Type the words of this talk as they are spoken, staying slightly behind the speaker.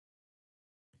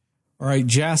All right,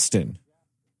 Jastin,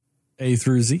 A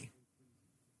through Z.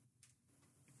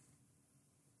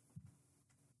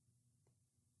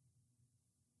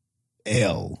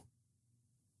 L.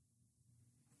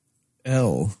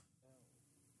 L.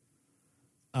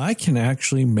 I can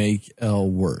actually make L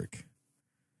work.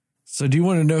 So do you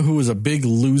want to know who was a big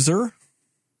loser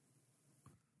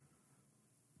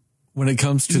when it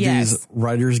comes to these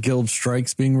Writers Guild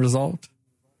strikes being resolved?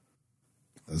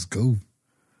 Let's go.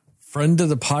 Friend of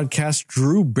the podcast,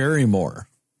 Drew Barrymore.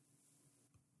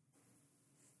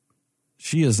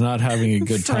 She is not having a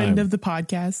good time. Friend of the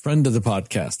podcast. Friend of the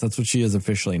podcast. That's what she is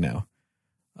officially now.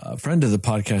 Friend of the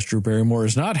podcast, Drew Barrymore,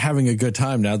 is not having a good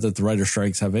time now that the writer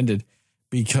strikes have ended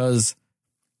because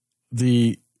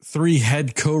the 3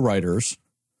 head co-writers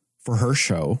for her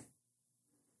show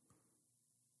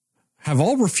have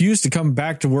all refused to come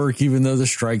back to work even though the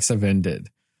strikes have ended.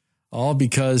 All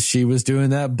because she was doing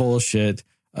that bullshit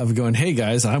of going, hey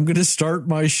guys, I'm going to start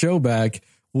my show back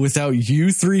without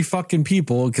you 3 fucking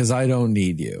people because I don't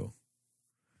need you.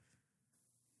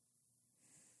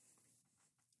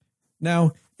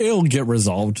 Now, it'll get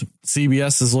resolved.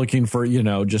 CBS is looking for,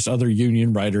 just other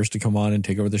union writers to come on and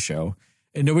take over the show.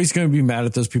 And nobody's going to be mad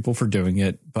at those people for doing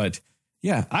it. But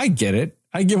yeah, I get it.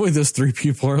 I get why those 3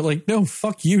 people are like, no,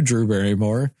 fuck you, Drew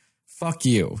Barrymore. Fuck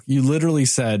you. You literally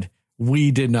said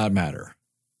we did not matter.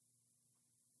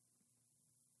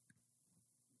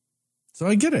 So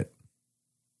I get it.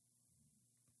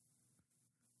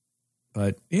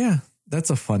 But yeah,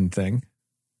 that's a fun thing.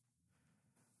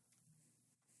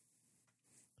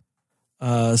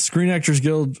 Screen Actors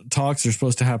Guild talks are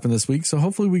supposed to happen this week, so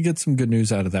hopefully we get some good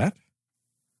news out of that.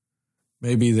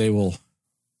 Maybe they will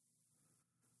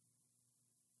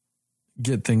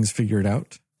get things figured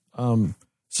out. So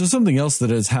something else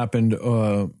that has happened,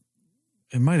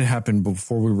 it might have happened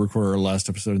before we recorded our last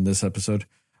episode in this episode,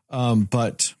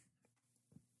 but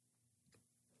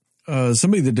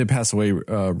somebody that did pass away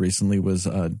recently was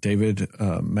David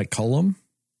McCullum.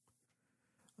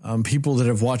 People that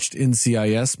have watched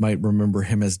NCIS might remember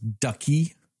him as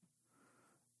Ducky,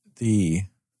 the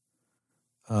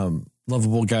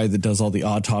lovable guy that does all the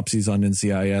autopsies on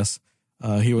NCIS.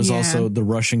 He was also the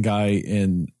Russian guy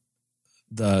in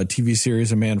the TV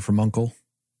series A Man from U.N.C.L.E.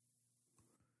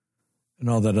 and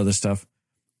all that other stuff.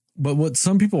 But what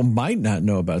some people might not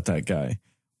know about that guy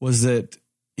was that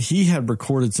he had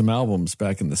recorded some albums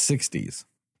back in the 60s.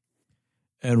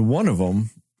 And one of them,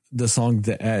 the song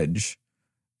The Edge,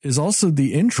 is also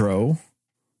the intro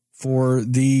for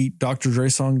the Dr. Dre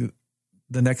song,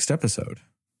 The Next Episode.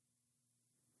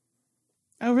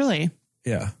 Oh, really?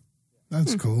 Yeah.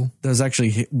 That's cool. That was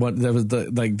actually what that was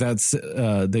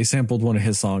they sampled one of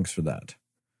his songs for that.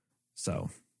 So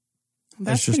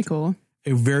that's pretty cool.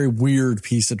 A very weird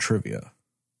piece of trivia.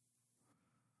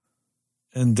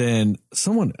 And then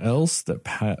someone else that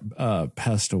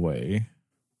passed away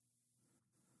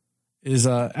is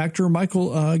actor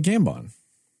Michael Gambon.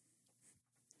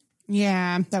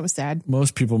 Yeah, that was sad.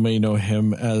 Most people may know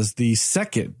him as the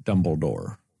second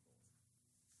Dumbledore.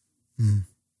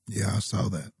 Yeah, I saw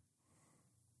that.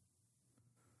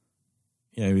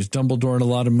 Yeah, he was Dumbledore in a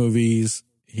lot of movies.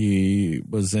 He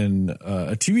was in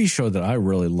a TV show that I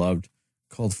really loved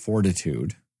called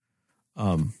Fortitude.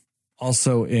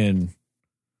 Also in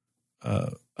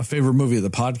a favorite movie of the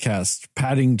podcast,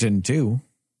 Paddington 2.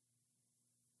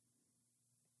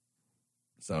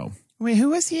 So wait, who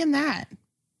was he in that?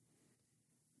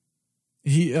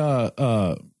 He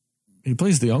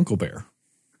plays the Uncle Bear.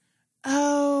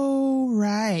 Oh,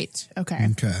 right. Okay.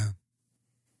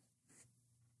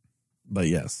 But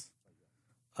yes.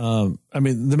 I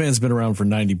mean, the man's been around for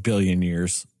 90 billion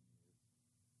years.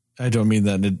 I don't mean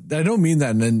that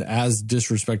in an as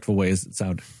disrespectful way as it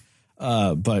sounded.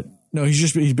 But no,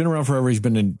 he's been around forever. He's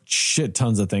been in shit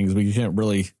tons of things, but you can't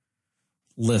really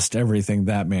list everything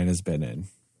that man has been in.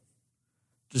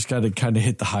 Just got to kind of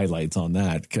hit the highlights on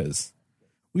that because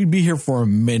we'd be here for a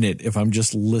minute if I'm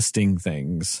just listing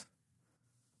things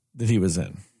that he was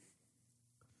in.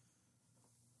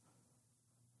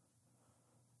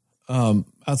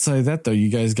 Outside of that, though, you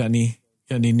guys got any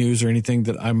news or anything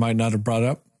that I might not have brought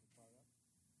up?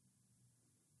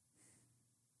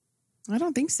 I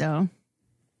don't think so.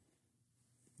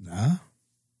 Nah.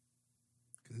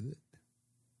 Good.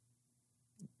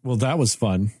 Well, that was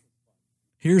fun.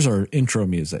 Here's our intro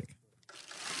music.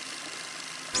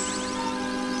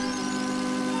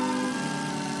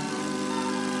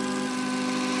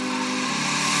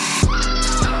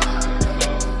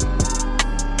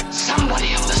 Somebody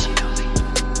will listen to me.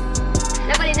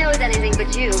 Nobody knows anything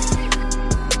but you.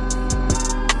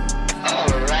 All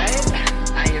right.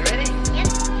 Are you ready?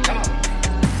 Yes. Come on.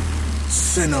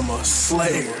 Cinema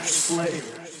Slayers.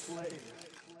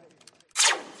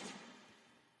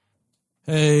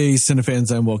 Hey, Cinefans,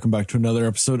 and welcome back to another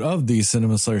episode of the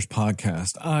Cinema Slayers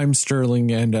podcast. I'm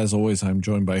Sterling, and as always, I'm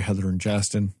joined by Heather and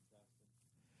Jastin.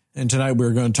 And tonight we're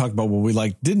going to talk about what we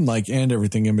liked, didn't like, and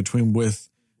everything in between with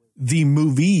the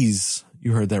movies.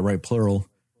 You heard that right, plural.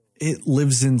 It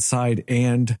Lives Inside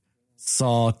and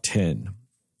Saw 10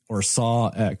 or Saw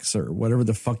X or whatever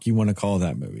the fuck you want to call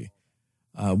that movie.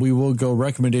 We will go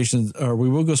recommendations, or we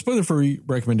will go spoiler-free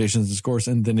recommendations and scores,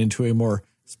 and then into a more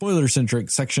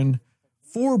spoiler-centric section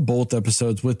for both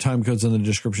episodes with time codes in the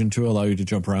description to allow you to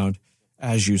jump around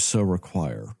as you so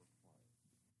require.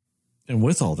 And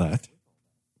with all that,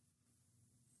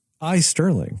 I,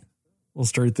 Sterling, will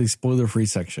start the spoiler-free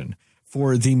section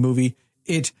for the movie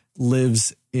It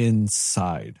Lives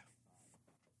Inside.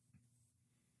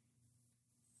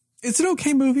 It's an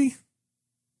okay movie.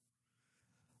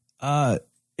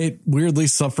 It weirdly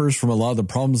suffers from a lot of the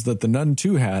problems that The Nun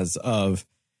 2 has of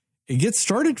it gets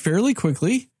started fairly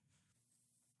quickly,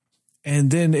 and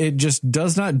then it just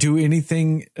does not do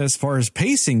anything as far as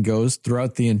pacing goes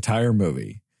throughout the entire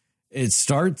movie. It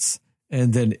starts,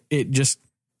 and then it just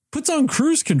puts on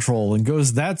cruise control and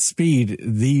goes that speed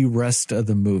the rest of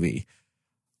the movie.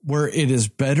 Where it is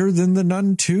better than The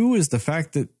Nun 2 is the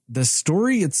fact that the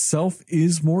story itself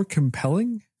is more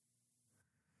compelling.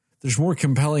 There's more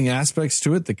compelling aspects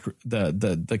to it.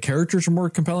 The characters are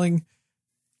more compelling.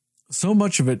 So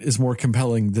much of it is more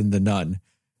compelling than The Nun.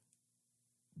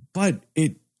 But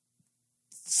it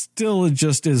still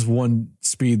just is one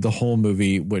speed the whole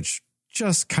movie, which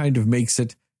just kind of makes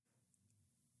it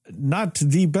not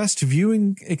the best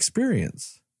viewing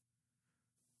experience.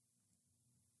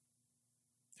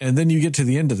 And then you get to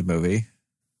the end of the movie,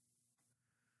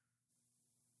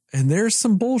 and there's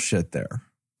some bullshit there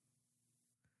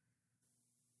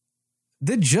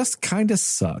that just kind of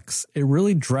sucks. It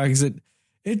really drags it.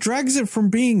 It drags it from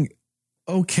being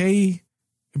okay,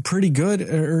 pretty good,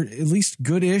 or at least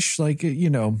good-ish, like,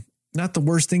 you know, not the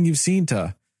worst thing you've seen,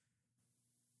 to,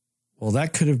 well,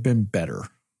 that could have been better.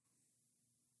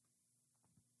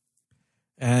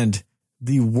 And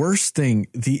the worst thing,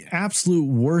 the absolute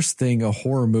worst thing a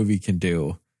horror movie can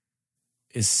do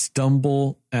is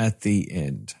stumble at the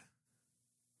end.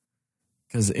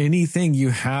 Because anything you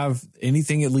have,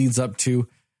 anything it leads up to,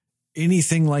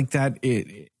 anything like that,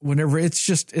 whenever it's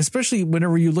just, especially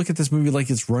whenever you look at this movie like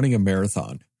it's running a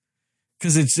marathon.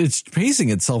 Because it's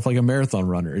pacing itself like a marathon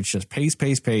runner. It's just pace,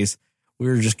 pace, pace.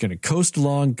 We're just going to coast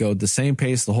along, go the same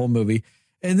pace the whole movie.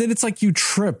 And then it's like you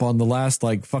trip on the last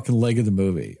like fucking leg of the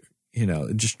movie. You know,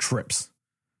 it just trips.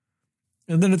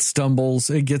 And then it stumbles,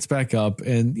 it gets back up,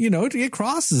 and, you know, it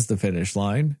crosses the finish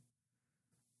line.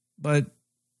 But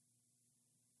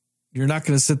you're not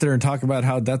going to sit there and talk about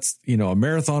how that's, you know, a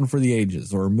marathon for the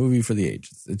ages or a movie for the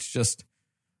ages. It's just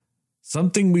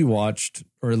something we watched,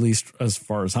 or at least as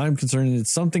far as I'm concerned,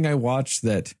 it's something I watched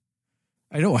that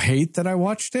I don't hate that I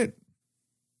watched it.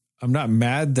 I'm not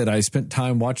mad that I spent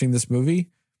time watching this movie.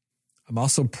 I'm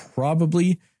also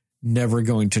probably never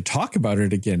going to talk about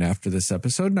it again after this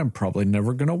episode, and I'm probably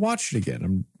never going to watch it again.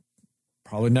 I'm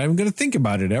probably not even going to think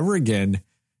about it ever again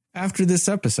after this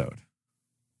episode.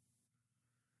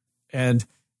 And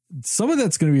some of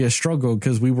that's going to be a struggle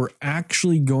because we were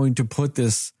actually going to put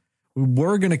this, we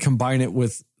were going to combine it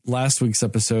with last week's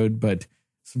episode, but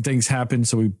some things happened,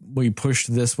 so we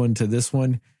pushed this one to this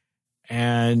one,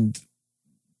 and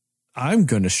I'm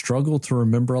going to struggle to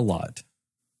remember a lot.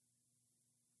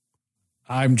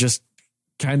 I'm just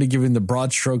kind of giving the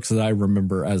broad strokes that I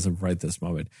remember as of right this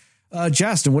moment.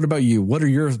 Jastin, what about you? What are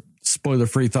your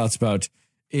spoiler-free thoughts about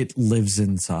It Lives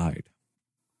Inside?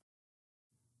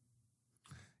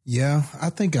 Yeah,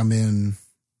 I think I'm in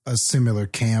a similar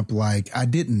camp. Like, I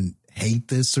didn't hate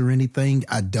this or anything.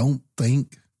 I don't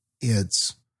think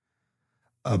it's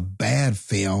a bad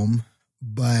film,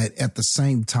 but at the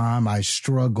same time, I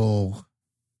struggle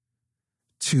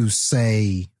to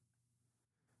say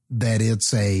that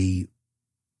it's a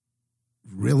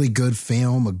really good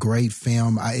film, a great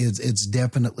film. It's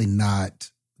definitely not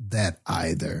that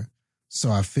either. So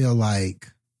I feel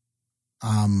like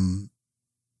I'm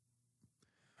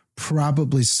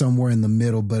probably somewhere in the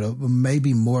middle, but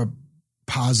maybe more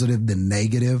positive than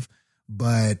negative.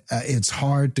 But it's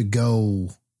hard to go,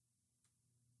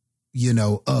 you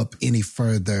know, up any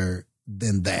further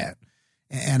than that.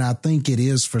 And I think it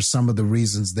is for some of the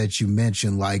reasons that you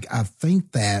mentioned. Like, I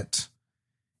think that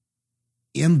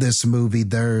in this movie,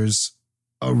 there's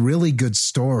a really good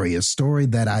story, a story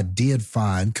that I did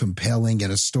find compelling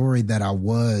and a story that I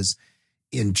was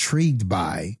intrigued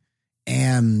by.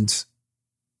 And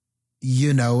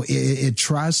it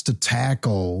tries to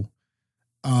tackle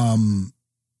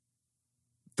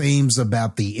themes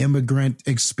about the immigrant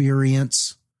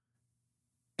experience.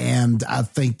 And I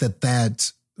think that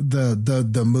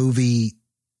the movie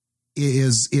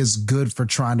is good for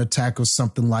trying to tackle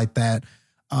something like that.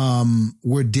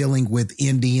 We're dealing with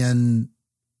Indian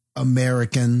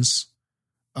Americans,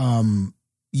 who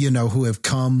have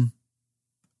come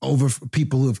over,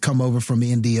 people who have come over from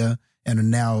India and are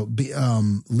now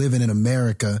living in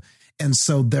America. And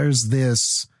so there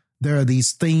are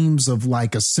these themes of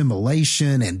like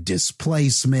assimilation and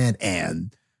displacement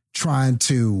and trying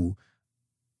to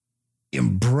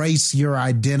embrace your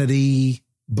identity,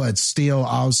 but still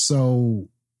also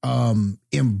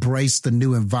embrace the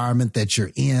new environment that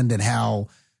you're in, and how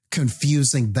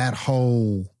confusing that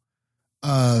whole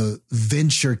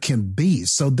venture can be.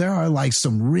 So there are like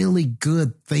some really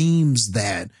good themes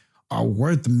that are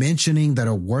worth mentioning, that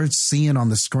are worth seeing on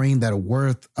the screen, that are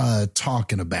worth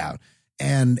talking about.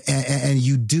 And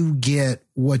you do get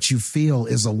what you feel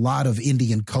is a lot of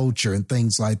Indian culture and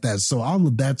things like that. So all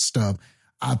of that stuff,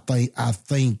 I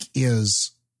think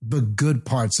is the good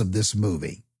parts of this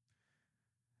movie.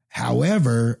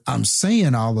 However, I'm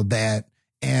saying all of that,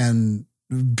 and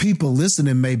people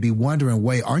listening may be wondering,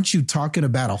 wait, aren't you talking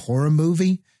about a horror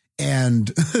movie? And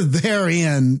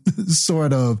therein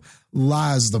sort of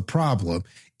lies the problem,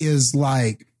 is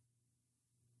like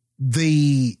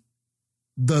the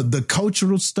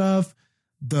cultural stuff,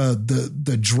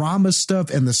 the drama stuff,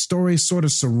 and the story sort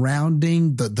of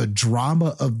surrounding the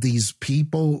drama of these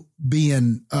people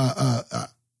being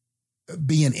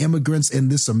immigrants in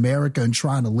this America and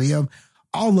trying to live.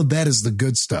 All of that is the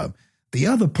good stuff. The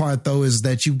other part, though, is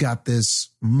that you've got this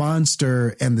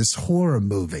monster and this horror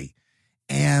movie,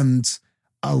 and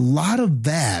a lot of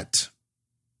that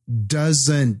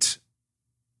doesn't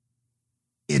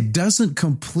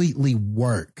completely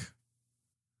work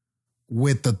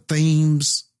with the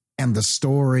themes and the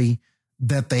story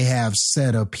that they have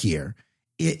set up here.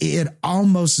 It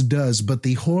almost does, but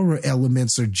the horror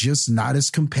elements are just not as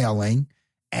compelling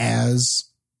as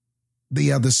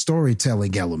the other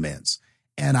storytelling elements.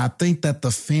 And I think that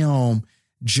the film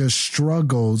just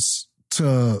struggles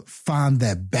to find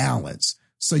that balance.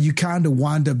 So you kind of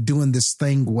wind up doing this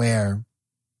thing where,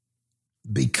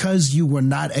 because you were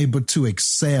not able to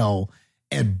excel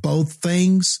at both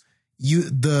things,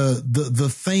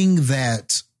 the thing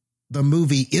that the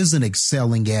movie isn't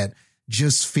excelling at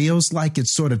just feels like it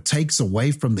sort of takes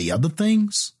away from the other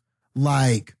things.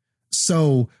 Like,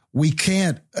 so we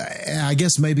can't, I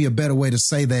guess maybe a better way to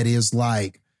say that is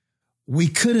like, we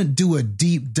couldn't do a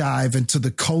deep dive into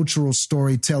the cultural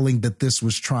storytelling that this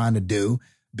was trying to do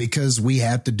because we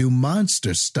had to do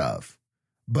monster stuff.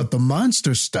 But the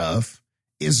monster stuff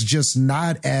is just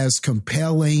not as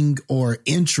compelling or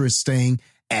interesting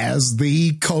as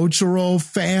the cultural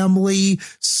family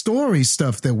story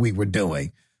stuff that we were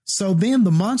doing. So then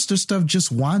the monster stuff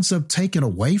just winds up taken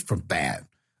away from that.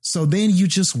 So then you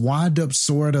just wind up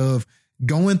sort of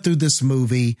going through this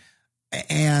movie,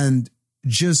 and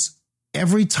just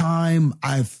every time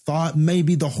I thought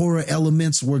maybe the horror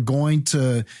elements were going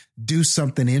to do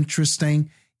something interesting,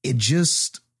 it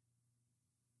just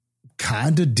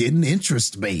kind of didn't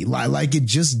interest me. Like it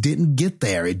just didn't get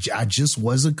there. I just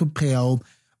wasn't compelled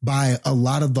by a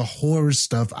lot of the horror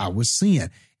stuff I was seeing.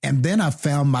 And then I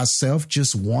found myself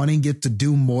just wanting it to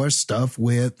do more stuff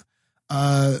with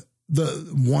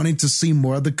wanting to see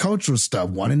more of the cultural stuff,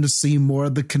 wanting to see more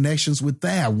of the connections with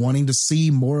that, wanting to see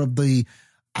more of the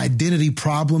identity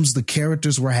problems the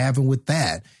characters were having with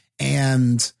that.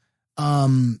 And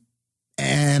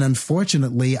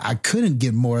unfortunately, I couldn't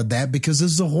get more of that because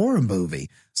it's a horror movie.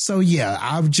 So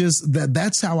yeah,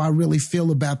 that's how I really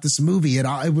feel about this movie.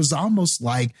 It was almost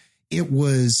like it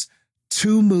was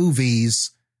two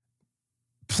movies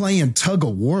playing tug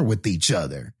of war with each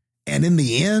other. And in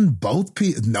the end,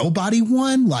 nobody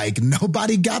won. Like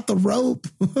nobody got the rope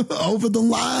over the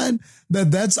line.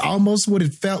 That's almost what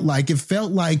it felt like. It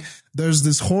felt like there's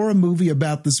this horror movie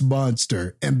about this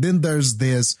monster, and then there's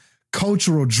this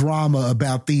cultural drama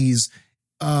about these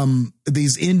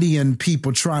Indian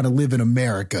people trying to live in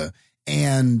America,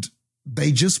 and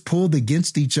they just pulled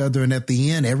against each other. And at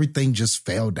the end, everything just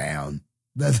fell down.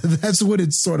 That's what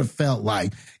it sort of felt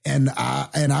like. And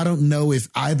I don't know if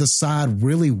either side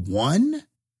really won,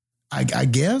 I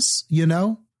guess,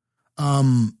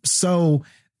 so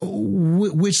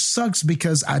which sucks,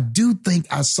 because I do think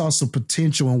I saw some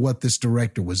potential in what this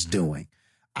director was doing.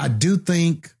 I do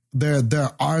think there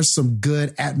are some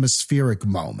good atmospheric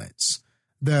moments.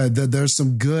 There's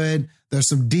some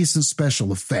decent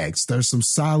special effects. There's some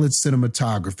solid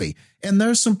cinematography, and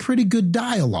there's some pretty good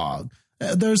dialogue.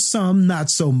 There's some not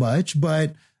so much,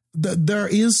 but there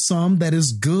is some that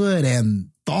is good and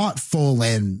thoughtful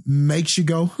and makes you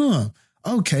go,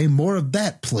 okay, more of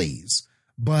that, please.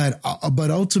 But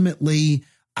ultimately,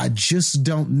 I just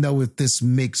don't know if this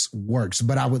mix works.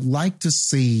 But I would like to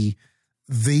see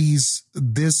this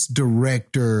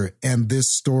director and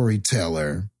this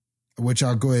storyteller, which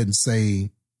I'll go ahead and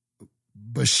say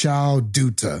Bashal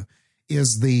Dutta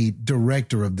is the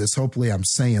director of this. Hopefully I'm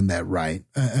saying that right.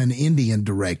 An Indian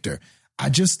director. I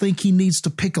just think he needs to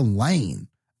pick a lane.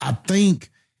 I think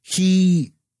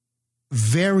he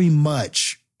very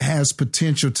much has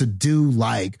potential to do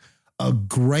like a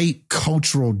great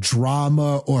cultural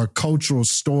drama or a cultural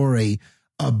story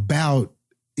about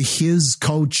his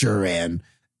culture and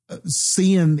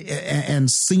seeing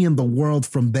the world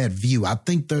from that view. I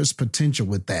think there's potential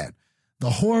with that. The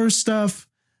horror stuff,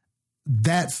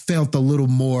 that felt a little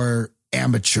more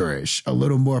amateurish, a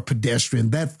little more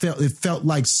pedestrian. It felt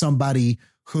like somebody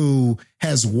who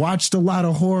has watched a lot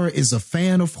of horror, is a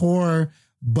fan of horror,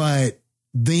 but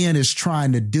then is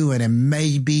trying to do it and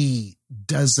maybe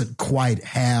doesn't quite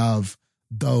have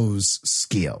those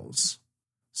skills.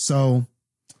 So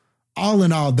all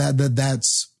in all,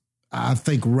 that's I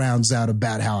think rounds out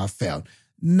about how I felt.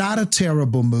 Not a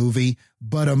terrible movie,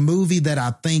 but a movie that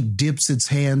I think dips its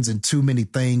hands in too many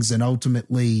things. And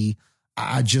ultimately,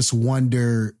 I just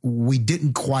wonder, we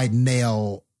didn't quite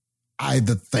nail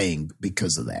either thing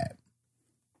because of that.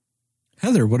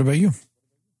 Heather, what about you?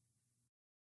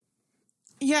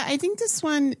 Yeah, I think this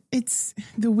one, it's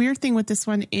the weird thing with this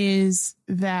one is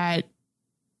that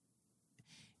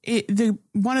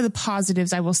one of the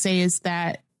positives I will say is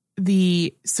that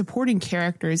the supporting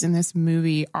characters in this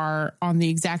movie are on the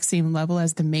exact same level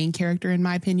as the main character, in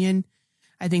my opinion.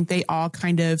 I think they all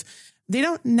they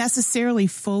don't necessarily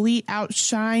fully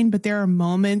outshine, but there are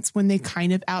moments when they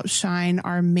kind of outshine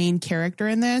our main character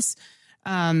in this.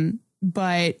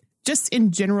 But just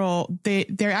in general,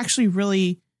 they're actually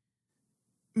really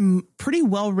pretty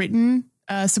well written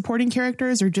supporting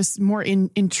characters, or just more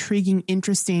intriguing,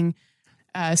 interesting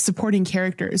supporting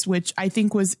characters, which I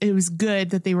think was good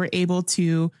that they were able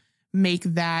to make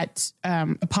that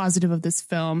a positive of this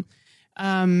film.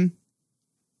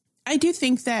 I do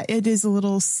think that it is a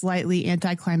little slightly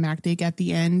anticlimactic at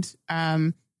the end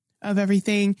of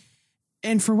everything.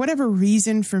 And for whatever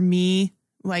reason, for me,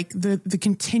 like the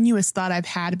continuous thought I've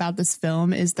had about this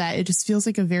film is that it just feels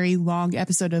like a very long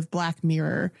episode of Black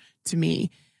Mirror to me.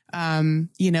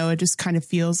 It just kind of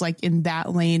feels like in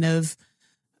that lane of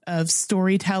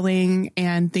storytelling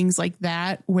and things like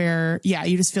that, where,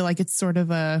 you just feel like it's sort of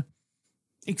a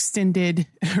extended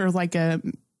or like a,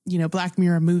 Black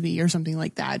Mirror movie or something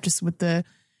like that, just with the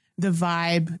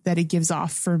vibe that it gives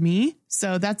off for me.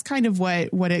 So that's kind of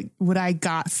what I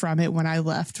got from it when I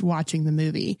left watching the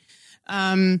movie.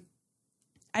 I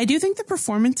do think the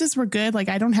performances were good. Like,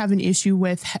 I don't have an issue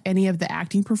with any of the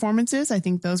acting performances. I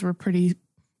think those were pretty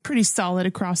solid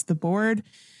across the board,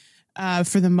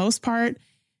 for the most part.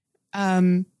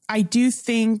 I do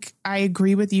think I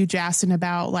agree with you, Jastin,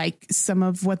 about like some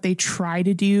of what they try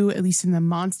to do, at least in the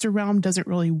monster realm, doesn't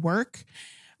really work.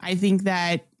 I think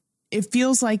that it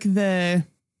feels like the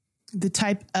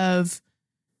type of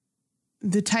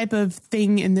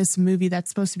thing in this movie that's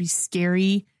supposed to be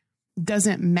scary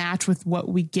doesn't match with what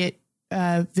we get,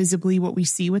 visibly what we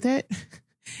see with it.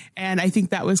 And I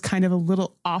think that was kind of a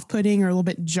little off-putting or a little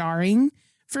bit jarring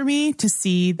for me to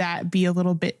see that be a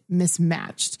little bit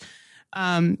mismatched.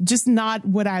 Just not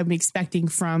what I'm expecting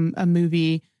from a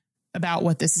movie about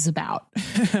what this is about.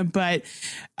 But,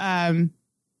 I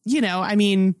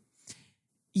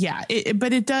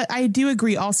do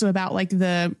agree also about like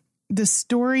the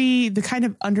story, the kind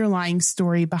of underlying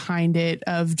story behind it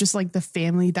of just like the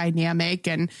family dynamic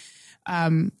and,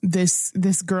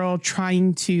 this girl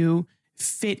trying to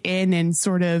fit in and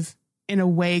sort of in a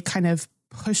way kind of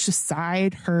push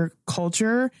aside her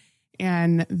culture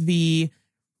and the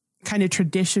kind of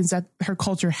traditions that her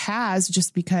culture has,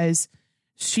 just because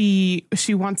she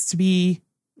wants to be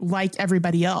like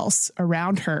everybody else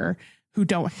around her who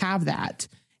don't have that.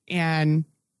 And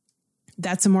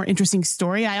that's a more interesting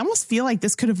story. I almost feel like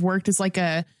this could have worked as like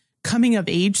a coming of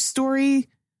age story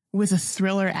with a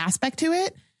thriller aspect to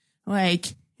it.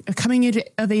 Like a coming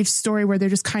of age story where they're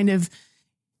just kind of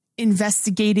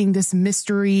investigating this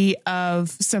mystery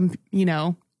of some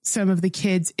of the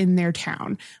kids in their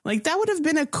town. Like that would have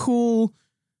been a cool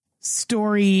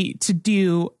story to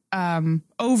do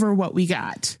over what we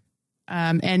got.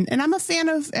 And I'm a fan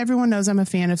of, everyone knows I'm a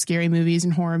fan of scary movies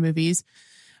and horror movies,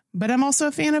 but I'm also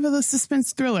a fan of the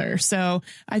suspense thriller. So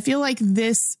I feel like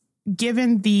this,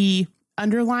 given the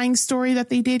underlying story that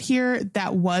they did here,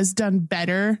 that was done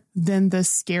better than the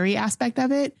scary aspect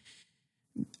of it.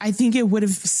 I think it would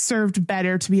have served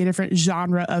better to be a different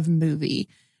genre of movie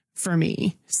for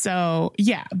me. So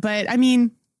yeah, but I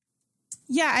mean,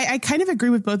 yeah, I kind of agree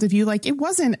with both of you. Like, it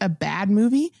wasn't a bad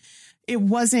movie. It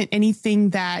wasn't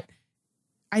anything that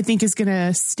I think is going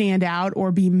to stand out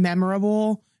or be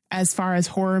memorable as far as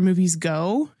horror movies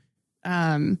go.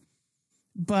 But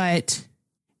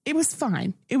it was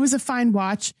fine. It was a fine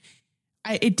watch.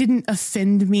 It didn't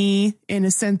offend me in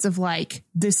a sense of like,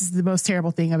 this is the most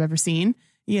terrible thing I've ever seen,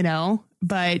 you know,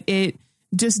 but it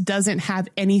just doesn't have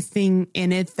anything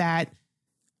in it that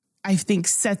I think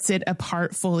sets it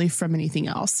apart fully from anything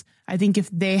else. I think if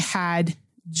they had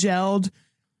gelled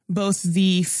both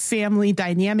the family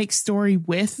dynamic story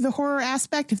with the horror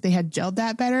aspect, if they had gelled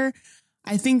that better,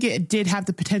 I think it did have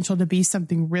the potential to be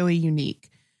something really unique,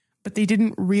 but they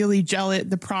didn't really gel it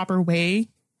the proper way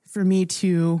for me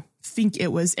to think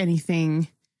it was anything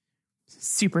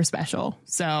super special.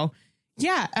 So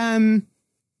yeah,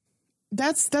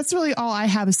 that's really all I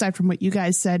have aside from what you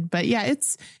guys said, but yeah,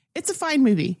 it's a fine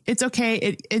movie. It's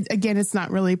okay. Again, it's not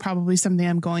really probably something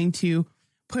I'm going to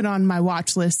put on my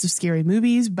watch list of scary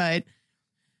movies, but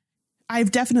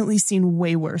I've definitely seen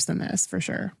way worse than this for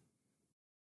sure.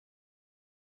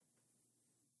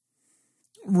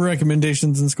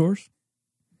 Recommendations and scores?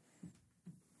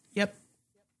 Yep.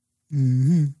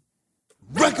 Mm-hmm.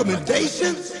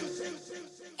 Recommendations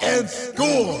and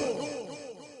score.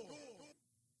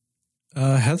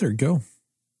 Heather, go.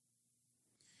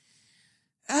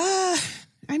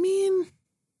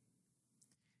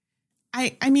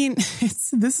 I mean,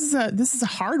 this is a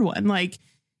hard one. Like,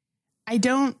 I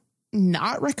don't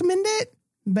not recommend it,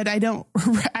 but I don't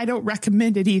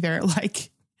recommend it either. Like,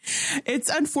 it's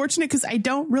unfortunate because I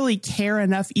don't really care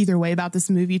enough either way about this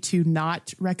movie to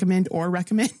not recommend or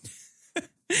recommend.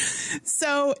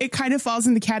 So it kind of falls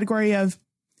in the category of,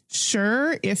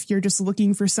 sure, if you're just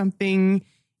looking for something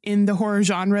in the horror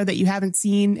genre that you haven't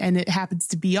seen and it happens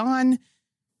to be on,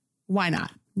 why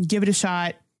not? Give it a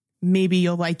shot. Maybe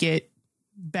you'll like it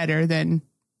better than,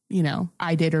 you know,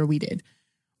 I did or we did.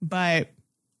 But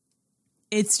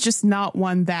it's just not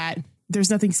one that there's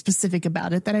nothing specific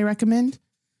about it that I recommend.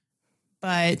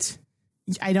 But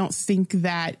I don't think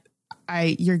that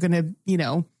you're going to, you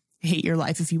know, hate your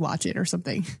life if you watch it or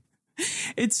something.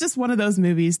 It's just one of those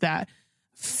movies that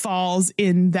falls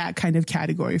in that kind of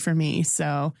category for me.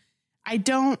 So I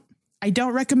don't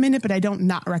recommend it, but I don't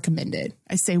not recommend it.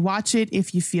 I say watch it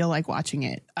if you feel like watching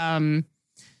it. I'll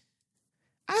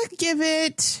give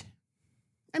it,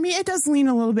 I mean, it does lean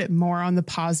a little bit more on the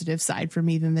positive side for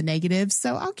me than the negative.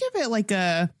 So I'll give it like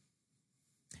a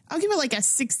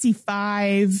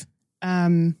 65,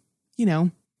 you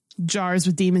know, jars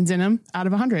with demons in them out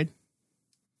of 100.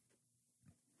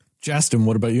 Jastin,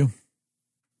 what about you?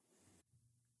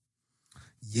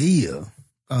 Yeah.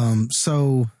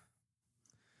 So,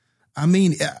 I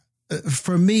mean,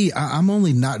 for me, I'm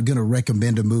only not going to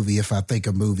recommend a movie if I think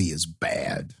a movie is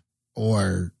bad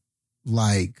or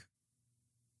like,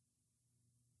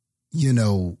 you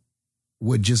know,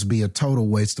 would just be a total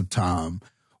waste of time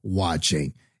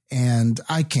watching. And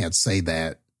I can't say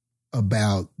that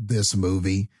about this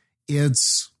movie.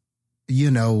 It's,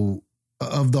 you know,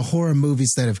 of the horror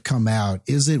movies that have come out,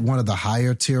 is it one of the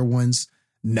higher tier ones?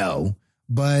 No,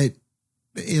 but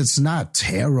it's not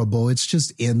terrible. It's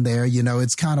just in there. You know,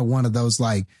 it's kind of one of those,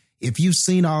 like, if you've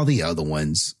seen all the other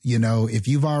ones, you know, if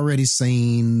you've already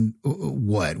seen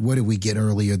what did we get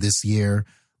earlier this year?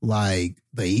 Like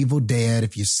The Evil Dead.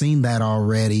 If you've seen that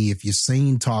already, if you've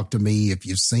seen Talk to Me, if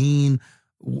you've seen,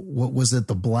 what was it?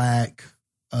 The Black,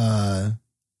 oh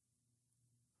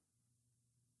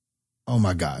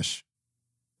my gosh.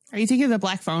 Are you thinking of the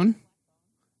Black Phone?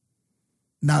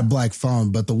 Not Black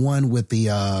Phone, but the one with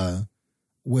the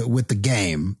with the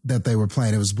game that they were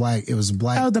playing. It was black. It was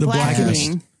black. Oh, the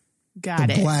Blackening. Got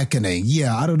it. Blackening.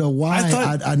 Yeah, I don't know why.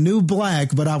 I knew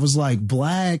Black, but I was like,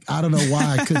 Black. I don't know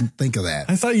why I couldn't think of that.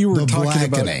 I thought you were talking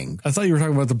Blackening. about. I thought you were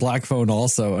talking about the Black Phone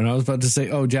also, and I was about to say,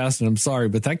 "Oh, Jastin, I'm sorry,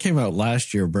 but that came out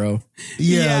last year, bro."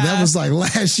 Yeah, that was like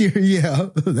last year. Yeah,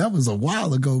 that was a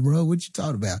while ago, bro. What you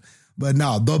talking about? But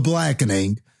no, The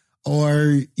Blackening,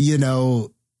 or you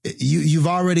know, you've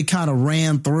already kind of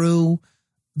ran through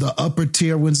the upper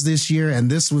tier ones this year, and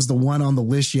this was the one on the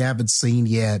list you haven't seen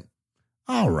yet.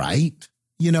 All right.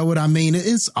 You know what I mean?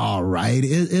 It's all right.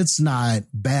 It's not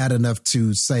bad enough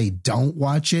to say don't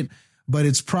watch it, but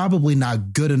it's probably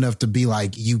not good enough to be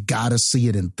like, you got to see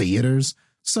it in theaters.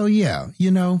 So yeah,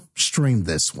 you know, stream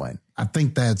this one. I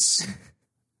think that's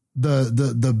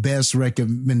the best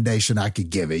recommendation I could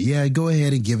give it. Yeah, go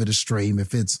ahead and give it a stream.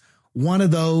 If it's one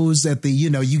of those at the, you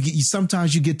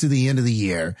sometimes you get to the end of the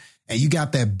year and you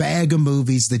got that bag of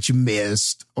movies that you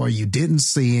missed or you didn't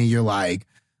see, and you're like,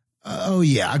 oh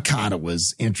yeah, I kind of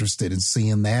was interested in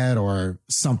seeing that or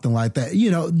something like that.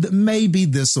 Maybe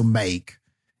this will make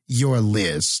your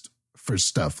list for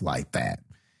stuff like that.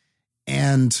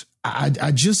 And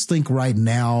I just think right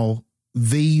now,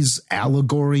 these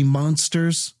allegory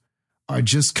monsters are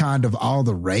just kind of all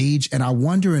the rage. And I'm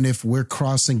wondering if we're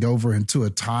crossing over into a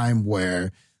time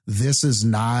where this is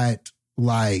not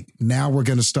like, now we're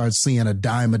going to start seeing a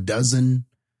dime a dozen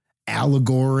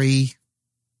allegory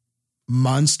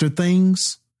monster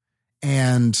things.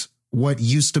 And what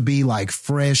used to be like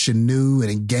fresh and new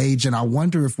and engaged. And I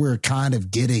wonder if we're kind of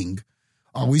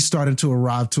are we starting to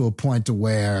arrive to a point to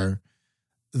where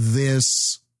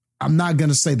this, I'm not going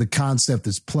to say the concept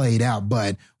is played out,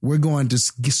 but we're going to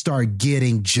start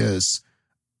getting just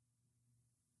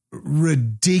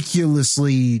ridiculous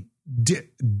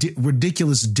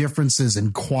differences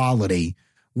in quality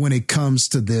when it comes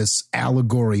to this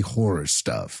allegory horror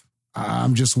stuff.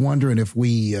 I'm just wondering if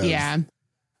we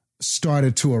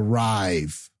started to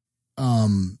arrive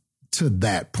to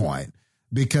that point,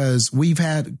 because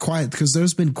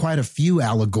there's been quite a few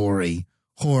allegory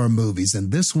horror movies,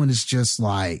 and this one is just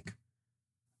like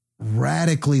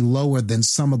radically lower than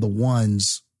some of the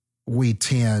ones we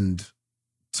tend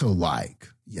to like,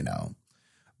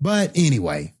 But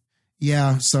anyway,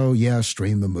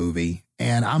 stream the movie.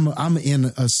 And I'm in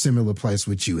a similar place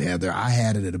with you, Heather. I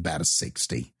had it at about a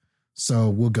 60. So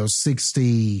we'll go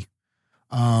 60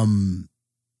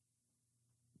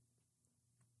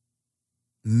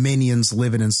 minions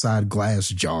living inside glass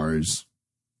jars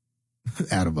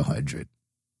out of 100.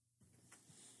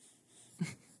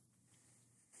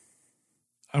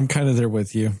 I'm kind of there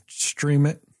with you. Stream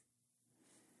it.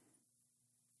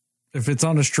 If it's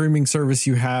on a streaming service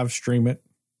you have, stream it.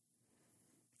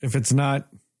 If it's not,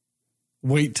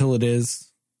 wait till it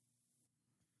is.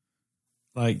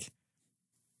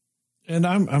 And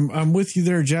I'm with you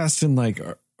there, Jastin.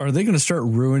 Are they going to start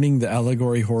ruining the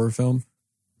allegory horror film?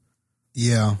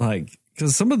 Yeah.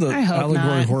 Because some of the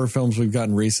allegory horror films we've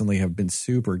gotten recently have been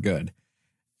super good.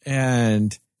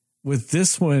 And with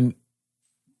this one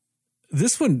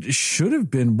should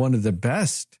have been one of the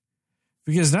best,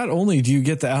 because not only do you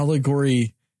get the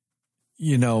allegory,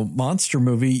 monster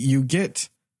movie, you get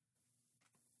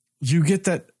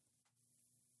that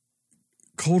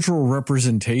cultural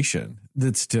representation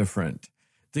that's different,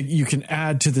 that you can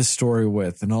add to the story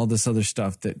with, and all this other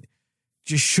stuff that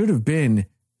just should have been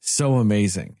so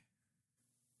amazing.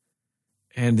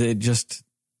 And it just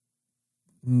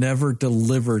never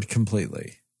delivered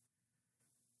completely.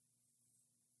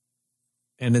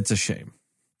 And it's a shame.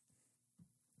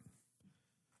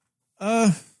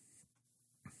 I'll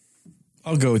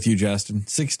go with you, Jastin.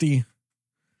 60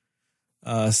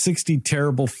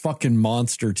 terrible fucking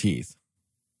monster teeth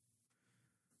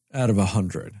out of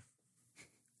 100.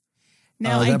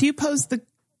 Now, I do pose the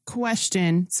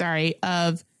question,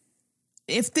 of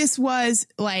if this was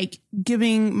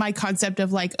giving my concept of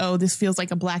this feels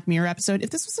like a Black Mirror episode. If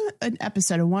this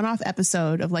was a one-off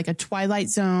episode of a Twilight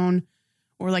Zone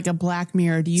or a Black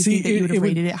Mirror, do you think that you would have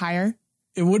rated it higher?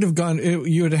 It would have gone,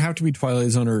 you would have to be Twilight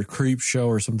Zone or a Creep Show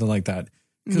or something like that.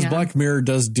 Because Black Mirror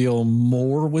does deal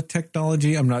more with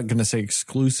technology. I'm not going to say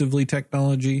exclusively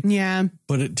technology. Yeah.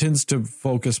 But it tends to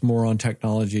focus more on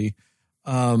technology.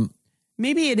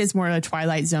 Maybe it is more of a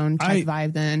Twilight Zone type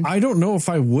vibe then. I don't know if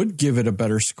I would give it a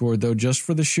better score, though, just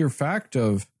for the sheer fact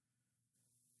of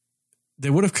they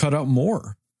would have cut out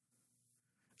more.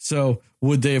 So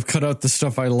would they have cut out the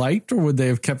stuff I liked, or would they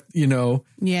have kept, or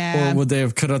would they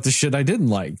have cut out the shit I didn't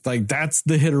like? That's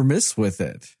the hit or miss with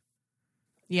it.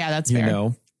 Yeah, that's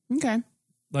fair. Okay.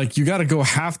 You got to go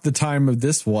half the time of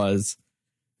this was,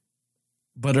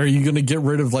 but are you going to get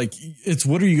rid of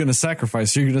what are you going to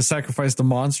sacrifice? Are you going to sacrifice the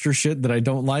monster shit that I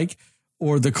don't like,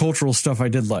 or the cultural stuff I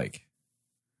did like?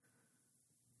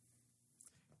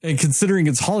 And considering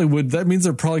it's Hollywood, that means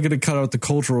they're probably going to cut out the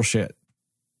cultural shit.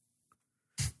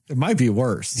 It might be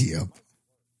worse. Yeah.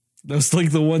 That's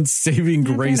the one saving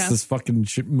grace this fucking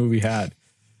movie had.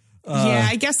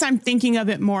 I guess I'm thinking of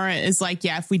it more as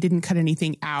if we didn't cut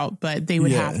anything out, but they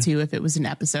would have to if it was an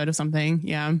episode of something.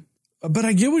 Yeah. But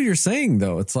I get what you're saying,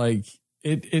 though. It's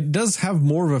it does have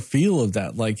more of a feel of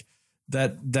that,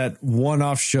 that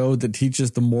one-off show that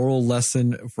teaches the moral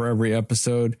lesson for every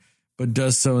episode, but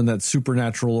does so in that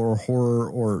supernatural or horror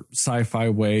or sci-fi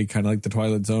way, kind of like the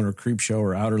Twilight Zone or Creep Show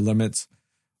or Outer Limits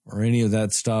or any of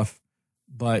that stuff.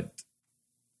 But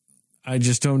I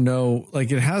just don't know.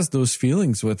 Like, it has those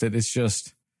feelings with it. It's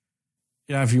just,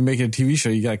 yeah, if you make a TV show,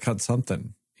 you got to cut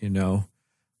something, you know?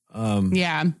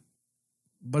 Yeah.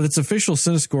 But its official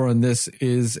Cinescore on this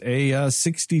is a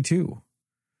 62.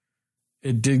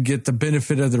 It did get the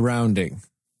benefit of the rounding.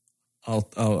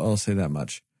 I'll say that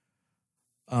much.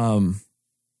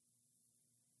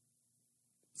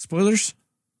 Spoilers?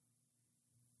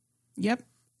 Yep.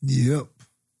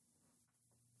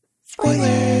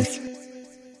 Spoilers.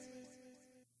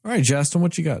 All right, Jastin,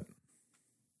 what you got?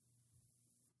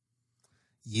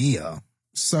 Yeah.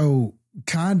 So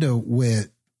kind of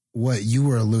with what you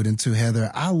were alluding to,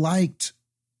 Heather, I liked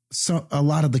a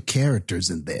lot of the characters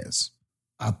in this.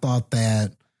 I thought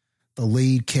that the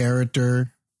lead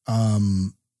character,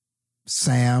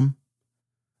 Sam,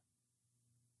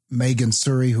 Megan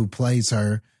Suri, who plays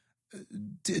her,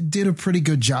 did a pretty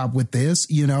good job with this.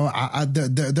 You know,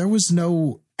 there was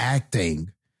no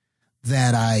acting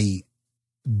that I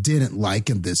didn't like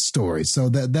in this story. So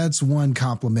that's one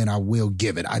compliment I will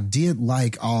give it. I did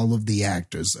like all of the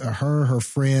actors, her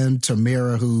friend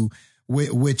Tamira,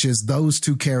 which is those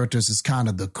two characters is kind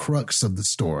of the crux of the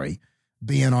story,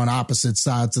 being on opposite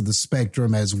sides of the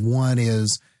spectrum, as one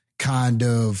is kind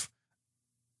of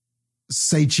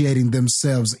satiating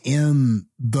themselves in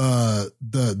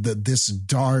this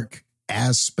dark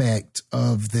aspect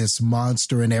of this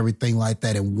monster and everything like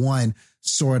that, and one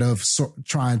sort of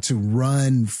trying to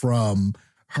run from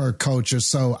her culture.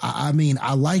 So, I mean,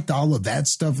 I liked all of that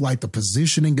stuff, like the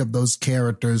positioning of those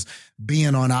characters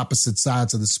being on opposite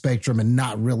sides of the spectrum and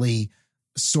not really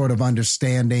sort of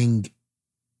understanding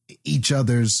each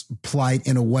other's plight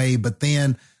in a way. But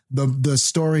then the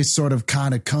story sort of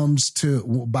kind of comes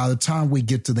to, by the time we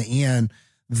get to the end,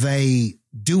 they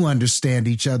do understand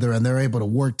each other and they're able to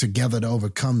work together to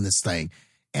overcome this thing.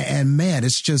 And man,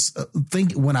 it's just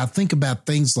when I think about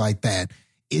things like that,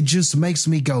 it just makes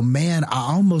me go, man,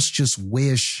 I almost just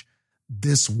wish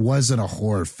this wasn't a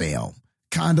horror film.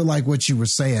 Kind of like what you were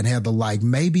saying, Heather, like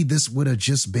maybe this would have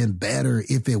just been better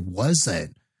if it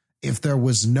wasn't, if there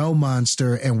was no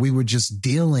monster and we were just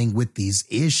dealing with these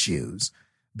issues.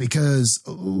 Because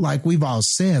like we've all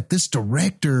said, this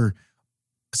director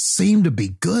seemed to be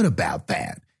good about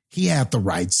that. He had the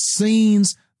right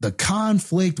scenes. The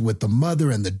conflict with the mother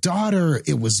and the daughter,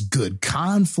 it was good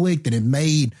conflict, and it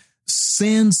made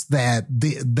sense that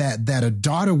that a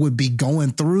daughter would be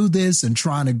going through this and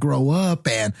trying to grow up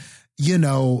and, you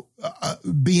know,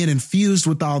 being infused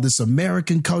with all this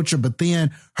American culture, but then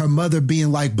her mother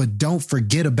being like, but don't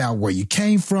forget about where you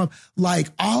came from. Like,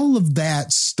 all of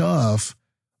that stuff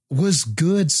was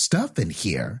good stuff in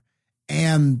here.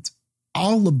 And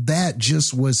all of that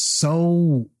just was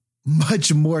so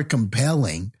much more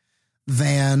compelling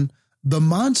than the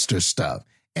monster stuff.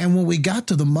 And when we got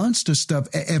to the monster stuff,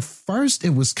 at first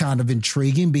it was kind of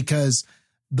intriguing because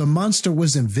the monster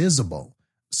was invisible.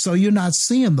 So you're not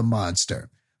seeing the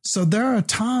monster. So there are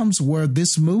times where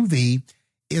this movie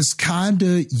is kind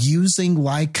of using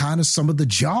like kind of some of the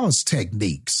Jaws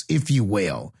techniques, if you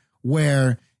will,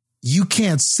 where you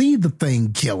can't see the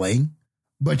thing killing,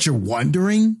 but you're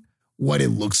wondering what it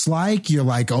looks like. You're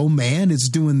like, oh man, it's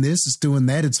doing this, it's doing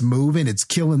that, it's moving, it's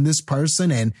killing this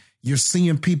person. And you're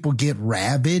seeing people get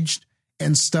ravaged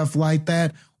and stuff like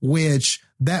that, which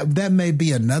that may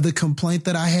be another complaint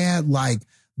that I had. Like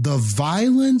the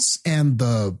violence and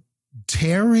the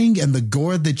tearing and the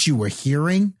gore that you were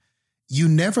hearing, it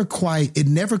never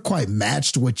quite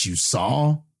matched what you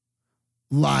saw.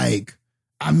 Like,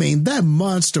 I mean, that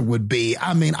monster would be,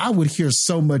 I mean, I would hear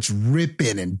so much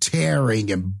ripping and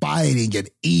tearing and biting and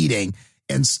eating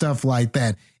and stuff like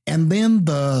that. And then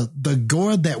the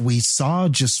gore that we saw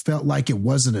just felt like it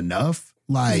wasn't enough.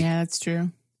 Like, yeah, that's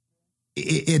true.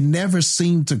 It never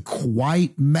seemed to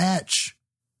quite match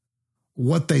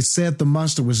what they said the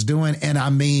monster was doing. And I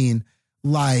mean,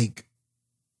 like,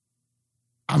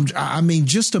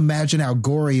 just imagine how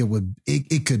gory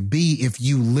it could be if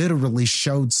you literally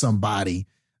showed somebody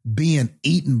being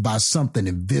eaten by something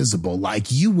invisible.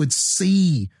 Like, you would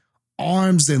see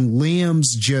arms and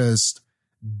limbs just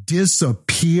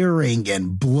disappearing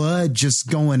and blood just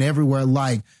going everywhere.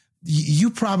 Like, you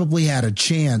probably had a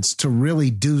chance to really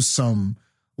do some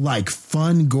like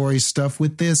fun, gory stuff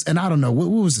with this. And I don't know, what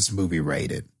was this movie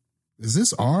rated? Is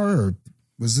this R or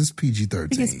was this PG-13? I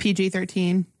think it's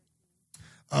PG-13.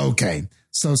 Okay.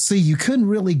 So see, you couldn't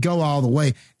really go all the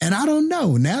way. And I don't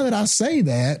know, now that I say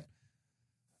that,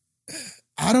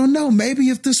 I don't know, maybe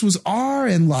if this was R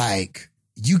and like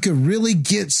you could really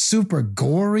get super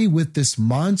gory with this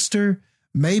monster,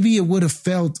 maybe it would have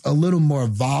felt a little more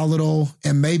volatile,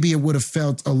 and maybe it would have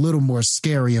felt a little more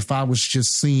scary if I was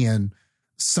just seeing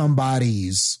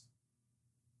somebody's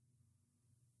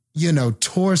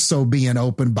torso being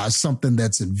opened by something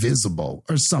that's invisible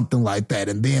or something like that.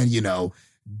 And then,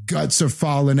 guts are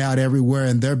falling out everywhere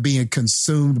and they're being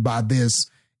consumed by this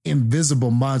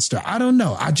invisible monster. I don't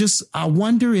know. I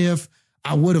wonder if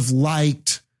I would have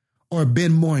liked or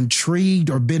been more intrigued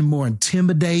or been more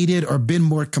intimidated or been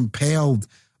more compelled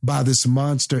by this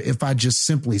monster if I just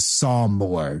simply saw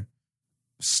more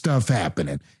stuff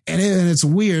happening. And it's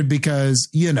weird because,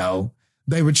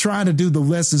 they were trying to do the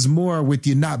less is more with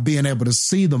you not being able to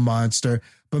see the monster.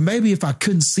 But maybe if I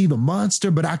couldn't see the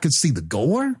monster, but I could see the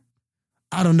gore,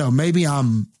 I don't know. Maybe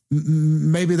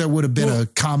there would have been a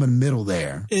common middle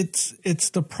there. It's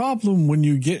the problem when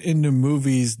you get into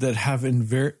movies that have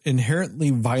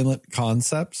inherently violent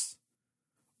concepts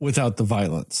without the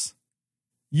violence.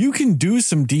 You can do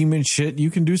some demon shit. You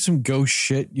can do some ghost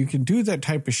shit. You can do that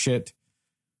type of shit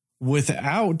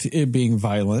without it being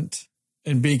violent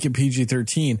and make it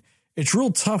PG-13. It's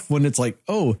real tough when it's like,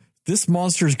 oh, this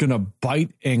monster is going to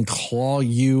bite and claw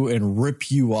you and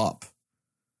rip you up.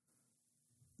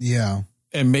 Yeah.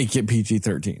 And make it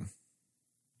PG-13.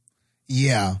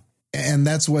 Yeah. And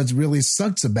that's what really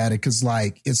sucks about it. Cause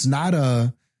it's not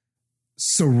a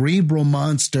cerebral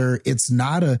monster. It's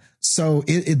not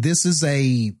this is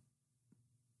a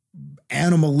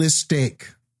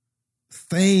animalistic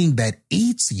thing that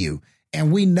eats you.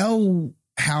 And we know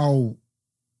how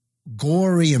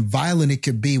gory and violent it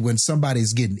could be when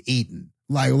somebody's getting eaten.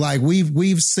 Like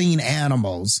we've seen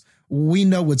animals. We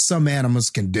know what some animals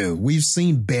can do. We've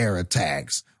seen bear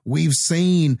attacks. We've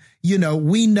seen,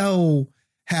 we know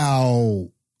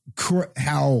how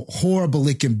horrible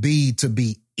it can be to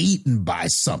be eaten by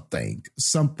something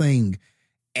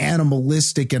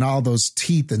animalistic and all those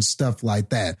teeth and stuff like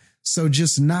that. So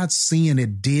just not seeing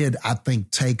it did, I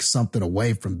think, take something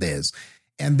away from this.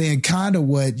 And then kind of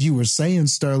what you were saying,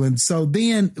 Sterling. So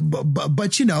then,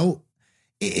 but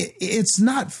it's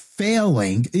not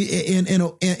failing in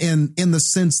the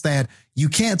sense that you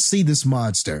can't see this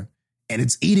monster and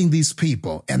it's eating these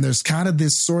people. And there's kind of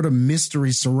this sort of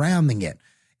mystery surrounding it.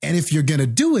 And if you're going to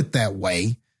do it that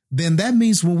way, then that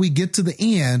means when we get to the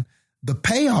end, the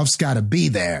payoff's got to be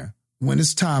there when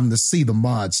it's time to see the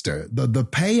monster. The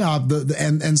payoff,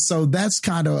 and so that's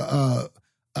kind of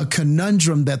a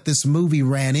conundrum that this movie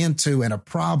ran into and a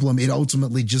problem it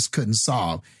ultimately just couldn't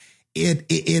solve.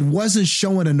 It wasn't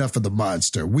showing enough of the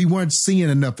monster. We weren't seeing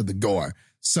enough of the gore.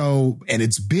 So, and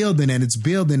it's building and it's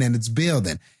building and it's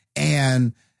building.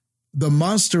 And the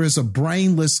monster is a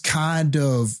brainless kind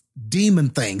of demon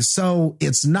thing. So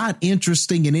it's not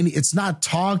interesting it's not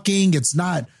talking. It's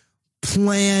not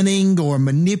planning or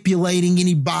manipulating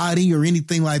anybody or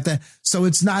anything like that. So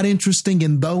it's not interesting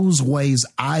in those ways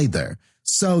either.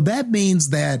 So that means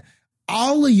that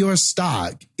all of your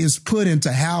stock is put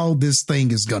into how this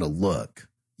thing is going to look.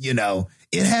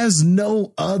 It has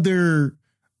no other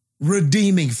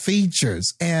redeeming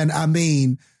features. And I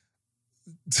mean,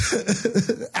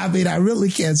 I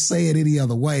really can't say it any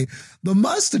other way. The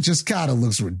monster just kind of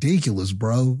looks ridiculous,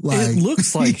 bro. It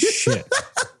looks like shit.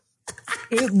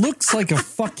 It looks like a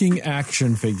fucking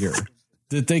action figure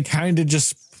that they kind of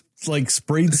just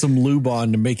sprayed some lube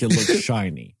on to make it look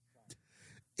shiny.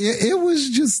 It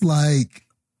was just like,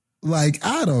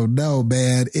 I don't know,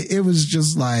 man. It was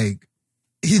just like,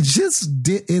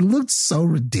 it looked so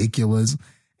ridiculous.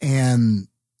 And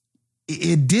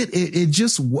it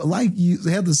just, like you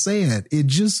had to say it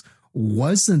just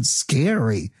wasn't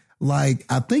scary. Like,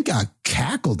 I think I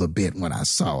cackled a bit when I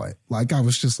saw it. Like, I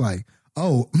was just like,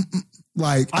 oh,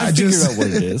 like I figured out what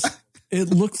it is. It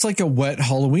looks like a wet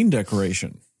Halloween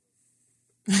decoration.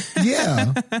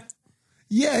 Yeah.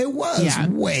 Yeah, it was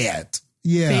wet.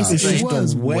 Yeah, basically. it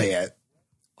was wet.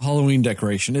 Halloween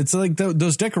decoration. It's like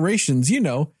those decorations,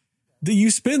 that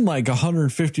you spend like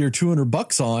 $150 or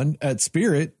 $200 on at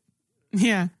Spirit.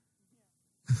 Yeah.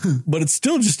 But it's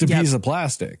still just a piece of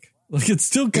plastic. Like it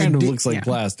still kind of looks like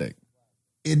plastic.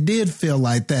 It did feel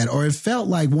like that, or it felt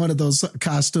like one of those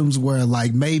costumes where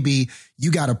like maybe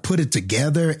you got to put it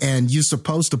together and you're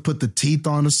supposed to put the teeth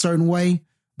on a certain way.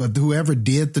 But whoever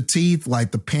did the teeth, like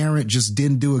the parent just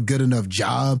didn't do a good enough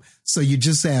job. So you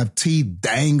just have teeth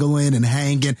dangling and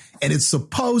hanging. And it's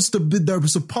supposed to be, they're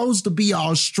supposed to be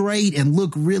all straight and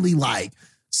look really like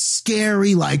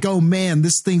scary. Like, oh man,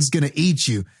 this thing's going to eat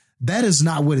you. That is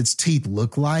not what its teeth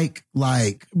look like.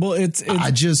 Like, well, it's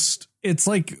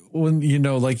like when,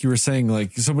 like you were saying,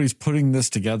 like somebody's putting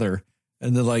this together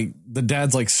and then like the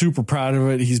dad's like super proud of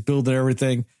it. He's building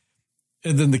everything.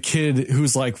 And then the kid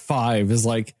who's like 5 is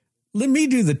like, let me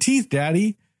do the teeth,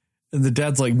 daddy. And the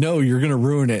dad's like, no, you're going to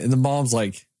ruin it. And the mom's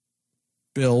like,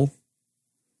 Bill,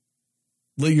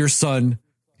 let your son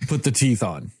put the teeth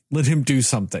on. Let him do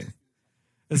something.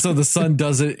 And so the son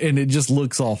does it, and it just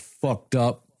looks all fucked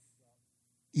up.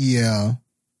 Yeah.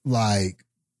 Like,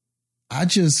 I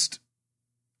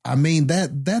mean,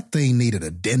 that thing needed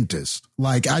a dentist.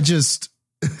 Like, I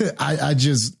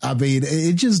mean,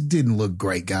 it just didn't look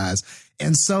great, guys.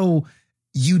 And so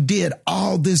you did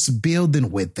all this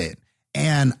building with it.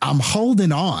 And I'm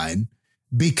holding on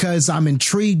because I'm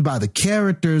intrigued by the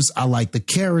characters. I like the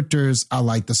characters. I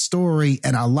like the story.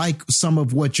 And I like some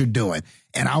of what you're doing.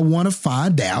 And I want to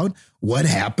find out what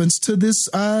happens to this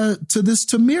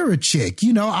Tamira chick.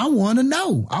 You know, I want to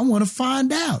know. I want to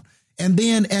find out.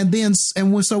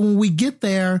 So when we get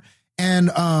there and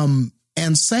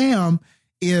Sam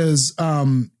is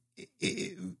in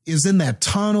that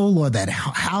tunnel or that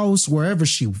house, wherever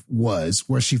she was,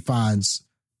 where she finds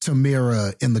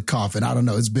Tamira in the coffin. I don't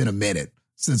know. It's been a minute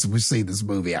since we've seen this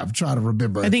movie. I'm trying to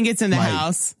remember. I think it's in the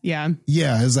house. Yeah.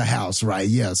 Yeah, it's a house, right?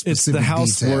 Yes. It's the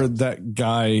house where that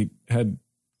guy had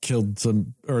killed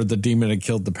the demon had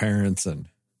killed the parents. And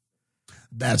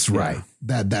that's right.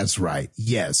 That's right.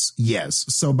 Yes.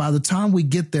 So by the time we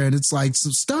get there and it's like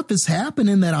some stuff is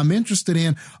happening that I'm interested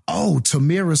in. Oh,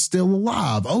 Tamira's still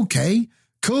alive. Okay,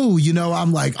 cool. You know,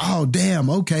 I'm like, oh, damn.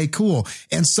 Okay, cool.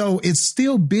 And so it's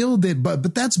still building,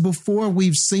 but that's before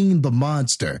we've seen the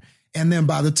monster. And then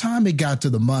by the time it got to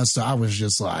the monster, I was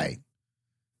just like,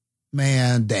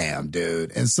 man, damn,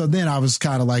 dude. And so then I was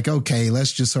kind of like, okay,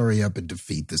 let's just hurry up and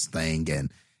defeat this thing and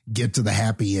get to the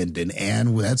happy ending.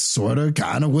 And that's sort of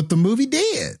kind of what the movie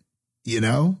did, you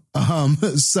know?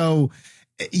 So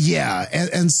yeah.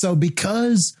 And so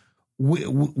because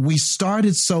we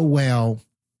started so well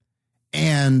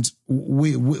and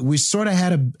we sort of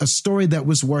had a story that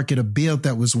was working, a build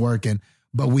that was working,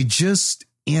 but we just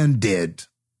ended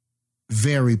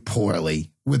very poorly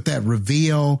with that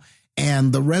reveal.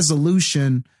 And the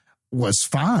resolution was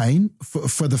fine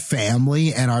for the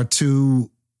family and our two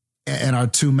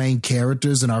main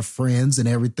characters and our friends and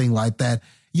everything like that.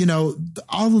 You know,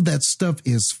 all of that stuff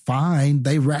is fine.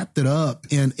 They wrapped it up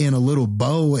in a little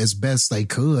bow as best they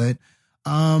could.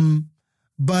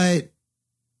 But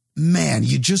man,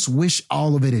 you just wish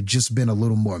all of it had just been a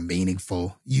little more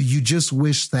meaningful. You just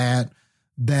wish that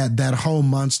whole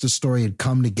monster story had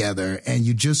come together, and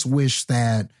you just wish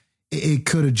that it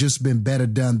could have just been better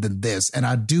done than this. And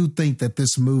I do think that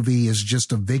this movie is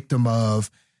just a victim of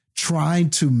trying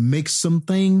to mix some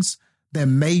things that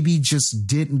maybe just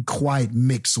didn't quite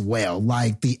mix well.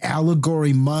 Like the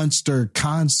allegory monster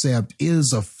concept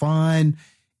is a fun,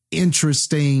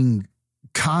 interesting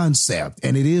concept,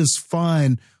 and it is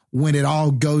fun when it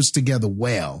all goes together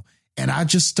well. And I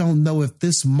just don't know if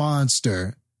this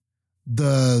monster,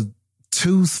 the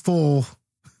toothful,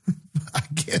 I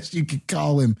guess you could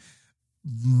call him,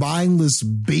 mindless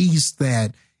beast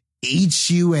that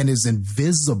eats you and is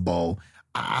invisible,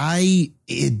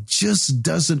 it just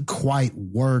doesn't quite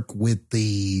work with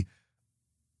the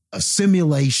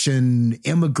assimilation,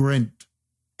 immigrant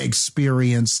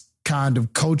experience, kind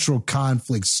of cultural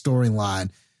conflict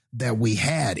storyline that we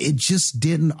had. It just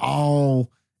didn't all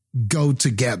go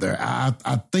together.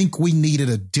 I think we needed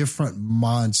a different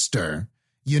monster.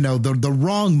 You know, the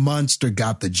wrong monster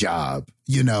got the job.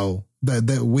 You know,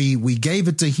 we gave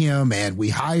it to him and we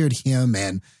hired him,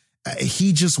 and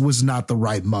he just was not the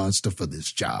right monster for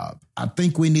this job. I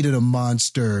think we needed a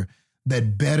monster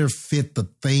that better fit the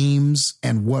themes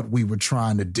and what we were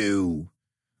trying to do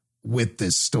with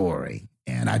this story.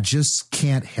 And I just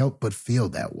can't help but feel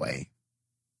that way.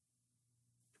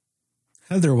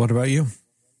 Heather, what about you?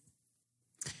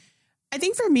 I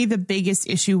think for me, the biggest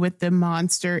issue with the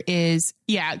monster is,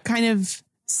 kind of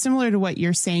similar to what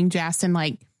you're saying, Jastin.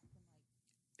 Like,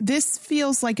 this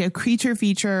feels like a creature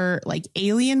feature, like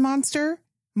alien monster,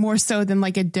 more so than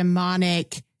like a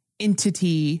demonic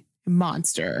entity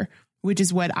monster, which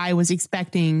is what I was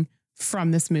expecting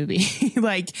from this movie.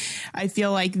 Like, I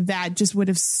feel like that just would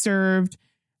have served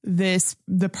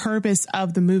the purpose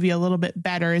of the movie a little bit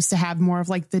better, is to have more of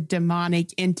like the demonic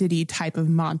entity type of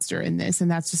monster in this. And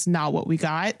that's just not what we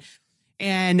got.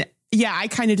 And yeah, I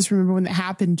kind of just remember when that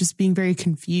happened, just being very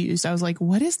confused. I was like,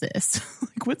 what is this?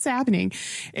 Like, what's happening?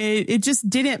 It just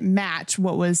didn't match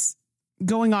what was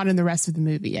going on in the rest of the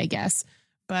movie, I guess.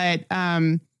 But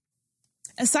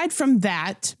aside from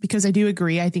that, because I do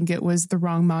agree, I think it was the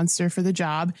wrong monster for the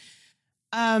job.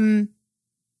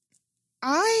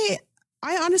 I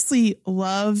honestly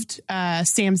loved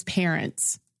Sam's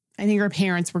parents. I think her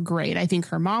parents were great. I think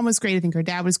her mom was great. I think her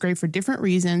dad was great for different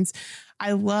reasons.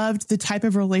 I loved the type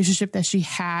of relationship that she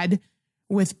had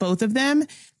with both of them.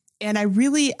 And I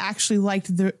really actually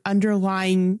liked the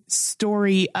underlying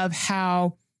story of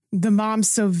how the mom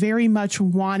so very much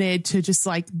wanted to just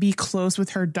like be close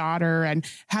with her daughter and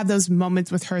have those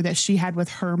moments with her that she had with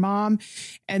her mom.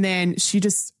 And then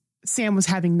Sam was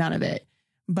having none of it.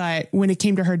 But when it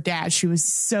came to her dad, it was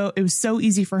so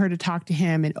easy for her to talk to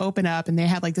him and open up. And they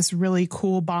had like this really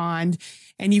cool bond.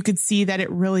 And you could see that it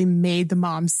really made the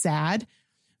mom sad.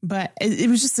 But it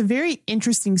was just a very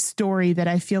interesting story that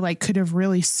I feel like could have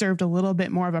really served a little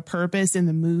bit more of a purpose in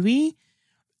the movie.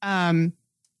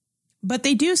 But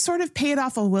they do sort of pay it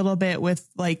off a little bit with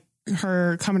like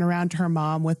her coming around to her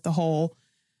mom with the whole,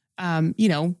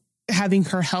 having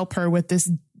her help her with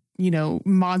this,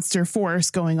 monster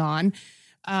force going on.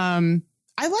 I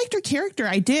liked her character.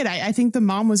 I did. I think the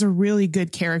mom was a really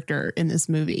good character in this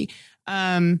movie.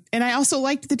 And I also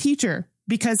liked the teacher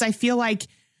because I feel like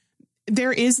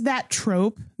there is that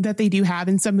trope that they do have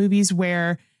in some movies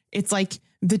where it's like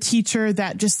the teacher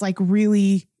that just like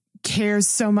really cares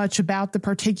so much about the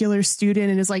particular student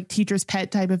and is like teacher's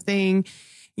pet type of thing,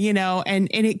 and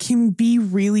it can be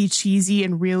really cheesy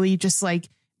and really just like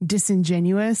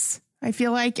disingenuous, I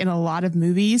feel like, in a lot of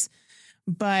movies.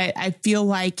 But I feel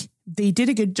like they did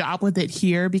a good job with it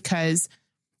here because,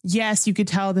 yes, you could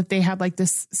tell that they had like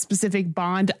this specific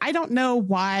bond. I don't know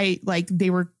why, like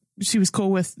she was cool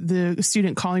with the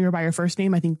student calling her by her first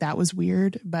name. I think that was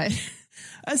weird. But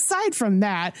aside from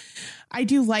that, I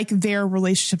do like their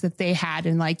relationship that they had.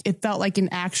 And like, it felt like an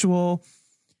actual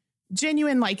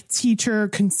genuine, like teacher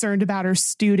concerned about her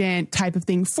student type of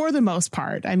thing for the most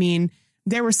part. I mean,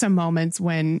 there were some moments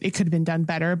when it could have been done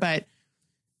better, but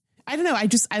I don't know. I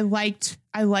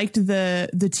liked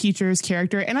the teacher's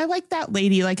character, and I like that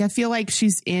lady. Like, I feel like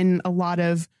she's in a lot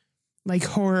of like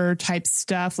horror type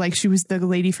stuff. Like she was the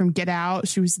lady from Get Out.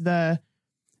 She was the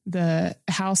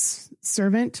house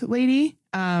servant lady.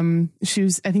 I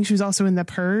think she was also in The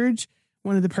Purge,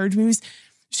 one of the Purge movies.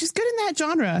 She's good in that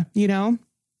genre,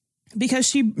 because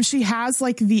she has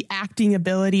like the acting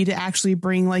ability to actually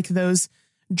bring like those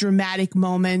dramatic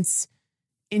moments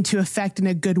into effect in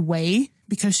a good way,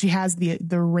 because she has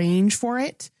the range for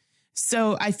it.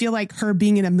 So I feel like her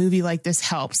being in a movie like this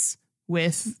helps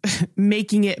with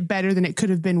making it better than it could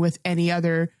have been with any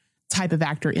other type of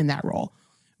actor in that role.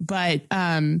 But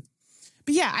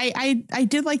yeah, I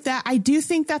did like that. I do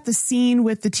think that the scene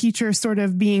with the teacher sort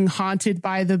of being haunted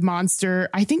by the monster,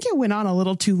 I think it went on a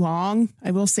little too long.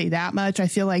 I will say that much. I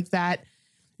feel like that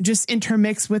just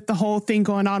intermixed with the whole thing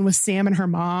going on with Sam and her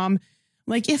mom.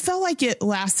 Like, it felt like it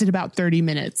lasted about 30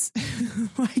 minutes.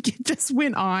 Like, it just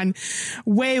went on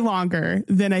way longer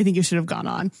than I think it should have gone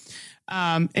on.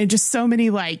 And just so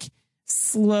many like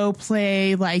slow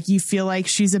play, like you feel like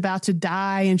she's about to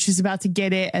die and she's about to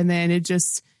get it. And then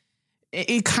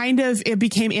it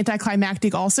became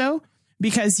anticlimactic also,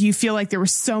 because you feel like there were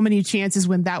so many chances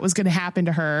when that was going to happen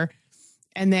to her.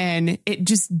 And then it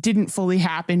just didn't fully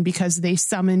happen because they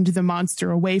summoned the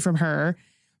monster away from her.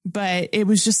 But it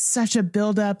was just such a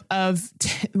buildup of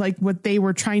like what they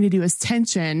were trying to do as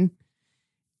tension.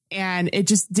 And it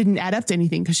just didn't add up to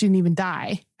anything because she didn't even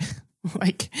die.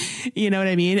 Like, you know what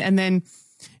I mean? And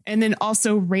then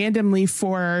also randomly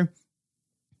for,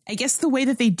 I guess the way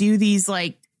that they do these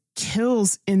like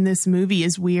kills in this movie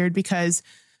is weird, because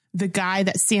the guy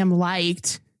that Sam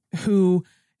liked,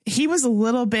 he was a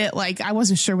little bit like, I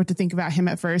wasn't sure what to think about him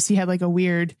at first. He had like a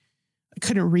weird, I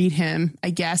couldn't read him, I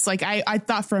guess. Like I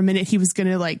thought for a minute he was going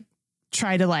to like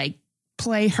try to like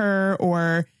play her,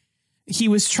 or he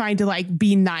was trying to like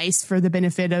be nice for the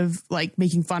benefit of like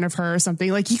making fun of her or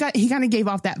something. Like he kind of gave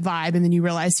off that vibe, and then you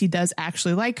realize he does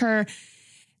actually like her.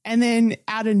 And then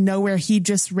out of nowhere, he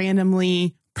just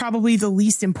randomly, probably the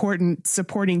least important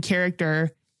supporting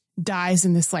character, dies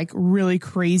in this like really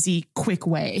crazy quick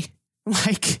way.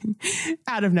 Like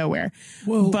out of nowhere.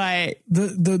 Well, but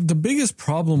the biggest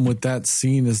problem with that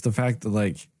scene is the fact that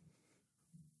like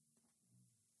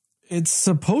it's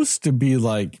supposed to be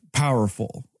like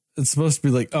powerful. It's supposed to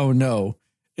be like, oh no,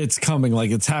 it's coming,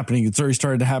 like it's happening. It's already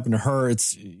started to happen to her.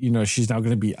 It's, she's now going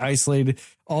to be isolated,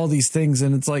 all these things.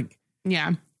 And it's like,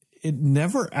 yeah, it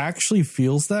never actually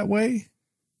feels that way.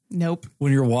 Nope.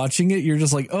 When you're watching it, you're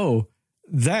just like, oh,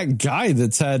 that guy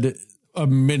that's had a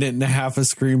minute and a half of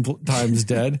screen time's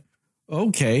dead.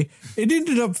 Okay. It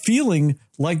ended up feeling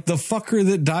like the fucker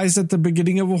that dies at the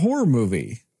beginning of a horror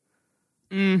movie.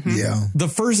 Mm-hmm. Yeah.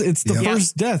 It's the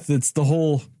first death. It's the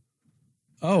whole,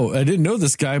 oh, I didn't know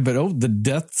this guy, but the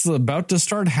death's about to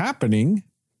start happening.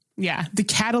 Yeah. The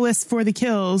catalyst for the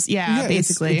kills. Yeah,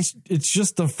 basically. It's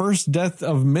just the first death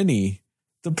of many.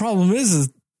 The problem is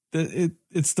that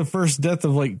it's the first death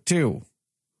of like two.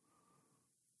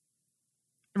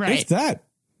 Right. If that.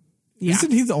 Yeah.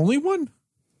 Isn't he the only one?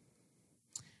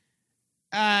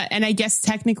 And I guess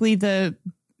technically in the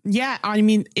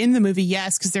movie,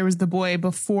 yes, because there was the boy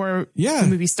before the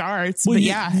movie starts. Well, but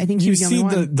I think he was the only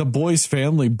one. You see the boy's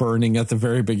family burning at the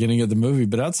very beginning of the movie,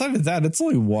 but outside of that, it's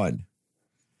only one.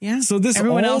 Yeah. So this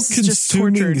everyone else is just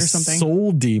tortured or something.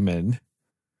 Soul demon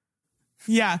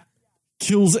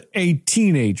kills a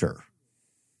teenager.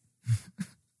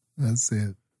 That's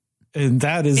it. And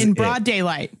that is in broad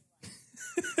daylight.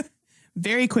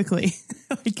 Very quickly.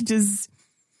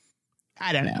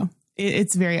 I don't know.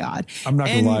 It's very odd. I'm not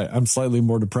going to lie. I'm slightly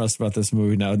more depressed about this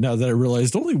movie now that I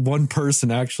realized only one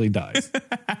person actually dies.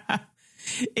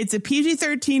 It's a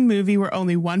PG-13 movie where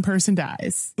only one person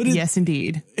dies. But yes,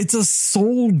 indeed. It's a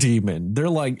soul demon. They're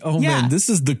like, man, this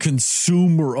is the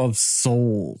consumer of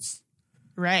souls.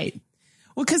 Right.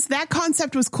 Well, because that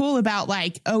concept was cool about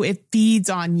it feeds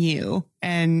on you.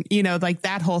 And,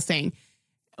 that whole thing.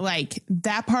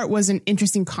 That part was an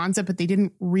interesting concept, but they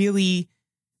didn't really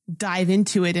dive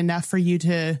into it enough for you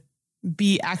to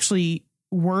be actually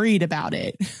worried about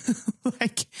it.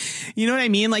 You know what I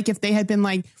mean? If they had been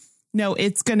no,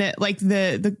 it's gonna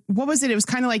what was it? It was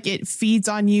kind of like it feeds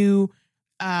on you,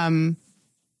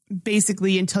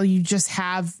 basically until you just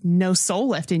have no soul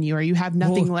left in you or you have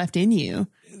nothing left in you.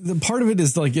 The part of it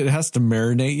is it has to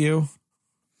marinate you.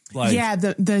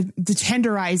 The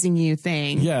tenderizing you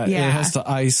thing. Yeah, it has to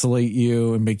isolate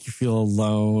you and make you feel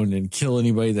alone and kill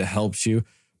anybody that helps you.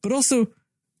 But also,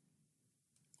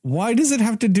 why does it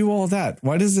have to do all that?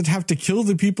 Why does it have to kill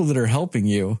the people that are helping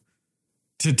you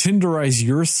to tenderize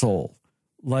your soul?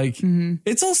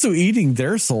 It's also eating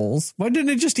their souls. Why didn't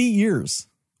it just eat yours?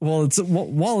 While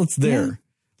it's there.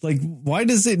 Why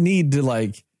does it need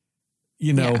to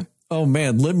oh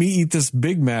man, let me eat this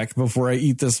Big Mac before I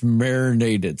eat this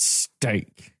marinated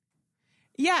steak.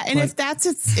 Yeah, and if that's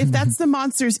the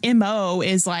monster's MO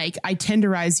is I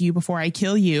tenderize you before I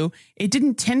kill you, it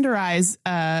didn't tenderize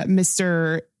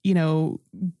Mr.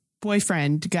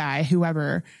 Boyfriend guy,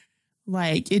 whoever.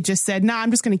 It just said, "Nah, I'm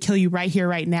just going to kill you right here,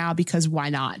 right now, because why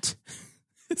not?"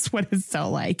 That's what it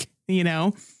felt like,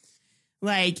 because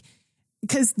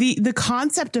the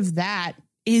concept of that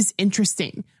is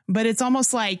interesting, but it's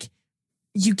almost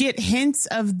you get hints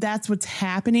of that's what's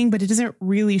happening, but it doesn't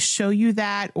really show you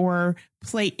that or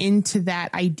play into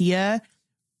that idea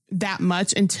that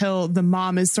much until the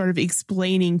mom is sort of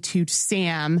explaining to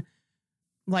Sam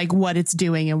what it's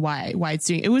doing and why it's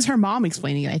doing. It was her mom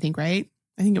explaining it, I think, right?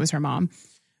 I think it was her mom.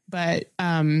 But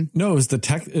no, it was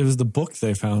it was the book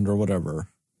they found or whatever.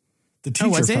 The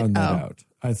teacher found that out,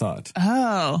 I thought.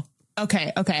 Oh.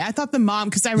 Okay. I thought the mom,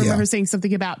 because I remember her saying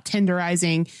something about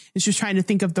tenderizing, and she was trying to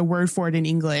think of the word for it in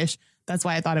English. That's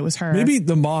why I thought it was her. Maybe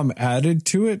the mom added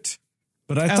to it,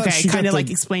 but I thought she kind of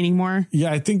explaining more.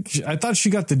 Yeah, I thought she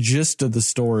got the gist of the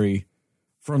story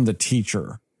from the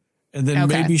teacher, and then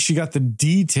maybe she got the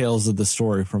details of the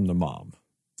story from the mom.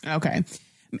 Okay.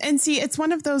 And see, it's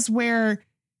one of those where,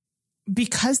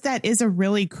 because that is a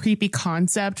really creepy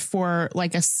concept for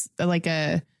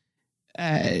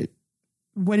a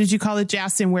what did you call it,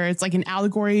 Jastin? Where it's an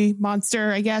allegory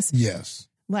monster, I guess. Yes.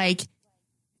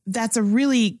 That's a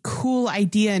really cool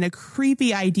idea and a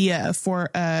creepy idea for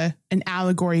an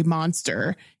allegory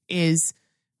monster is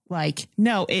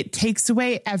no, it takes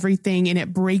away everything and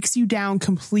it breaks you down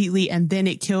completely and then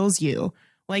it kills you.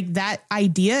 That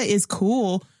idea is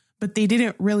cool, but they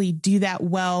didn't really do that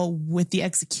well with the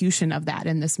execution of that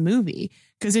in this movie,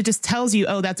 because it just tells you,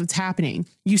 oh, that's what's happening.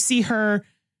 You see her,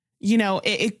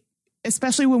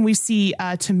 especially when we see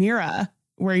Tamira,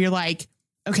 where you're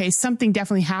okay, something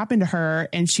definitely happened to her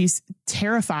and she's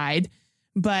terrified,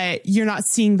 but you're not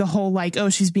seeing the whole oh,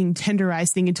 she's being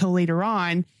tenderized thing until later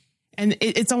on. And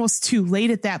it's almost too late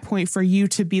at that point for you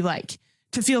to be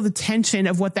to feel the tension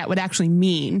of what that would actually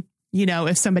mean,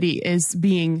 if somebody is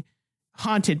being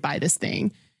haunted by this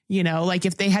thing,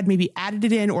 if they had maybe added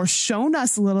it in or shown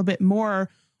us a little bit more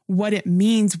what it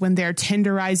means when they're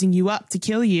tenderizing you up to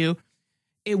kill you,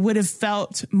 it would have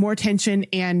felt more tension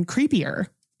and creepier,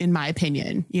 in my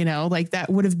opinion. That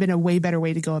would have been a way better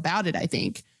way to go about it, I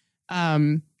think.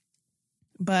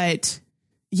 But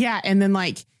yeah, and then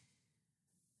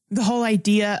the whole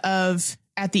idea of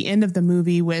at the end of the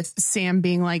movie with Sam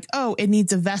being oh, it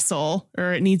needs a vessel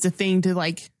or it needs a thing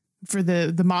to for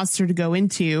the monster to go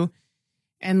into.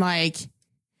 And I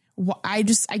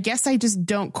guess I just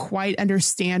don't quite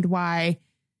understand why.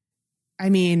 I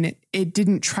mean, it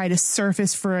didn't try to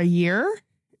surface for a year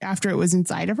after it was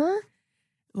inside of her.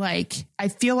 I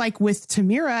feel with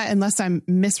Tamira, unless I'm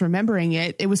misremembering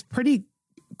it, it was pretty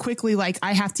quickly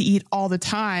I have to eat all the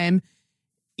time.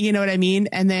 You know what I mean?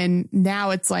 And then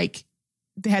now it's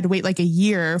they had to wait a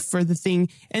year for the thing,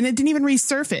 and it didn't even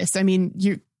resurface. I mean,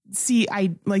 see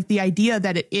I like the idea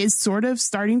that it is sort of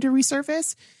starting to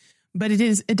resurface, but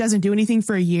it doesn't do anything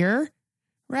for a year,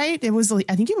 right?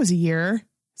 I think it was a year.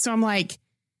 So I'm like,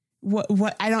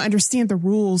 what I don't understand the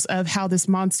rules of how this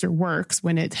monster works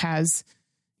when it has,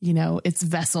 its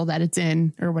vessel that it's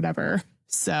in or whatever.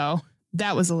 So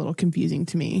that was a little confusing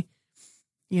to me.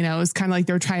 It was kind of like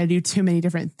they were trying to do too many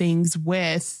different things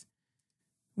with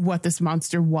what this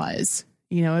monster was.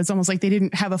 It's almost like they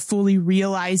didn't have a fully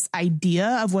realized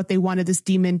idea of what they wanted this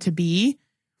demon to be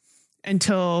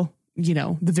until,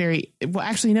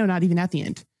 not even at the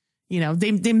end.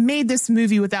 They made this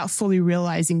movie without fully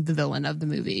realizing the villain of the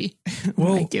movie.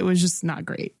 Well, it was just not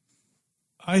great.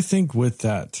 I think with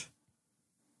that,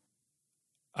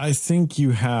 I think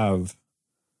you have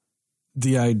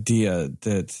the idea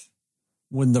that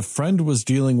when the friend was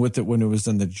dealing with it when it was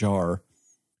in the jar,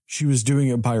 she was doing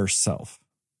it by herself.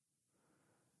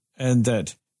 And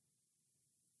that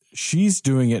she's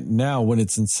doing it now when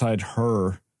it's inside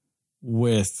her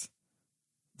with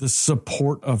the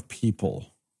support of people.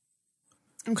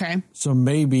 Okay. So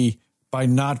maybe by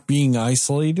not being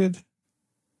isolated,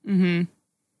 it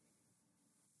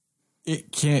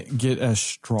can't get as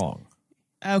strong.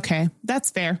 Okay.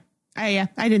 That's fair. I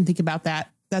didn't think about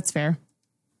that. That's fair.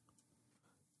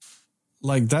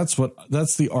 Like that's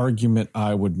the argument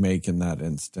I would make in that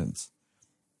instance.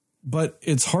 But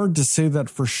it's hard to say that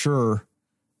for sure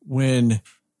when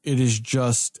it is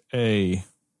just here's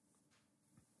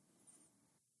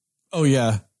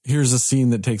a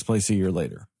scene that takes place a year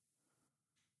later.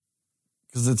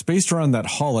 Because it's based around that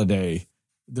holiday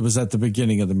that was at the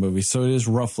beginning of the movie. So it is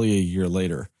roughly a year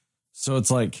later. So it's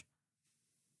like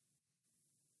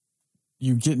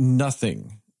you get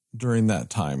nothing during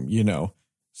that time,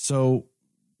 So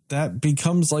that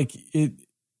becomes like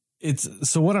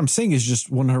so what I'm saying is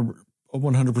just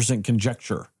 100%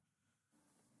 conjecture.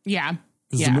 Yeah.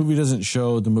 Because the movie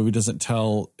doesn't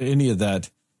tell any of that.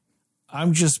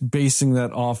 I'm just basing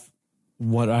that off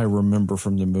what I remember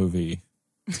from the movie.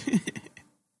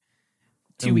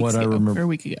 2 weeks ago, or a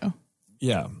week ago.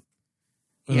 Yeah.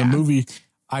 The movie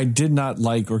I did not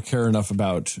like or care enough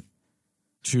about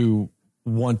to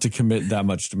want to commit that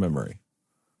much to memory.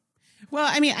 Well,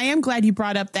 I mean, I am glad you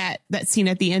brought up that scene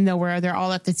at the end, though, where they're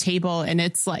all at the table and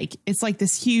it's like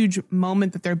this huge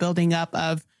moment that they're building up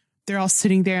of they're all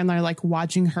sitting there and they're like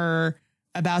watching her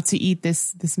about to eat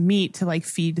this meat to like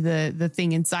feed the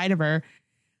thing inside of her.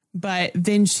 But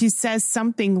then she says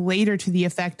something later to the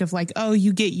effect of like, oh,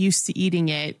 you get used to eating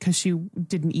it because she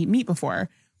didn't eat meat before.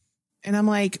 And I'm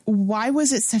like, why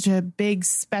was it such a big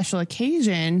special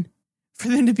occasion for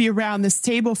them to be around this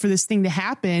table for this thing to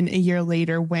happen a year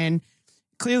later when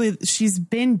clearly she's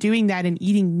been doing that and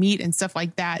eating meat and stuff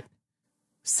like that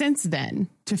since then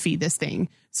to feed this thing.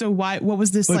 So what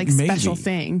was this special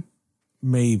thing?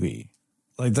 Maybe.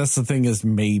 Like that's the thing is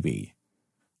maybe.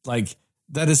 Like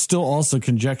that is still also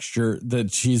conjecture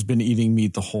that she's been eating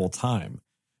meat the whole time,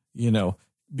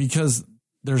 because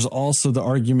there's also the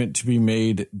argument to be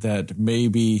made that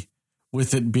maybe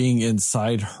with it being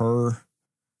inside her,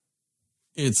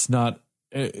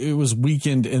 it was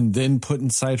weakened and then put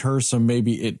inside her. So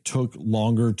maybe it took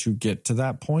longer to get to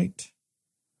that point,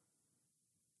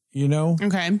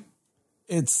 Okay.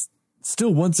 It's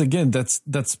still, once again, that's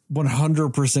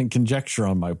 100% conjecture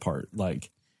on my part. Like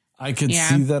I could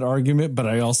see that argument, but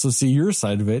I also see your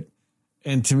side of it.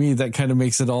 And to me, that kind of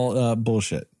makes it all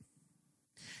bullshit.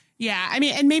 Yeah. I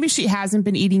mean, and maybe she hasn't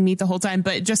been eating meat the whole time,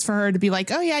 but just for her to be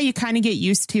like, oh yeah, you kind of get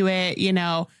used to it,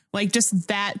 like just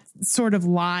that sort of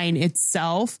line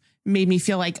itself made me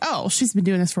feel like, oh, she's been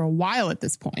doing this for a while at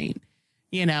this point,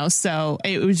 so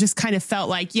it was just kind of felt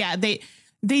like,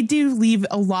 they do leave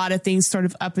a lot of things sort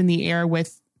of up in the air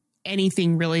with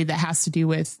anything really that has to do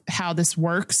with how this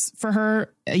works for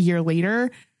her a year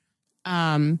later.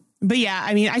 But yeah,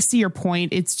 I mean, I see your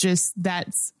point. It's just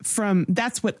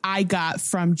that's what I got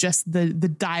from just the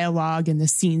dialogue and the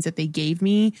scenes that they gave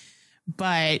me.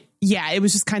 But yeah, it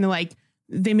was just kind of like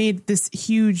they made this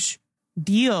huge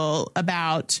deal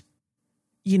about,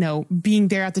 being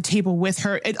there at the table with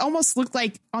her. It almost looked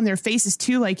like on their faces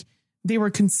too, like they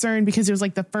were concerned because it was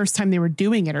like the first time they were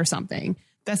doing it or something.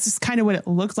 That's just kind of what it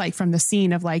looked like from the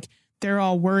scene of like, they're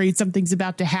all worried something's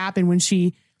about to happen when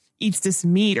she eats this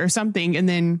meat or something. And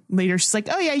then later she's like,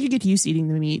 oh yeah, you get used to eating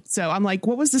the meat. So I'm like,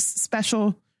 what was this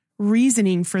special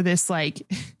reasoning for this like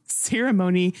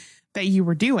ceremony that you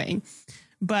were doing?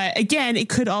 But again, it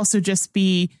could also just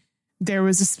be there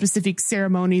was a specific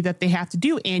ceremony that they have to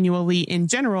do annually in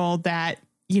general that,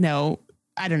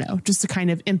 I don't know, just to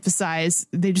kind of emphasize,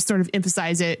 they just sort of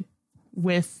emphasize it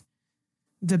with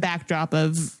the backdrop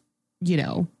of,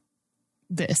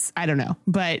 this. I don't know,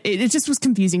 but it just was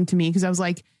confusing to me because I was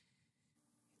like,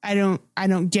 I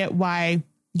don't get why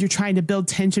you're trying to build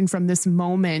tension from this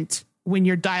moment when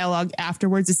your dialogue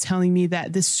afterwards is telling me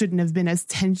that this shouldn't have been as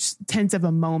tense of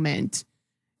a moment.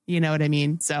 You know what I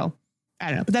mean? So I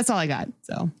don't know, but that's all I got.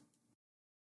 So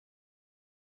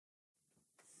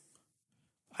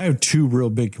I have two real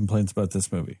big complaints about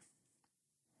this movie.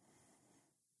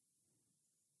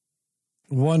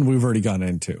 One, we've already gone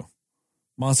into.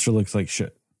 Monster looks like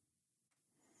shit.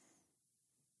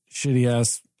 Shitty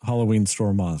ass Halloween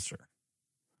store monster.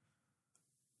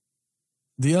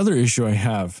 The other issue I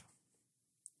have,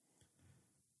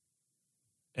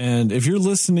 and if you're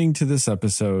listening to this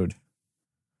episode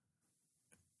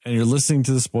and you're listening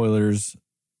to the spoilers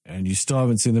and you still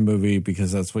haven't seen the movie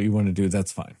because that's what you want to do,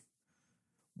 that's fine.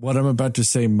 What I'm about to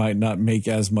say might not make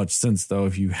as much sense, though,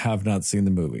 if you have not seen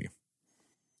the movie.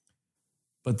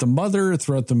 But the mother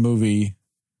throughout the movie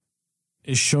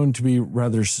is shown to be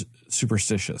rather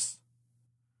superstitious.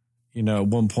 You know, at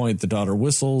one point, the daughter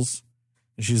whistles,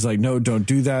 and she's like, no, don't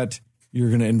do that. You're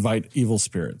going to invite evil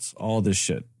spirits, all this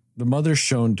shit. The mother's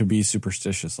shown to be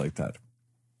superstitious like that.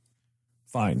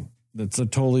 Fine. That's a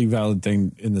totally valid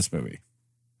thing in this movie.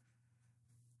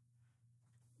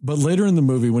 But later in the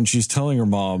movie, when she's telling her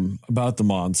mom about the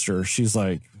monster, she's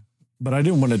like, but I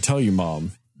didn't want to tell you,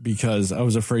 Mom, because I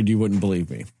was afraid you wouldn't believe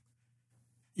me.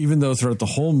 Even though throughout the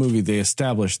whole movie, they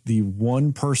established the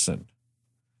one person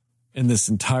in this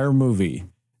entire movie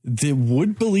that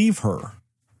would believe her,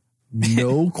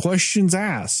 no questions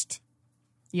asked.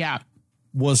 Yeah.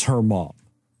 Was her mom.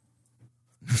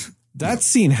 That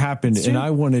scene happened and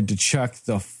I wanted to check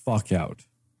the fuck out.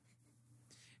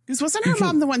 Because wasn't her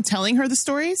mom the one telling her the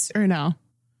stories or no?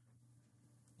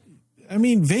 I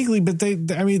mean, vaguely, but they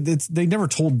never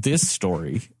told this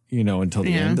story, you know, until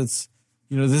the end. That's,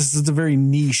 you know, this is a very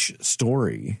niche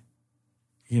story,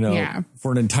 you know,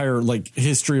 for an entire like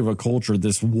history of a culture.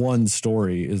 This one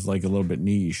story is like a little bit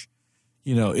niche,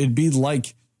 you know, it'd be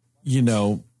like, you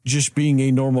know, just being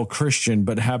a normal Christian,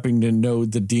 but happening to know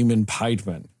the demon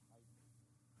Piedman,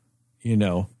 you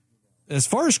know. As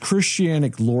far as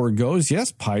Christianic lore goes,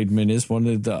 yes, Piedman is one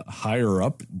of the higher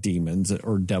up demons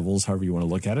or devils, however you want to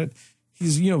look at it.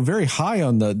 He's, you know, very high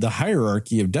on the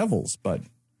hierarchy of devils, but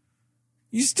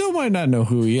you still might not know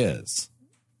who he is,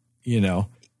 you know.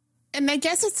 And I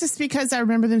guess it's just because I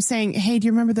remember them saying, hey, do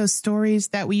you remember those stories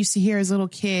that we used to hear as little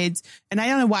kids? And I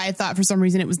don't know why I thought for some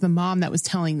reason it was the mom that was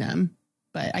telling them,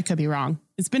 but I could be wrong.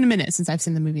 It's been a minute since I've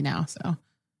seen the movie now, so.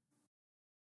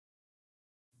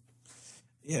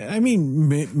 Yeah, I mean,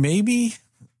 maybe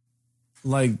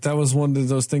like that was one of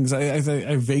those things. I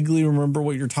vaguely remember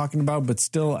what you're talking about, but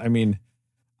still, I mean,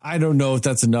 I don't know if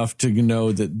that's enough to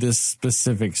know that this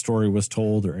specific story was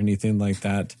told or anything like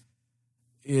that.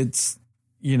 It's,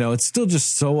 you know, it's still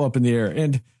just so up in the air.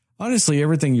 And honestly,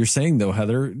 everything you're saying, though,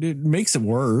 Heather, it makes it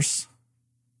worse.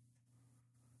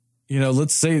 You know,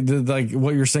 let's say that like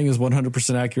what you're saying is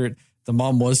 100% accurate. The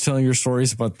mom was telling your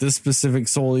stories about this specific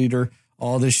soul eater,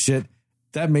 all this shit.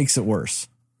 That makes it worse.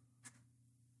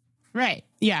 Right.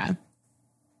 Yeah.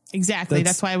 Exactly.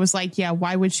 That's why I was like, yeah,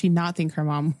 why would she not think her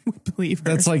mom would believe her?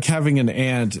 That's like having an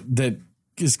aunt that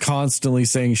is constantly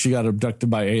saying she got abducted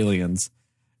by aliens.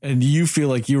 And you feel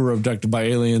like you were abducted by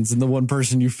aliens. And the one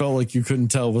person you felt like you couldn't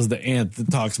tell was the aunt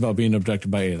that talks about being abducted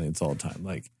by aliens all the time.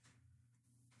 Like,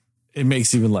 it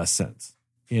makes even less sense,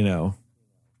 you know?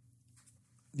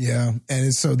 Yeah.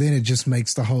 And so then it just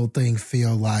makes the whole thing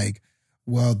feel like,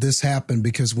 well, this happened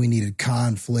because we needed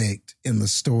conflict in the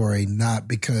story, not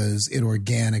because it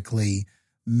organically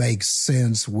makes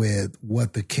sense with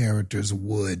what the characters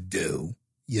would do,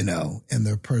 you know, and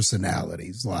their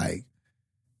personalities. Like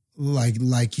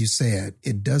you said,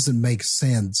 it doesn't make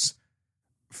sense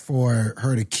for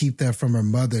her to keep that from her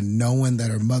mother, knowing that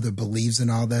her mother believes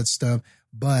in all that stuff.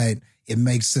 But it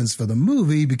makes sense for the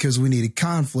movie because we needed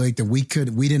conflict, and we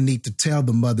didn't need to tell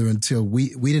the mother until we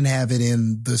didn't have it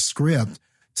in the script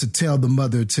to tell the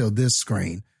mother till this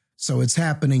screen. So it's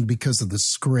happening because of the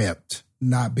script,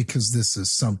 not because this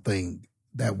is something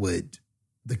that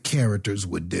the characters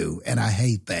would do. And I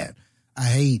hate that. I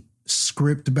hate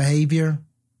script behavior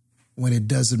when it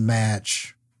doesn't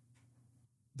match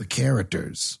the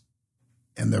characters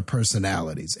and their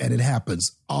personalities. And it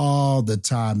happens all the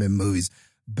time in movies.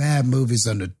 Bad movies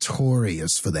are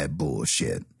notorious for that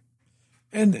bullshit.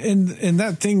 And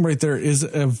that thing right there is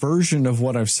a version of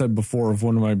what I've said before of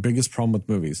one of my biggest problem with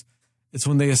movies. It's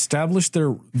when they establish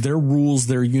their rules,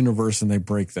 their universe, and they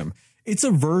break them. It's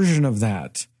a version of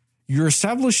that. You're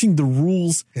establishing the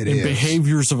rules and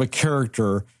behaviors of a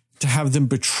character to have them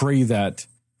betray that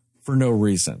for no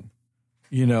reason,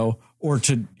 you know, or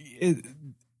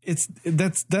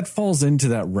that falls into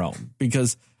that realm,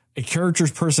 because a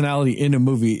character's personality in a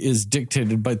movie is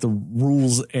dictated by the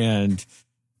rules and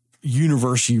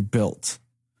universe you built,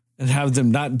 and have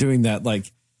them not doing that.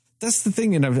 Like, that's the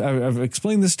thing. And I've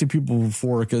explained this to people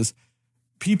before, because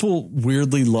people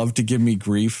weirdly love to give me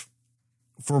grief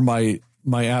for my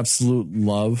absolute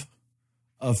love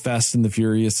of Fast and the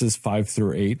Furious 5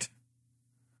 through 8.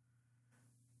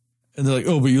 And they're like,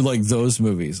 oh, but you like those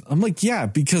movies. I'm like, yeah,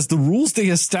 because the rules they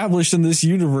established in this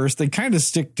universe, they kind of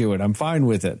stick to it. I'm fine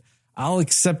with it. I'll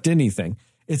accept anything.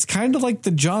 It's kind of like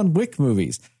the John Wick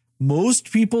movies.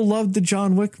 Most people love the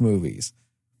John Wick movies,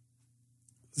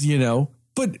 you know,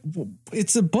 but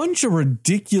it's a bunch of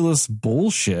ridiculous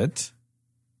bullshit.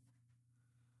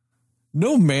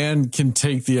 No man can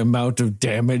take the amount of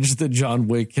damage that John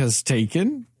Wick has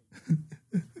taken.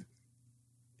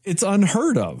 It's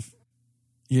unheard of,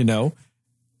 you know,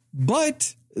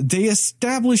 but they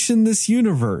establish in this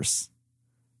universe,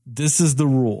 this is the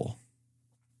rule.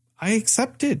 I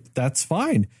accept it. That's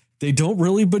fine. They don't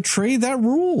really betray that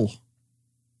rule.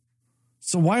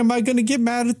 So why am I going to get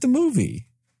mad at the movie?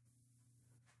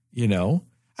 You know,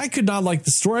 I could not like the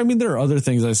story. I mean, there are other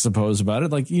things, I suppose, about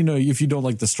it. Like, you know, if you don't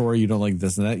like the story, you don't like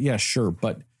this and that. Yeah, sure.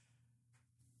 But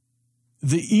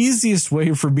the easiest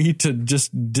way for me to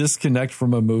just disconnect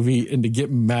from a movie and to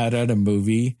get mad at a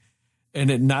movie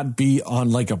and it not be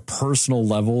on like a personal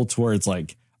level to where it's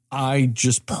like, I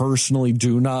just personally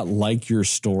do not like your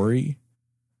story,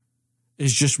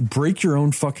 is just break your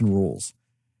own fucking rules.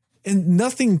 And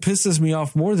nothing pisses me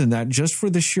off more than that, just for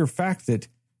the sheer fact that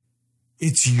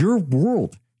it's your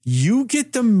world. You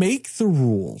get to make the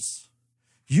rules.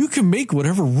 You can make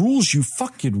whatever rules you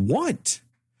fucking want.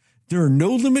 There are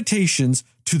no limitations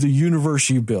to the universe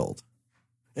you build,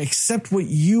 except what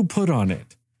you put on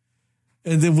it.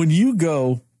 And then when you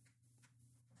go,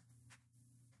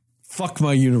 fuck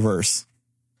my universe.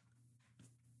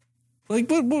 Like,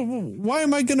 why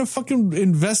am I going to fucking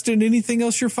invest in anything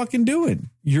else you're fucking doing?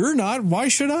 You're not. Why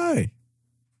should I?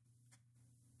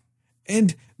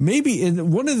 And maybe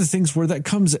one of the things where that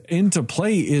comes into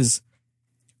play is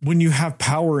when you have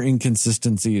power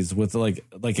inconsistencies with like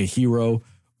a hero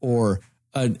or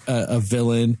a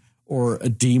villain or a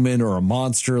demon or a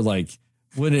monster. Like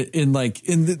when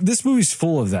this movie's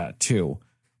full of that too,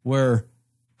 where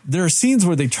there are scenes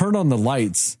where they turn on the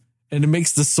lights and it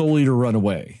makes the Soul Eater run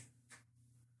away.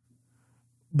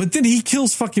 But then he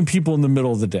kills fucking people in the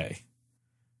middle of the day.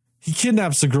 He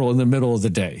kidnaps a girl in the middle of the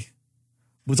day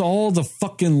with all the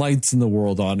fucking lights in the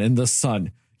world on and the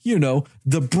sun. You know,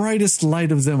 the brightest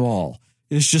light of them all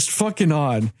is just fucking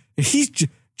on. And he's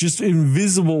just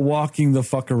invisible walking the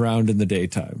fuck around in the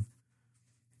daytime.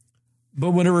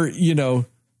 But whenever, you know,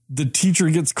 the teacher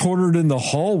gets cornered in the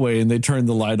hallway and they turn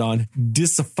the light on,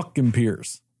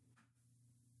 dis-fucking-pears.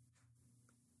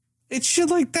 It's shit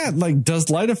like that. Like, does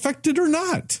light affect it or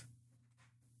not?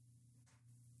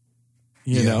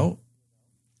 You know?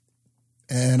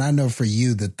 And I know for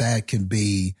you that can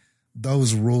be,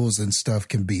 those rules and stuff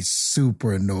can be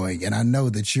super annoying. And I know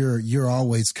that you're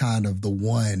always kind of the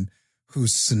one who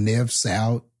sniffs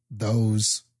out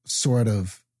those sort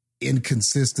of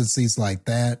inconsistencies like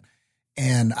that.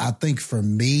 And I think for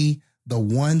me, the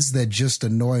ones that just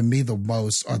annoy me the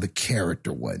most are the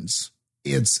character ones.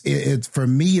 It's for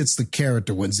me, it's the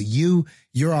character ones.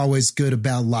 You're always good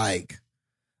about like,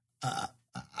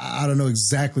 I don't know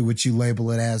exactly what you label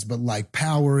it as, but like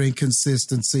power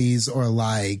inconsistencies or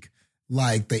like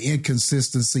the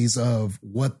inconsistencies of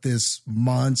what this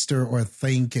monster or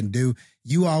thing can do.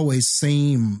 You always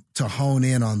seem to hone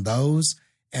in on those.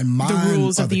 And mine the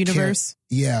rules of the universe.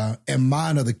 And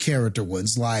mine are the character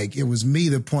ones. Like it was me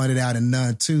that pointed out in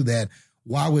Nun 2 that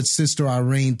why would Sister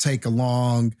Irene take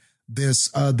along this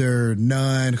other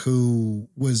nun who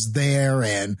was there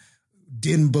and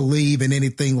didn't believe in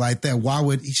anything like that? Why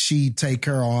would she take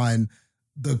her on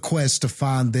the quest to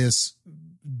find this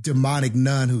demonic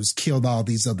nun who's killed all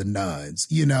these other nuns?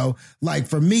 You know, like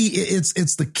for me,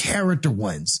 it's the character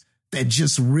ones that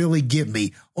just really get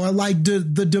me. Or like the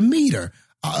Demeter.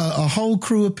 A whole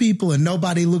crew of people and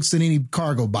nobody looks at any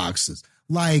cargo boxes.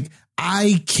 Like,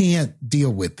 I can't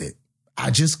deal with it. I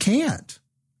just can't.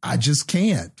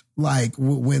 Like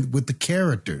with the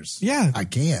characters. Yeah, I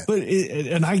can't. But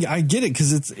I get it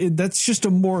because that's just a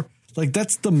more like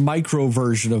that's the micro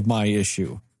version of my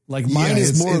issue. Like mine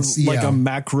is more like a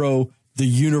macro, the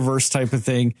universe type of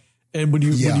thing. And when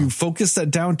you focus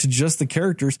that down to just the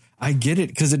characters, I get it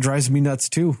because it drives me nuts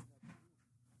too.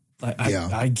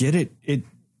 I get it.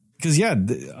 Because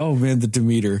the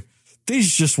Demeter,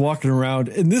 they's just walking around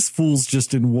and this fool's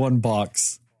just in one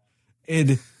box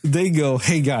and they go,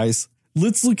 hey guys,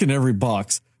 let's look in every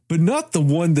box, but not the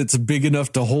one that's big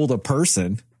enough to hold a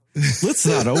person. Let's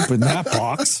not open that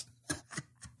box.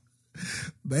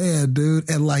 Man, dude.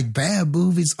 And like bad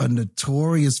movies are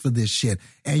notorious for this shit.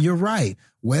 And you're right.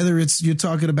 Whether it's you're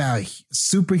talking about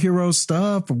superhero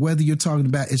stuff or whether you're talking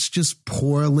about it's just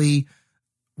poorly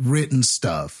written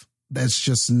stuff that's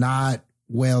just not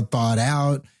well thought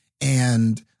out.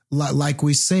 And like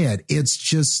we said, it's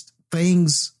just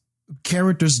things,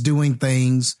 characters doing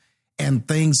things and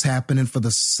things happening for the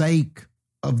sake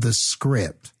of the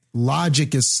script.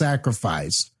 Logic is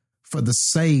sacrificed for the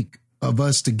sake of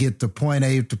us to get to point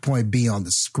A to point B on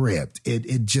the script.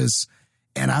 It just,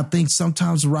 and I think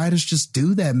sometimes writers just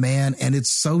do that, man. And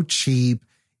it's so cheap.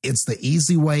 It's the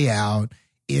easy way out.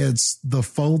 It's the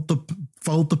fold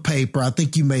the paper. I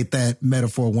think you made that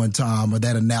metaphor one time or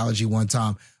that analogy one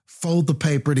time. Fold the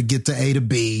paper to get to A to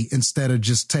B instead of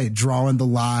just drawing the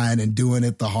line and doing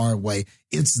it the hard way.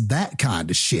 It's that kind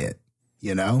of shit,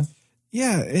 you know?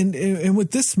 Yeah. And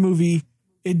with this movie,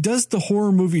 it does the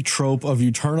horror movie trope of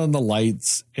you turn on the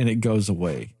lights and it goes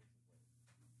away.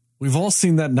 We've all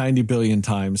seen that 90 billion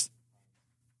times.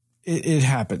 It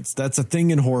happens. That's a thing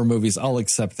in horror movies. I'll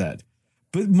accept that.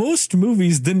 But most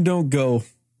movies then don't go,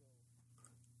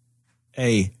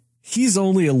 hey, he's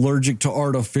only allergic to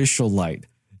artificial light.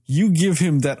 You give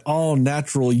him that all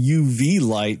natural UV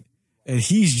light and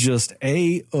he's just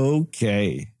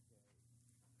A-okay.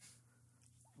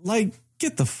 Like,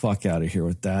 get the fuck out of here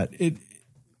with that.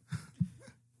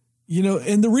 You know,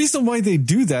 and the reason why they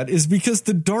do that is because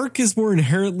the dark is more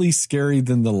inherently scary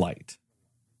than the light,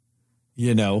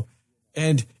 you know,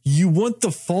 and you want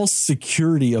the false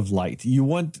security of light. You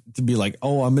want to be like,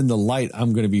 oh, I'm in the light,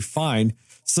 I'm going to be fine,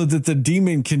 so that the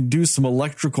demon can do some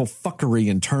electrical fuckery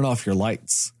and turn off your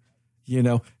lights. You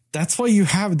know, that's why you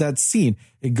have that scene.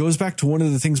 It goes back to one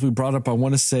of the things we brought up, I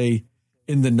want to say,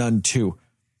 in The Nun 2.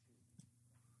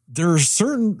 There are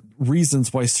certain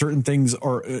reasons why certain things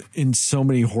are in so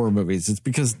many horror movies. It's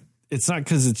because it's not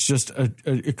because it's just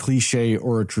a cliche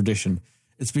or a tradition.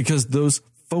 It's because those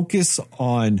focus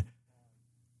on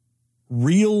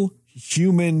real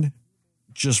human,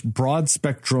 just broad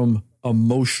spectrum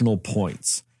emotional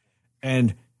points.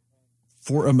 And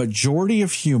for a majority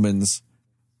of humans,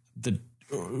 the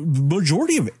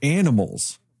majority of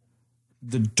animals,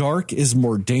 the dark is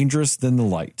more dangerous than the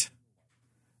light.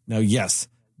 Now, yes,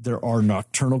 there are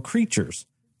nocturnal creatures.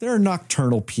 There are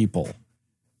nocturnal people.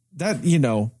 That, you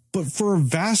know, but for a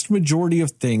vast majority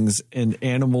of things and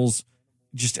animals,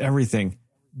 just everything,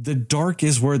 the dark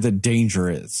is where the danger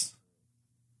is.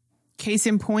 Case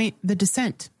in point, The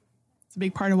Descent. It's a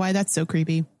big part of why that's so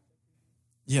creepy.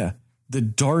 Yeah, the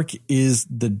dark is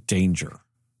the danger.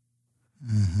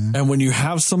 Mm-hmm. And when you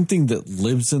have something that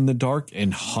lives in the dark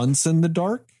and hunts in the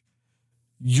dark,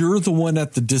 you're the one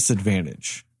at the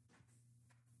disadvantage.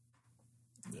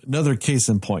 Another case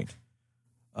in point.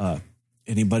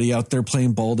 Anybody out there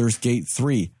playing Baldur's Gate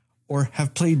 3 or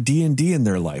have played D&D in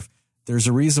their life? There's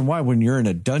a reason why when you're in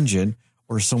a dungeon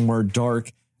or somewhere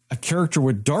dark, a character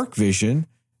with dark vision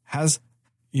has,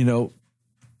 you know,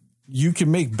 you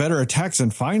can make better attacks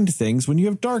and find things when you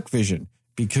have dark vision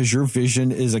because your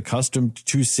vision is accustomed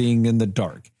to seeing in the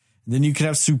dark. And then you can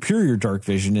have superior dark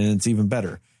vision and it's even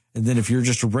better. And then if you're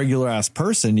just a regular ass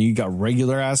person, you got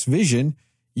regular ass vision,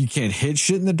 you can't hit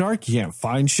shit in the dark. You can't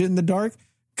find shit in the dark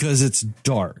because it's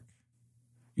dark.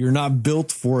 You're not built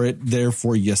for it.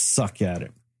 Therefore, you suck at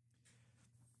it.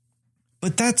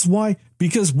 But that's why,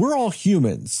 because we're all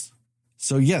humans.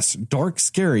 So yes, dark,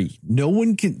 scary. No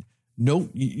one can,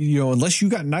 unless you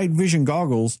got night vision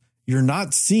goggles, you're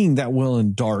not seeing that well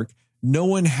in dark. No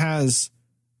one has,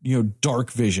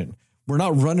 dark vision. We're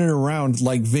not running around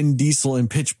like Vin Diesel in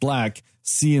Pitch Black,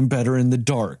 seeing better in the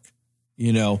dark,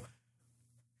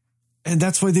 And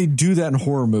that's why they do that in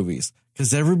horror movies,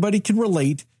 because everybody can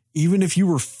relate, even if you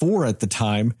were 4 at the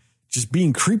time, just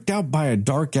being creeped out by a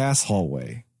dark ass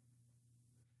hallway.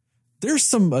 There's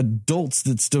some adults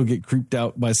that still get creeped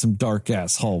out by some dark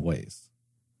ass hallways.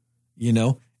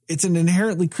 It's an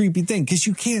inherently creepy thing because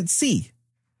you can't see.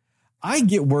 I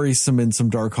get worrisome in some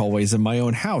dark hallways in my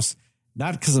own house,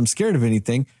 not because I'm scared of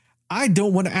anything. I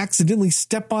don't want to accidentally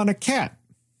step on a cat.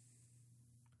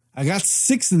 I got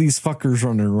 6 of these fuckers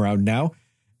running around now,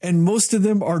 and most of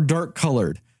them are dark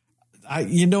colored.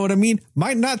 You know what I mean?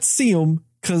 Might not see them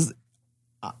because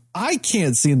I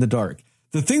can't see in the dark.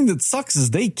 The thing that sucks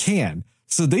is they can.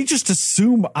 So they just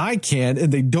assume I can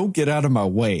and they don't get out of my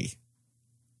way.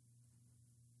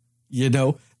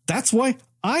 That's why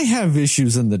I have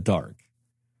issues in the dark.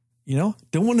 Don't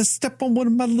want to step on one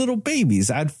of my little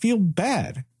babies. I'd feel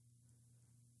bad.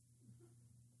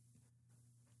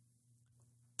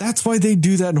 That's why they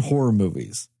do that in horror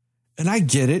movies. And I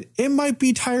get it. It might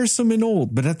be tiresome and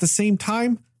old, but at the same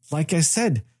time, like I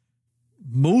said,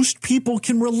 most people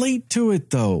can relate to it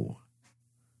though.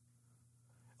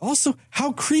 Also,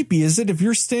 how creepy is it if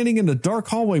you're standing in a dark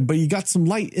hallway, but you got some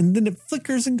light and then it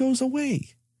flickers and goes away?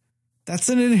 That's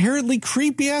an inherently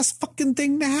creepy ass fucking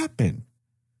thing to happen.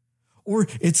 Or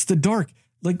it's the dark.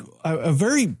 Like a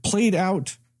very played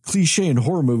out cliche in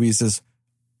horror movies is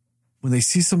when they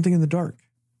see something in the dark.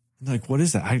 Like, what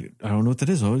is that? I don't know what that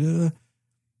is. Oh,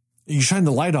 you shine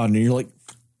the light on and you're like,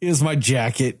 here's my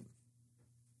jacket.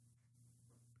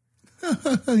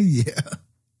 Yeah.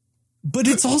 But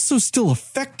it's also still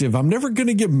effective. I'm never going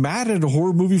to get mad at a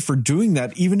horror movie for doing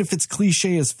that, even if it's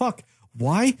cliche as fuck.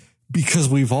 Why? Because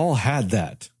we've all had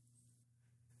that.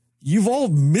 You've all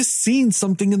misseen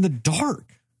something in the dark.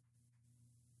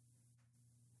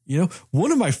 You know,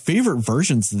 one of my favorite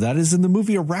versions of that is in the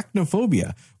movie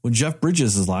Arachnophobia, when Jeff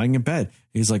Bridges is lying in bed.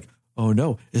 He's like, oh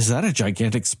no, is that a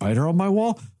gigantic spider on my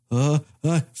wall?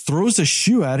 Throws a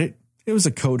shoe at it. It was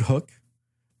a coat hook.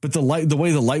 But the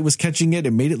way the light was catching it,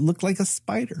 it made it look like a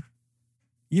spider.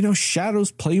 You know,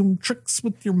 shadows play tricks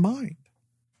with your mind.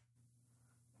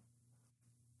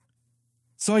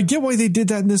 So I get why they did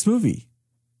that in this movie.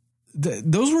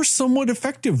 Those were somewhat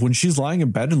effective when she's lying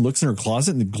in bed and looks in her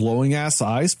closet and the glowing ass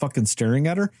eyes fucking staring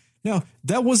at her. Now,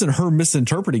 that wasn't her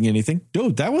misinterpreting anything.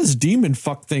 Dude, that was demon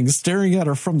fuck things staring at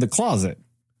her from the closet.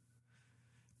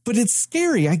 But it's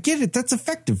scary. I get it. That's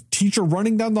effective. Teacher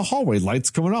running down the hallway, lights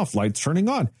coming off, lights turning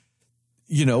on.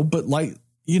 You know, but like,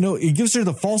 you know, it gives her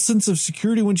the false sense of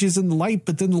security when she's in the light,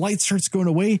 but then the light starts going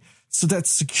away. So that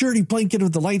security blanket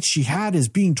of the light she had is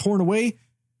being torn away.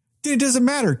 Then it doesn't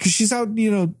matter because she's out,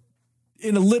 you know,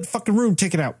 in a lit fucking room.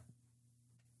 Take it out.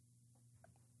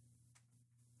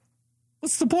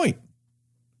 What's the point?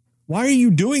 Why are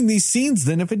you doing these scenes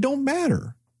then if it don't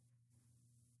matter?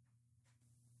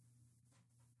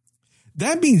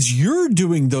 That means you're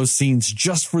doing those scenes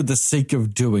just for the sake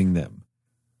of doing them.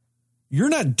 You're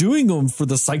not doing them for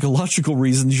the psychological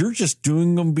reasons. You're just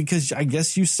doing them because I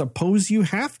guess you suppose you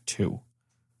have to.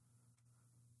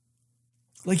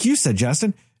 Like you said,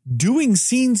 Jastin, doing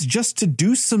scenes just to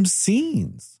do some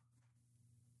scenes.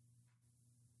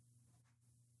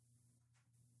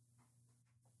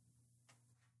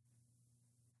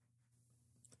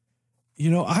 You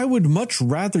know, I would much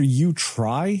rather you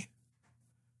try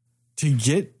to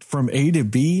get from A to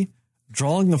B,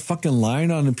 drawing a fucking line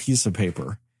on a piece of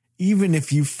paper, even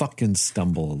if you fucking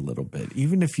stumble a little bit,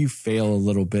 even if you fail a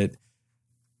little bit,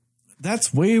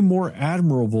 that's way more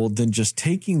admirable than just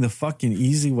taking the fucking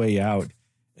easy way out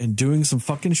and doing some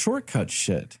fucking shortcut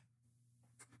shit.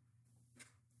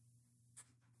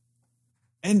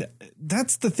 And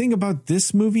that's the thing about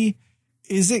this movie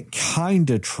is it kind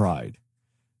of tried.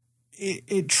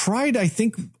 It tried, I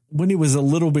think, when it was a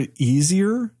little bit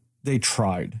easier, they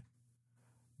tried.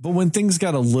 But when things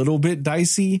got a little bit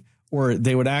dicey, or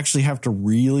they would actually have to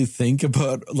really think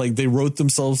about, like they wrote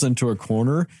themselves into a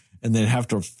corner and then have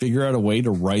to figure out a way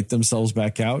to write themselves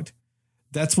back out,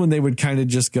 that's when they would kind of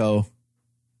just go,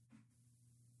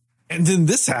 and then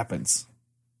this happens.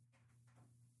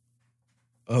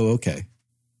 Oh, okay.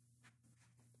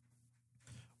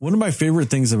 One of my favorite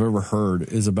things I've ever heard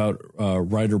is about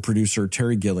writer-producer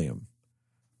Terry Gilliam.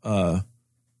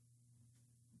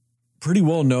 Pretty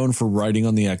well known for writing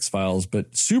on the X-Files,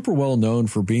 but super well known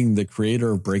for being the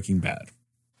creator of Breaking Bad.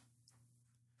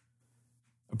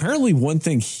 Apparently, one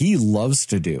thing he loves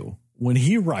to do when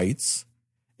he writes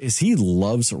is he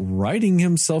loves writing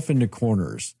himself into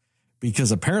corners,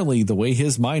 because apparently the way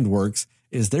his mind works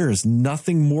is there is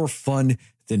nothing more fun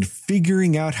than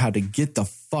figuring out how to get the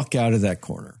fuck out of that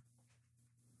corner.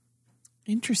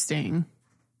 Interesting.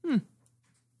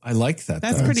 I like that.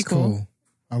 That's pretty cool.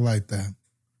 I like that.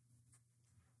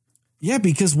 Yeah,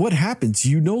 because what happens?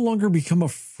 You no longer become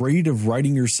afraid of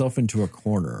writing yourself into a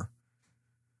corner.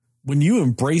 When you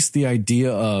embrace the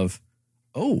idea of,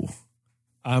 oh,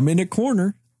 I'm in a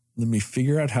corner. Let me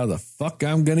figure out how the fuck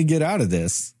I'm going to get out of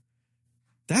this.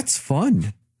 That's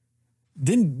fun.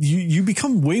 Then you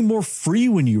become way more free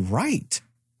when you write.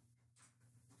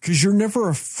 Because you're never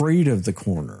afraid of the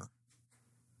corner.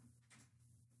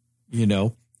 You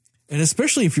know? And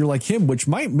especially if you're like him, which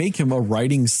might make him a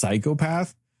writing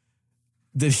psychopath,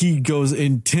 that he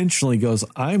intentionally goes,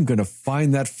 I'm going to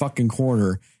find that fucking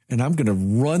corner and I'm going to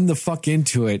run the fuck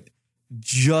into it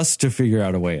just to figure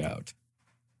out a way out.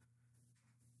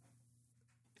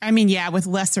 I mean, yeah, with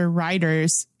lesser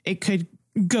writers, it could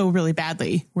go really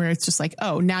badly where it's just like,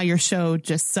 oh, now your show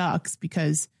just sucks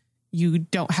because you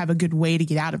don't have a good way to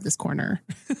get out of this corner.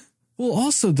 Well,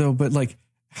 also though, but like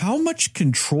how much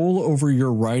control over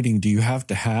your writing do you have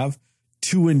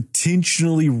to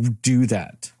intentionally do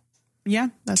that. Yeah,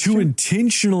 that's to true.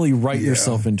 intentionally write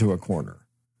yourself into a corner.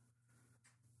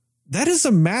 That is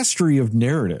a mastery of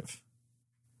narrative.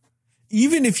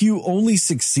 Even if you only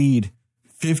succeed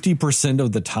 50%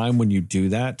 of the time when you do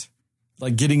that,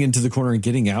 like getting into the corner and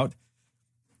getting out,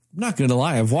 I'm not going to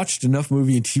lie. I've watched enough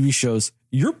movie and TV shows.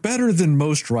 You're better than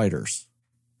most writers.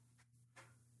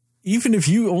 Even if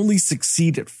you only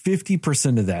succeed at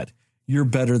 50% of that, you're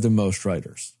better than most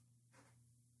writers.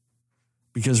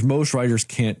 Because most writers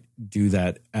can't do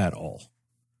that at all.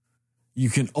 You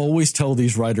can always tell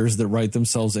these writers that write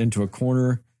themselves into a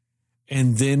corner,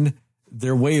 and then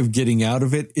their way of getting out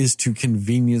of it is to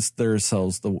convenience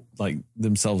themselves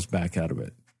back out of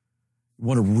it.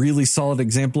 Want a really solid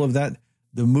example of that?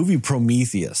 The movie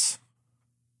Prometheus.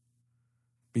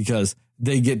 Because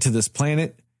they get to this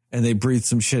planet and they breathe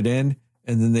some shit in,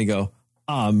 and then they go,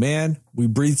 "Ah, man, we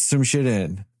breathed some shit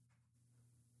in."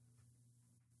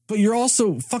 But you're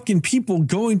also fucking people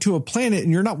going to a planet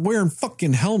and you're not wearing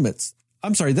fucking helmets.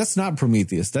 I'm sorry, that's not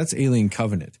Prometheus. That's Alien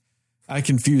Covenant. I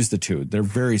confused the two. They're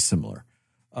very similar.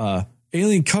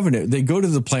 Alien Covenant, they go to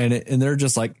the planet and they're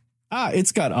just like,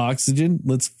 it's got oxygen.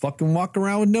 Let's fucking walk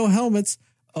around with no helmets.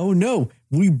 Oh no,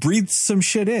 we breathed some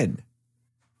shit in.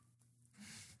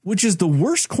 Which is the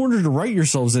worst corner to write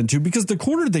yourselves into, because the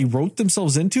corner they wrote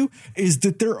themselves into is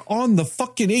that they're on the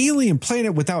fucking alien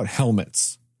planet without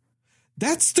helmets.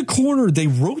 That's the corner they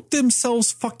wrote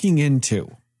themselves fucking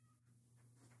into.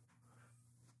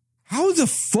 How the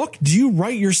fuck do you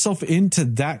write yourself into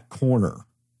that corner?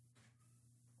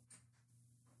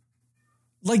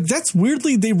 Like, that's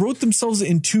weirdly, they wrote themselves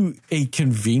into a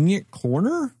convenient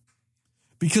corner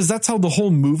because that's how the whole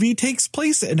movie takes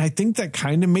place. And I think that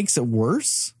kind of makes it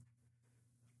worse,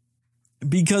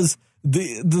 because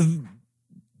the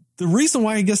reason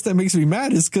why I guess that makes me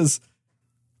mad is because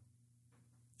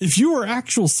if you are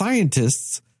actual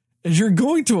scientists and you're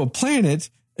going to a planet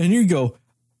and you go,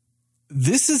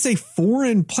 this is a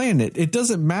foreign planet, it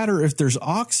doesn't matter if there's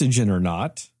oxygen or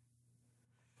not.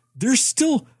 There's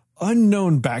still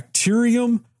unknown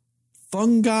bacterium,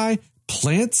 fungi,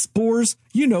 plant spores,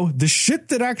 the shit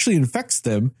that actually infects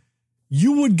them.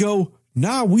 You would go,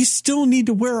 nah, we still need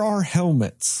to wear our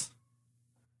helmets.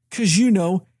 Because,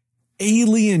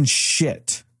 alien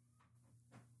shit.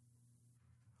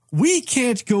 We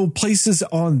can't go places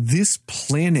on this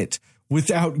planet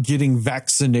without getting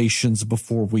vaccinations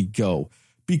before we go,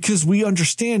 because we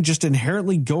understand just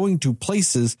inherently going to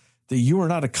places that you are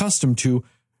not accustomed to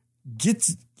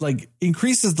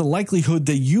increases the likelihood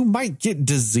that you might get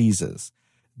diseases.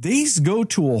 These go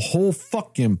to a whole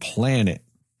fucking planet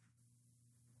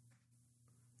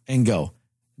and go,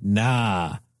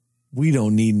 nah, we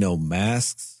don't need no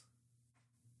masks.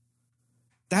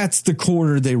 That's the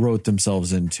corner they wrote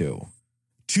themselves into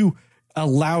to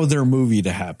allow their movie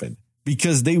to happen,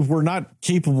 because they were not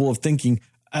capable of thinking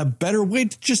a better way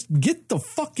to just get the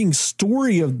fucking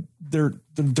story of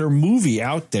their movie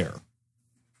out there.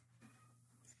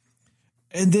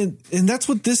 And that's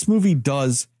what this movie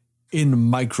does in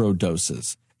micro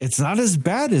doses. It's not as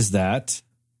bad as that,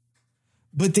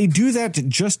 but they do that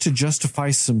to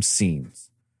justify some scenes,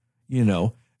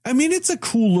 I mean, it's a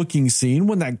cool looking scene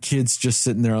when that kid's just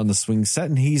sitting there on the swing set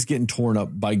and he's getting torn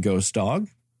up by Ghost Dog.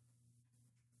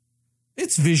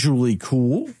 It's visually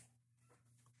cool,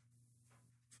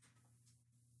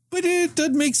 but it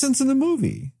doesn't make sense in the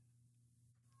movie.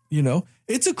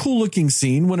 It's a cool looking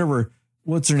scene whenever,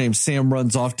 what's her name? Sam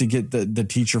runs off to get the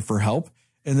teacher for help.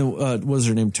 And then what's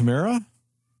her name? Tamara?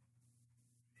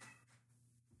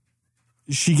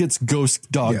 She gets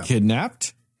Ghost Dog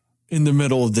kidnapped in the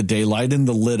middle of the daylight in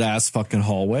the lit ass fucking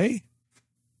hallway.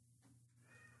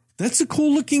 That's a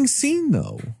cool looking scene,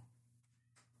 though.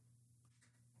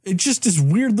 It just is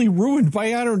weirdly ruined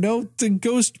by, I don't know, the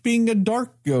ghost being a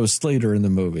dark ghost later in the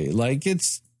movie. Like, it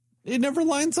never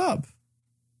lines up.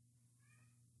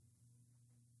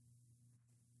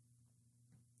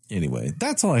 Anyway,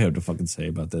 that's all I have to fucking say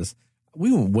about this.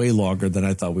 We went way longer than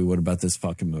I thought we would about this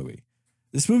fucking movie.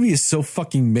 This movie is so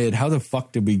fucking mid. How the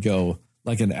fuck did we go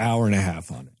like an hour and a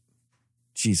half on it?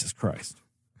 Jesus Christ.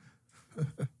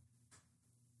 You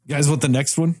guys want the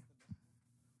next one?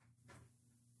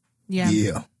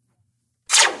 Yeah.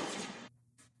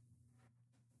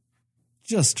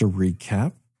 Just to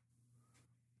recap,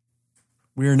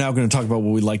 we are now going to talk about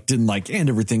what we liked, didn't like, and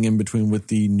everything in between with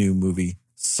the new movie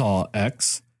Saw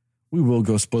X. We will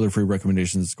go spoiler-free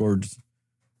recommendations and scores,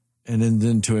 and then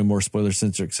into a more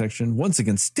spoiler-centric section. Once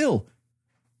again, still,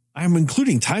 I'm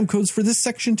including time codes for this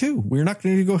section too. We're not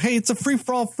going to go, hey, it's a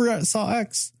free-for-all for Saw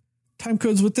X. Time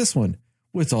codes with this one.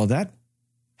 With all that,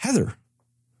 Heather,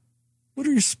 what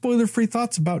are your spoiler-free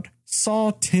thoughts about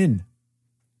Saw 10?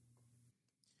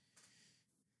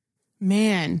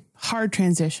 Man, hard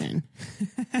transition.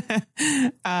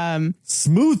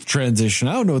 Smooth transition.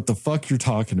 I don't know what the fuck you're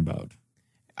talking about.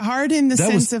 Hard in the That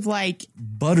sense was of like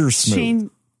butter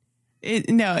smooth.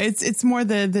 It's more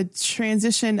the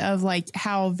transition of like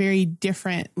how very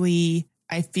differently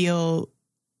I feel,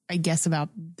 I guess, about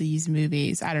these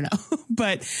movies. I don't know,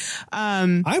 but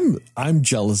I'm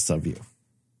jealous of you.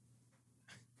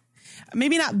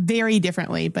 Maybe not very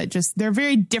differently, but just they're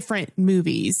very different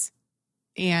movies.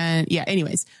 And yeah,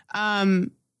 anyways, I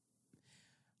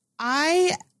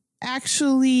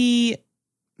actually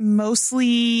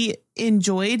mostly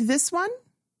enjoyed this one,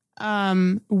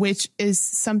 which is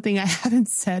something I haven't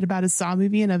said about a Saw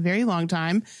movie in a very long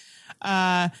time.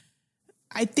 I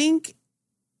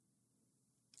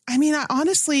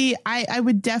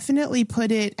would definitely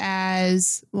put it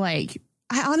as like,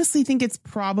 I honestly think it's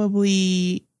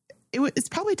probably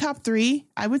top 3,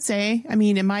 I would say. I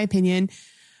mean, in my opinion,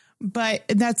 but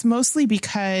that's mostly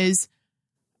because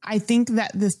I think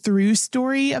that the through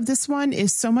story of this one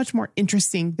is so much more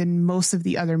interesting than most of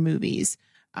the other movies.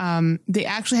 They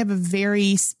actually have a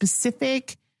very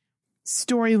specific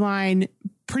storyline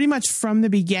pretty much from the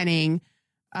beginning,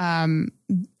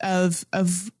 of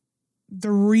the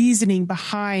reasoning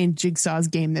behind Jigsaw's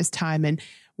game this time and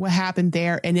what happened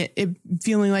there. And it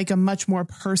feeling like a much more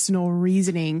personal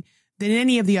reasoning than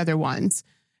any of the other ones.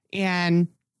 And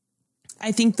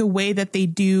I think the way that they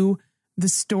do the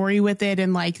story with it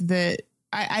and like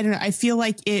I don't know, I feel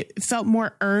like it felt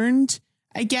more earned,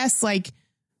 I guess, like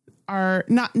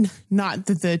not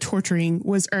that the torturing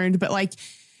was earned, but like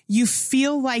you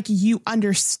feel like you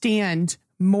understand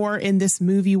more in this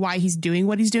movie why he's doing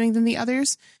what he's doing than the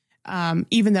others.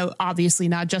 Even though obviously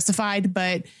not justified,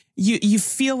 but you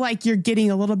feel like you're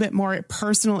getting a little bit more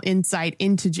personal insight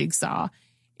into Jigsaw.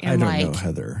 And I don't know,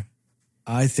 Heather.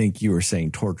 I think you were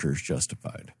saying torture is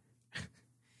justified.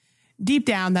 Deep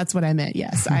down, that's what I meant.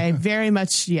 Yes, I very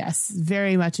much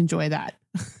enjoy that.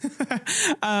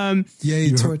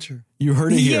 Yay, torture. You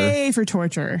heard it here. Yay for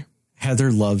torture.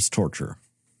 Heather loves torture.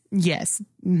 Yes.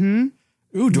 Mm-hmm.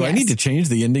 Ooh, do I Yes. need to change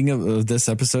the ending of this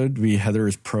episode to be Heather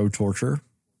is pro-torture?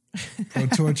 Pro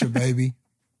torture, baby.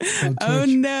 Pro-torture. Oh,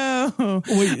 no.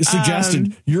 Wait, so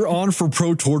Jastin, you're on for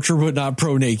pro-torture but not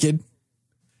pro-naked?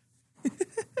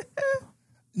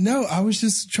 No, I was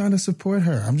just trying to support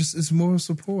her. It's moral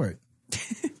support.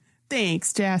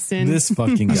 Thanks, Jastin. This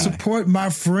fucking I guy. support my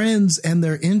friends and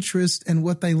their interest and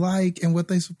what they like and what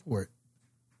they support.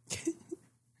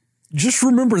 Just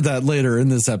remember that later in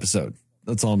this episode.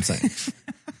 That's all I'm saying.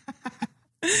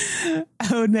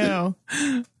 Oh, no.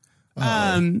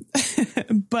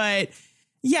 But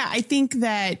yeah, I think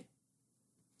that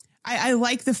I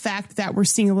like the fact that we're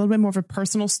seeing a little bit more of a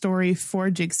personal story for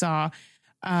Jigsaw.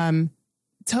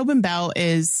 Tobin Bell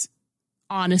is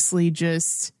honestly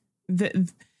just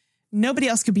nobody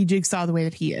else could be Jigsaw the way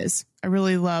that he is. I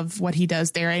really love what he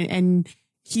does there, and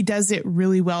he does it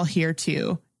really well here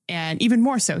too, and even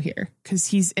more so here because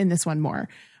he's in this one more.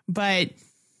 But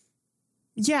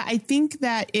yeah, I think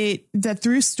that the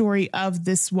through story of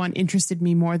this one interested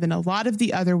me more than a lot of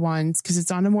the other ones because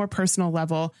it's on a more personal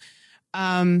level.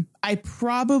 I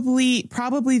probably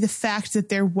the fact that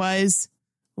there was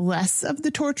less of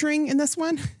the torturing in this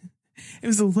one, it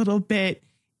was a little bit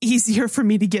easier for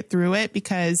me to get through it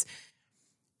because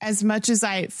as much as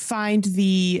I find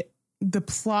the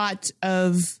plot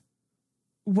of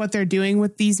what they're doing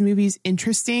with these movies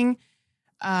interesting,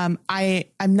 I'm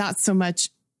not so much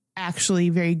actually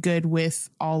very good with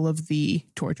all of the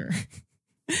torture.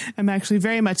 I'm actually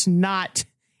very much not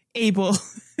able.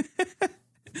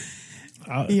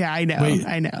 Yeah, I know. Wait.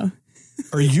 I know.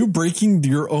 Are you breaking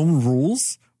your own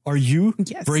rules? Are you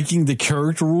Yes. breaking the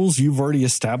character rules you've already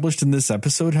established in this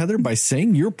episode, Heather, by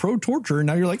saying you're pro-torture? And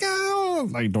now you're like, oh, I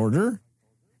don't like torture.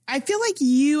 I feel like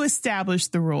you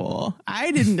established the rule.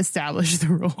 I didn't establish the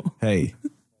rule. Hey,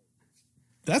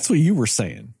 that's what you were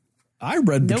saying. I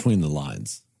read Nope. between the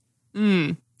lines.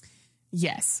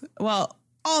 Yes. Well,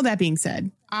 all that being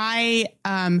said,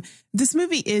 this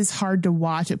movie is hard to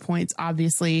watch at points,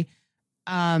 obviously.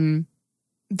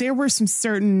 There were some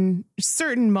certain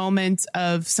moments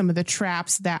of some of the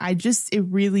traps that it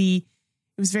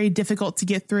was very difficult to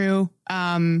get through.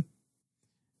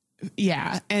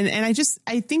 Yeah. And I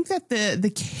think that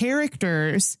the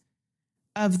characters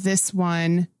of this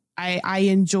one, I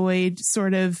enjoyed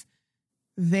sort of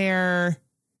their,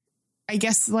 I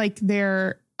guess, like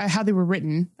their, how they were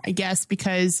written, I guess,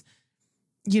 because,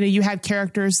 you have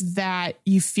characters that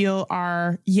you feel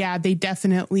they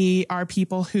definitely are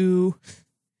people who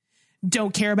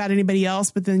don't care about anybody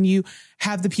else, but then you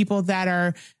have the people that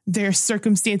are their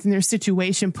circumstance and their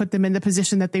situation put them in the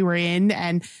position that they were in,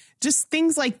 and just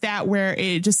things like that, where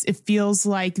it feels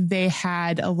like they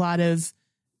had a lot of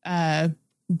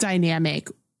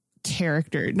dynamics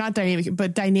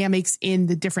in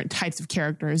the different types of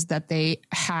characters that they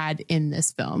had in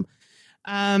this film.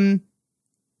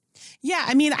 Yeah,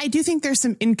 I mean, I do think there's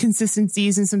some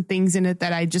inconsistencies and some things in it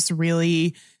that I just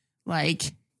really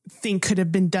think could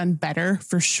have been done better,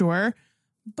 for sure.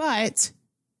 But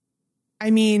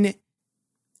I mean,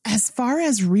 as far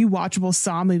as rewatchable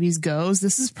Saw movies goes,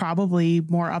 this is probably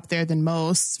more up there than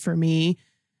most for me.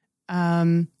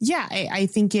 I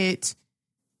think it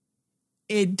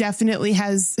definitely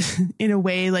has, in a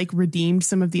way, redeemed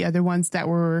some of the other ones that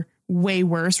were way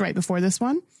worse right before this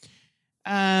one.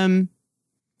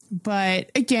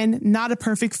 But again, not a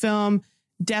perfect film.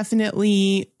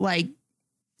 Definitely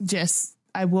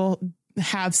I will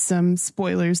have some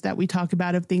spoilers that we talk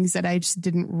about of things that I just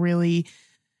didn't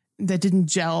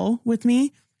gel with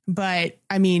me. But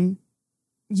I mean,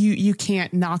 you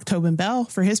can't knock Tobin Bell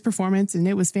for his performance, and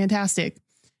it was fantastic.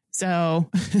 So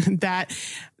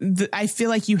I feel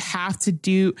like you have to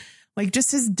do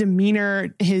just his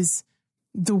demeanor,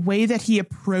 the way that he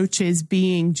approaches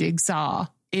being Jigsaw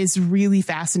is really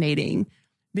fascinating,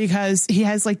 because he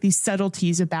has these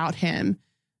subtleties about him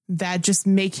that just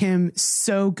make him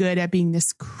so good at being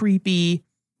this creepy,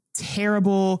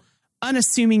 terrible,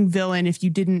 unassuming villain. If you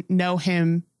didn't know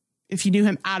him, if you knew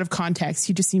him out of context,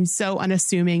 he just seems so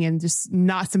unassuming and just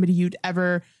not somebody you'd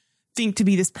ever think to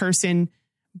be this person,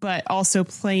 but also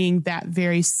playing that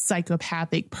very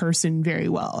psychopathic person very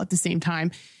well at the same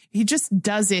time. He just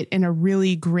does it in a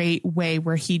really great way,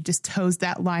 where he just toes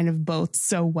that line of both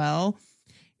so well.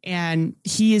 And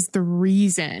he is the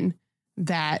reason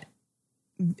that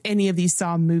any of these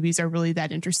Saw movies are really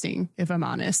that interesting, if I'm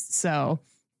honest. So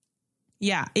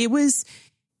yeah, it was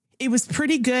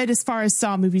pretty good as far as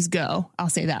Saw movies go. I'll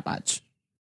say that much.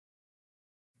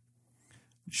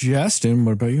 Jastin,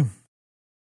 what about you?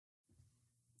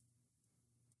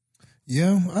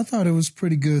 Yeah, I thought it was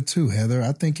pretty good too, Heather.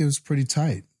 I think it was pretty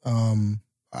tight.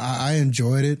 I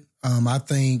enjoyed it. I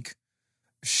think,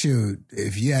 shoot,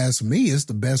 if you ask me, it's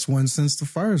the best one since the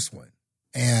first one.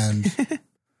 And,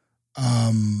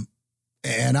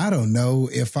 and I don't know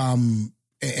if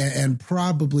and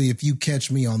probably if you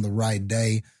catch me on the right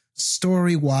day,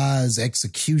 story-wise,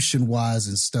 execution-wise,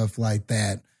 and stuff like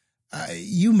that,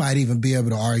 you might even be able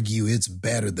to argue it's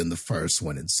better than the first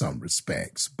one in some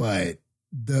respects. But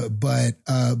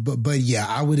yeah,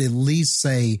 I would at least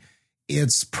say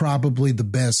it's probably the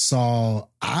best Saw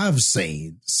I've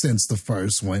seen since the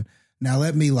first one. Now,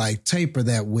 let me taper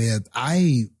that with,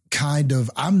 I'm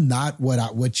not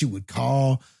what you would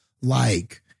call a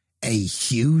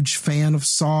huge fan of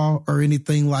Saw or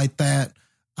anything like that.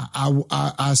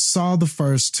 I saw the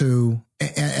first two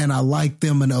and I liked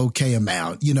them an okay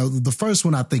amount. You know, the first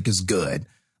one I think is good.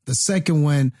 The second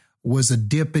one was a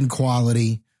dip in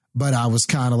quality, but I was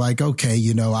kind of okay,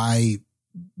 I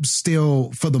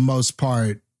still, for the most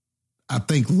part, I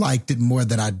think liked it more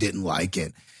than I didn't like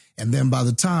it. And then by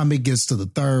the time it gets to the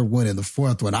third one and the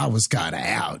fourth one, I was kind of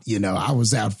out. I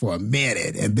was out for a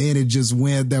minute. And then it just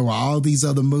went, there were all these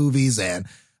other movies and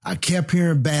I kept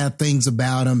hearing bad things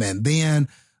about them. And then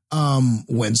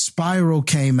when Spiral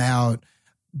came out,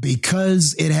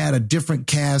 because it had a different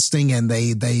casting and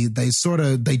they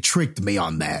tricked me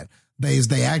on that.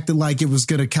 They acted like it was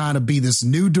going to kind of be this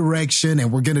new direction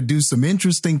and we're going to do some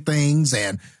interesting things,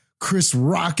 and Chris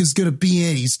Rock is going to be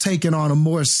in. He's taking on a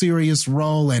more serious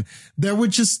role. And there were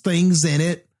just things in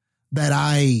it that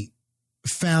I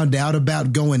found out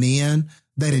about going in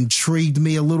that intrigued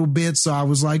me a little bit. So I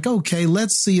was like, okay,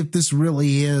 let's see if this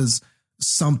really is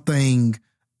something.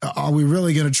 Are we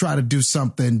really going to try to do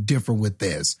something different with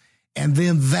this? And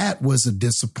then that was a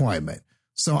disappointment.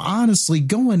 So honestly,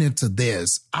 going into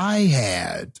this, I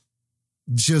had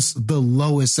just the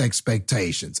lowest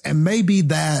expectations. And maybe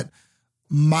that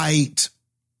might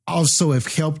also have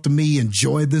helped me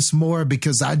enjoy this more,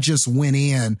 because I just went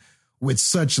in with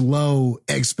such low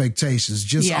expectations,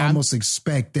 just almost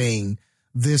expecting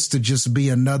this to just be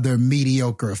another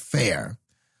mediocre affair.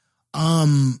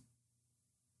 What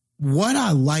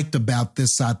I liked about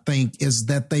this, I think, is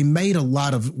that they made a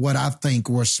lot of what I think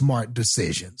were smart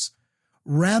decisions.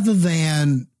 Rather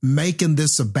than making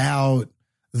this about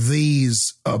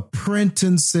these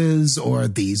apprentices or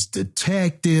these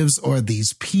detectives or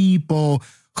these people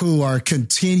who are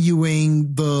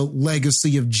continuing the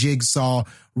legacy of Jigsaw,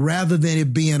 rather than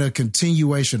it being a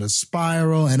continuation of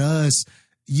Spiral and us,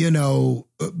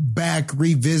 back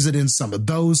revisiting some of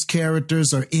those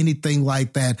characters or anything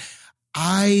like that,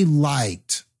 I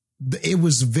liked it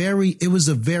was a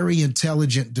very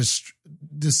intelligent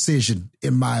decision,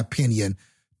 in my opinion,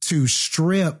 to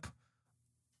strip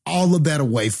all of that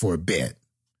away for a bit.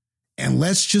 And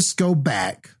let's just go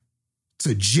back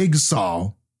to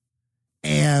Jigsaw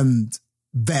and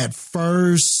that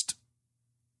first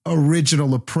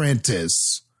original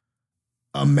apprentice,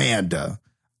 Amanda.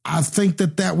 I think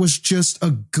that was just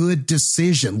a good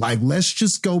decision. Like, let's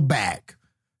just go back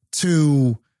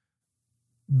to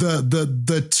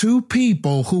the two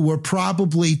people who were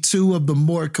probably two of the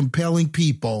more compelling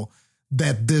people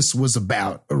that this was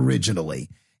about originally,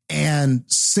 and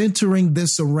centering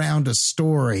this around a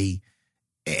story.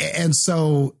 And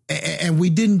so, and we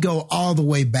didn't go all the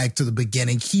way back to the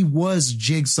beginning. He was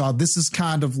Jigsaw. This is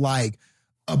kind of like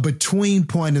a between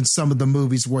point in some of the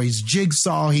movies where he's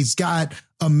Jigsaw, he's got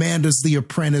Amanda's the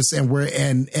apprentice, and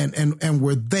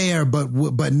we're there,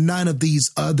 but none of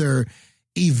these other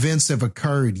events have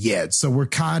occurred yet. So we're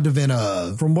kind of in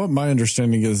a... From what my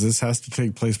understanding is, this has to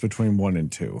take place between 1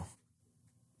 and 2.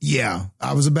 Yeah,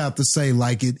 I was about to say,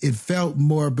 like, it felt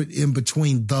more in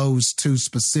between those two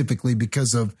specifically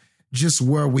because of just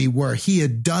where we were. He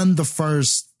had done the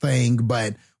first thing,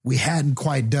 but we hadn't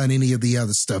quite done any of the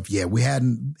other stuff yet. We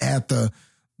hadn't had the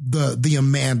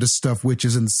Amanda stuff, which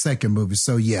is in the second movie.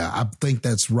 So yeah, I think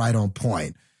that's right on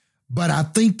point. But I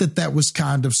think that was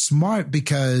kind of smart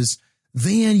because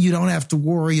then you don't have to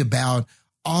worry about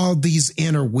all these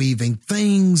interweaving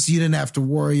things. You didn't have to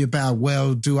worry about,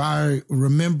 well, do I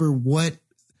remember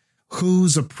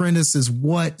whose apprentice is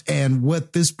what and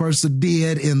what this person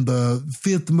did in the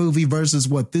 5th movie versus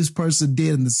what this person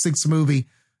did in the 6th movie.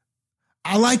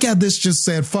 I like how this just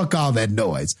said, fuck all that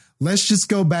noise. Let's just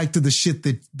go back to the shit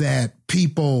that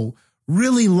people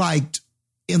really liked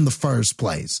in the first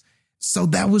place. So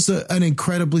that was an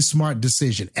incredibly smart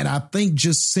decision. And I think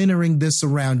just centering this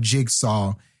around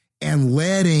Jigsaw and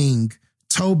letting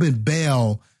Tobin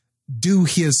Bell do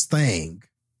his thing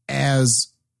as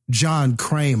John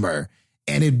Kramer,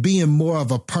 and it being more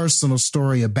of a personal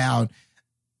story about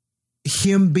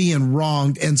him being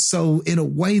wronged. And so in a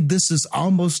way, this is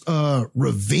almost a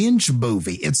revenge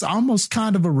movie. It's almost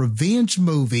kind of a revenge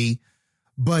movie,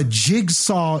 but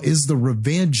Jigsaw is the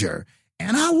revenger.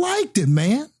 And I liked it,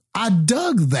 man. I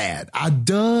dug that. I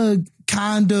dug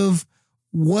kind of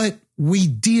what we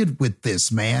did with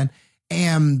this, man.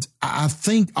 And I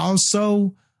think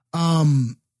also,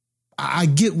 I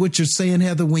get what you're saying,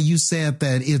 Heather, when you said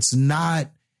that it's not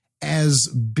as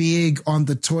big on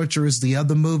the torture as the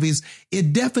other movies.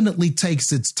 It definitely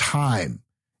takes its time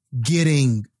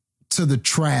getting to the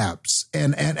traps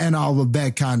and all of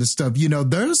that kind of stuff. You know,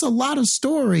 there's a lot of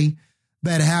story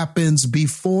that happens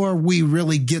before we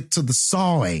really get to the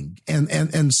sawing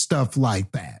and stuff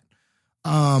like that.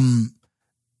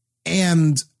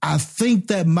 And I think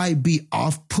that might be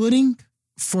off-putting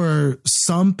for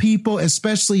some people,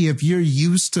 especially if you're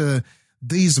used to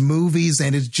these movies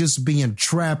and it's just being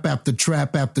trap after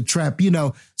trap after trap. You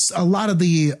know, a lot of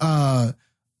the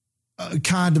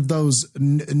kind of those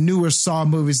newer Saw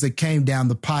movies that came down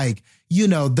the pike, you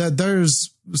know,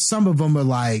 there's some of them are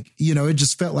like, you know, it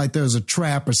just felt like there was a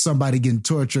trap or somebody getting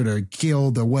tortured or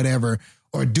killed or whatever,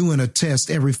 or doing a test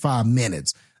every 5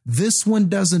 minutes. This one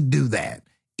doesn't do that.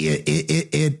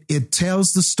 It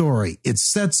tells the story. It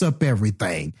sets up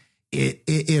everything.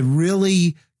 It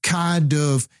really kind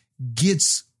of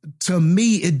gets, to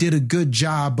me, it did a good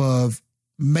job of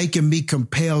making me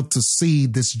compelled to see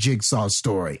this Jigsaw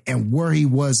story and where he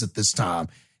was at this time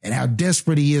and how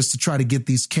desperate he is to try to get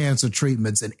these cancer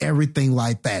treatments and everything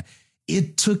like that.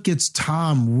 It took its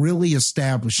time really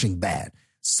establishing that,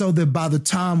 so that by the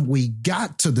time we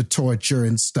got to the torture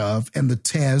and stuff and the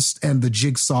test and the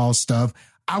Jigsaw stuff,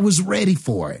 I was ready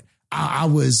for it. I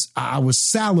was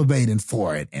salivating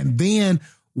for it. And then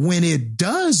when it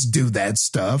does do that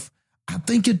stuff, I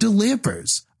think it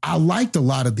delivers. I liked a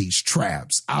lot of these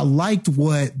traps. I liked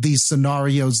what these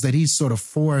scenarios that he sort of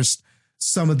forced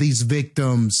some of these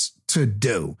victims to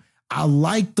do. I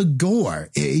liked the gore.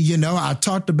 You know, I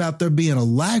talked about there being a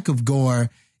lack of gore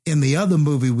in the other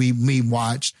movie we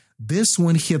watched. This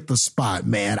one hit the spot,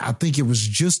 man. I think it was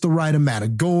just the right amount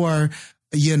of gore.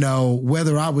 You know,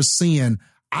 whether I was seeing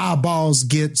eyeballs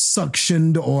get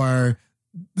suctioned or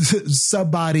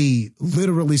somebody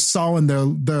literally sawing their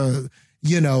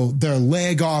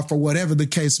leg off or whatever the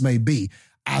case may be.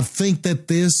 I think that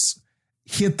this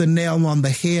hit the nail on the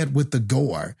head with the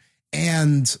gore.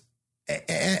 And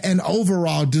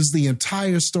overall, does the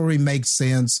entire story make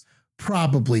sense?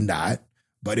 Probably not,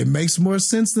 but it makes more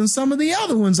sense than some of the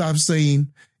other ones I've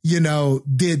seen. You know,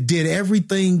 did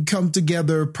everything come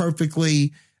together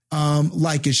perfectly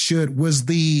like it should? Was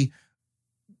the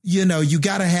you know, you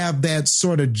got to have that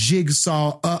sort of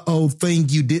jigsaw thing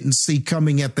you didn't see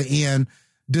coming at the end.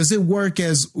 Does it work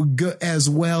as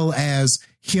well as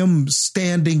him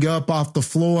standing up off the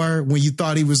floor when you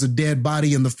thought he was a dead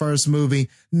body in the first movie?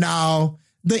 No,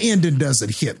 the ending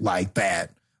doesn't hit like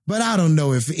that. But I don't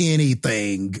know if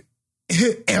anything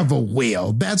ever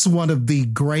will. That's one of the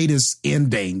greatest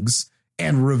endings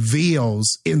and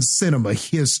reveals in cinema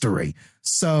history.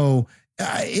 So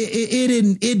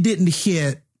it didn't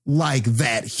hit like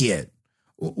that hit,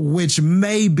 which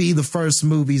may be the first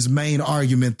movie's main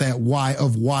argument why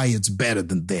it's better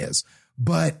than this.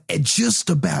 But just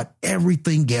about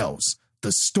everything else,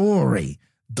 the story,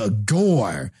 the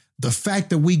gore, the fact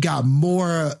that we got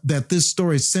more, that this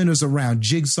story centers around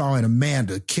Jigsaw and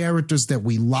Amanda, characters that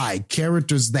we like,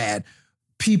 characters that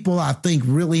people, I think,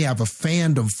 really have a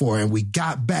fandom for. And we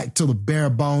got back to the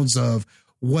bare bones of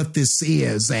what this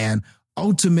is. And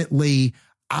ultimately,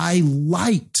 I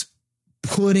liked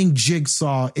putting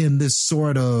Jigsaw in this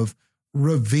sort of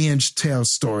revenge tale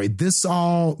story.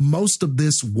 Most of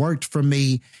this worked for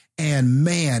me. And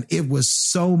man, it was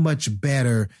so much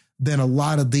better than a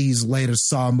lot of these later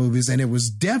Saw movies. And it was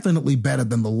definitely better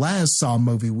than the last Saw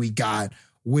movie we got,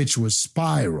 which was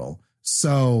Spiral.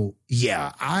 So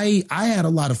yeah, I had a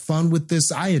lot of fun with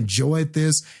this. I enjoyed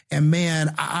this. And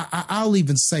man, I'll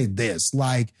even say this,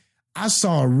 like I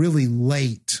saw a really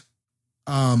late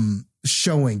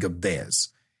showing of this.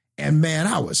 And man,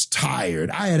 I was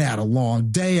tired. I had a long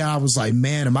day. I was like,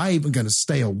 man, am I even going to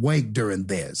stay awake during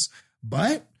this?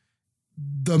 But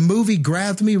the movie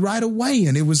grabbed me right away,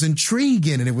 and it was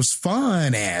intriguing and it was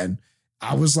fun. And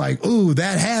I was like, ooh,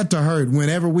 that had to hurt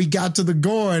whenever we got to the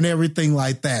gore and everything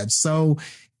like that. So,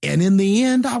 and in the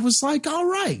end, I was like, all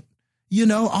right.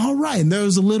 All right. And there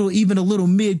was even a little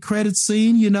mid-credit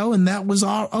scene, and that was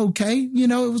all okay.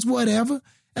 It was whatever.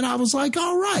 And I was like,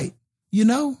 all right,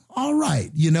 all right,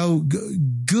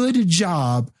 good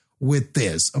job with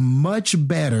this. Much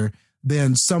better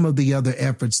than some of the other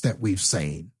efforts that we've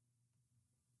seen.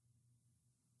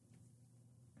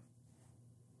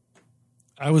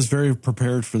 I was very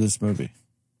prepared for this movie.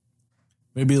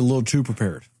 Maybe a little too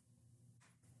prepared.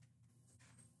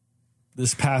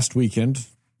 This past weekend,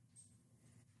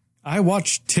 I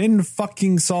watched 10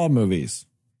 fucking Saw movies.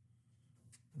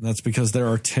 And that's because there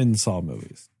are 10 Saw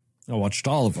movies. I watched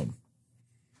all of them.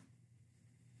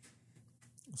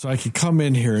 So I could come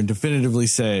in here and definitively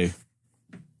say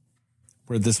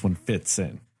where this one fits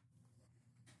in.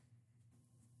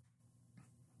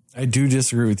 I do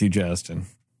disagree with you, Jastin.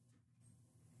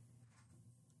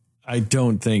 I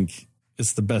don't think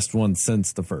it's the best one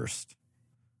since the first.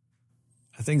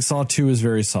 I think Saw 2 is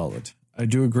very solid. I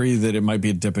do agree that it might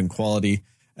be a dip in quality.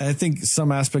 And I think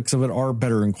some aspects of it are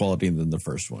better in quality than the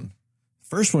first one.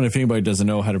 First one, if anybody doesn't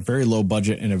know, had a very low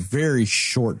budget and a very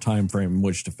short time frame in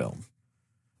which to film.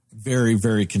 Very,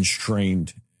 very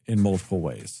constrained in multiple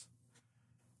ways.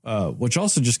 Which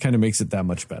also just kind of makes it that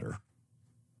much better.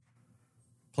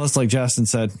 Plus, like Jastin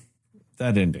said,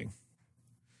 that ending.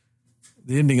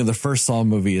 The ending of the first Saw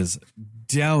movie is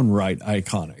downright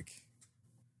iconic.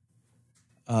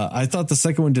 I thought the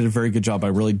second one did a very good job. I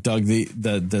really dug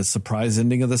the surprise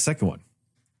ending of the second one.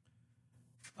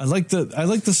 I like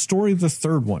the story of the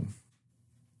third one.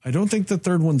 I don't think the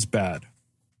third one's bad.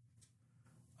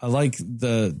 I like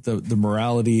the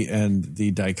morality and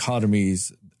the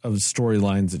dichotomies of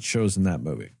storylines it shows in that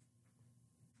movie.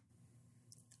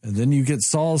 And then you get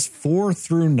Saws 4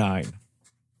 through 9.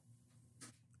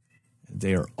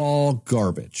 They are all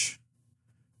garbage.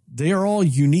 They are all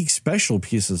unique, special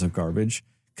pieces of garbage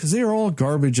because they are all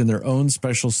garbage in their own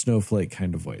special snowflake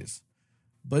kind of ways.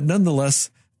 But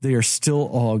nonetheless, they are still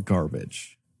all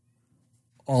garbage.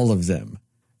 All of them.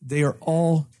 They are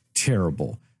all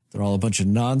terrible. They're all a bunch of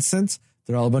nonsense.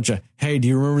 They're all a bunch of, hey, do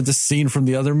you remember this scene from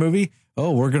the other movie?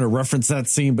 Oh, we're going to reference that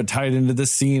scene, but tie it into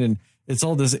this scene. And it's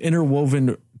all this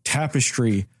interwoven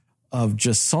tapestry of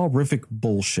just Saw-rific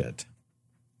bullshit.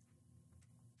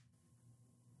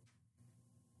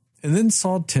 And then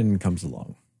Saw 10 comes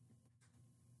along.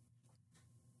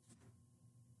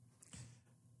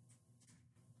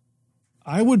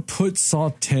 I would put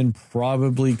Saw 10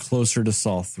 probably closer to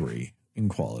Saw 3 in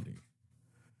quality.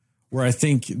 Where I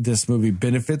think this movie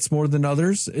benefits more than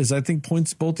others is I think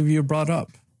points both of you have brought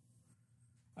up.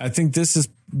 I think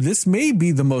this may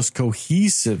be the most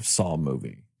cohesive Saw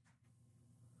movie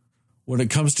when it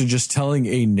comes to just telling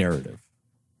a narrative.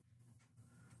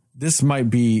 This might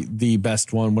be the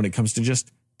best one when it comes to just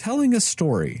telling a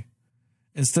story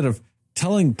instead of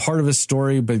telling part of a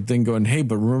story, but then going, hey,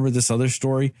 but remember this other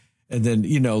story? And then,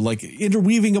 like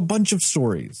interweaving a bunch of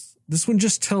stories. This one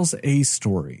just tells a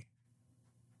story.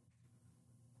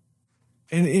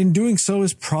 And in doing so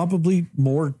is probably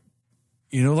more,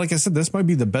 like I said, this might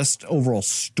be the best overall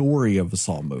story of a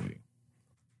Saw movie.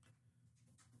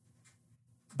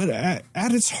 But at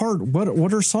its heart,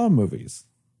 what are Saw movies?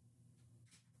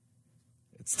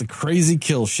 It's the crazy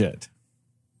kill shit.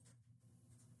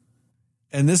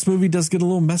 And this movie does get a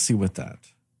little messy with that.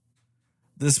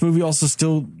 This movie also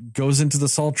still goes into the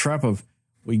Saw trap of,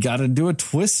 we got to do a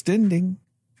twist ending.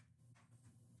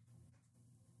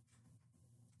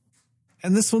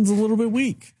 And this one's a little bit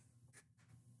weak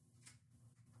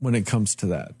when it comes to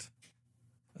that.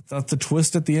 I thought the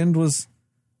twist at the end was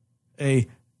a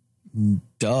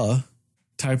duh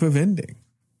type of ending.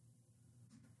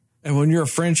 And when you're a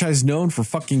franchise known for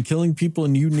fucking killing people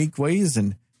in unique ways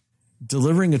and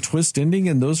delivering a twist ending,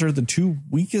 and those are the two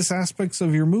weakest aspects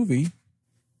of your movie,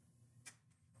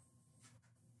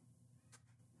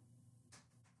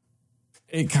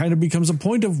 it kind of becomes a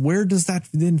point of, where does that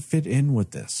then fit in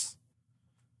with this?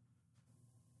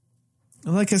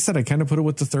 And like I said, I kind of put it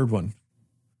with the third one.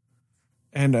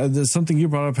 And there's something you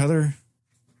brought up, Heather.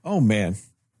 Oh man,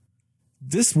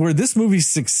 where this movie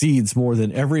succeeds more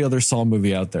than every other Saw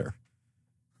movie out there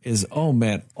is, oh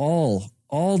man, all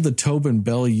the Tobin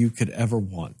Bell you could ever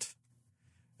want.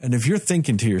 And if you're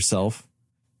thinking to yourself,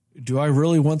 do I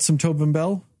really want some Tobin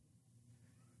Bell?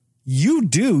 You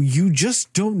do. You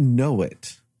just don't know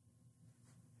it.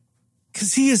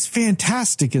 Because he is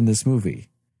fantastic in this movie.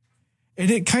 And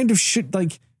it kind of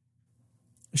shits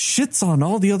on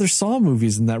all the other Saw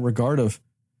movies in that regard of,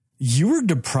 you were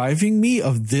depriving me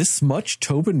of this much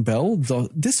Tobin Bell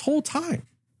this whole time.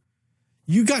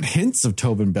 You got hints of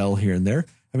Tobin Bell here and there.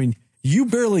 I mean, you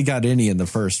barely got any in the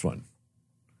first one.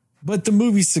 But the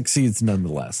movie succeeds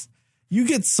nonetheless. You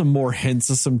get some more hints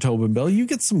of some Tobin Bell. You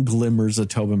get some glimmers of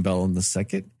Tobin Bell in the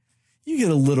second. You get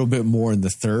a little bit more in the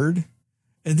third.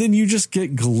 And then you just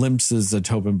get glimpses of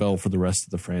Tobin Bell for the rest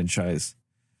of the franchise.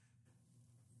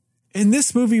 And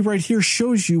this movie right here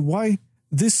shows you why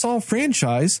this Saw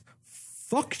franchise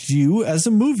fucked you as a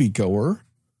moviegoer.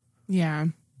 Yeah.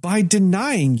 By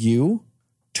denying you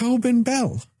Tobin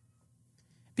Bell.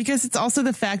 Because it's also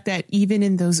the fact that even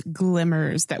in those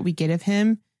glimmers that we get of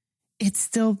him, it's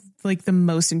still like the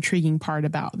most intriguing part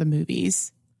about the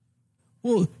movies.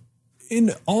 Well,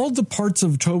 in all the parts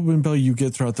of Tobin Bell you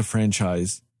get throughout the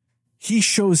franchise, he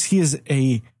shows he is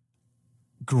a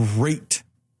great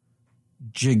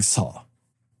Jigsaw.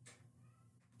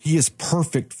 He is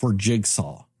perfect for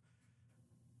Jigsaw.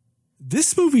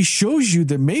 This movie shows you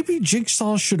that maybe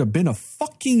Jigsaw should have been a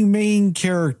fucking main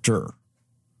character.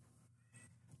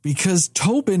 Because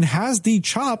Tobin has the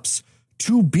chops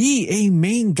to be a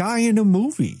main guy in a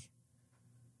movie.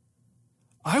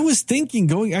 I was thinking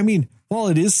while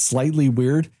it is slightly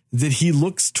weird that he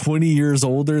looks 20 years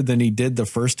older than he did the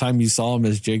first time you saw him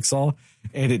as Jigsaw,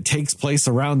 and it takes place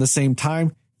around the same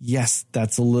time, yes,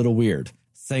 that's a little weird.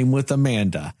 Same with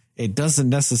Amanda. It doesn't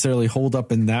necessarily hold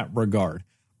up in that regard.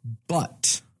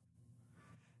 But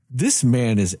this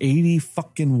man is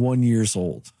 81 years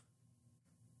old.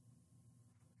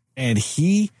 And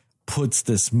he puts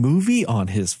this movie on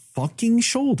his fucking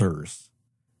shoulders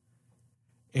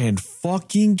and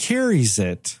fucking carries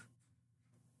it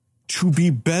to be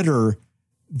better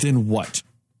than what?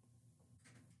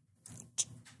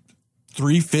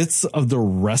 3/5 of the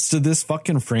rest of this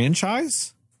fucking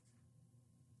franchise?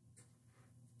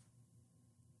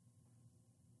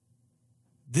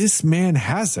 This man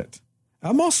has it.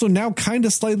 I'm also now kind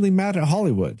of slightly mad at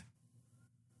Hollywood.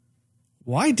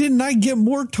 Why didn't I get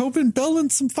more Tobin Bell in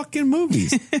some fucking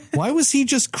movies? Why was he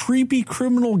just creepy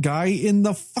criminal guy in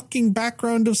the fucking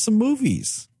background of some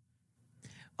movies?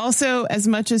 Also, as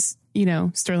much as,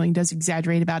 Sterling does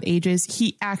exaggerate about ages,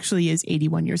 he actually is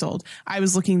 81 years old. I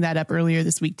was looking that up earlier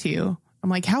this week, too. I'm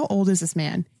like, how old is this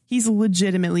man? He's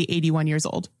legitimately 81 years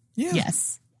old. Yeah.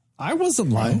 Yes. I wasn't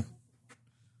lying.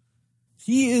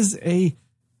 He is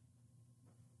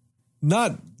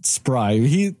not spry.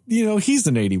 He's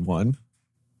an 81.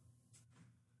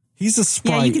 He's a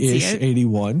spry-ish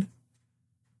 81.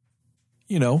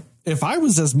 If I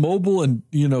was as mobile and,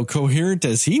 coherent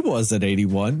as he was at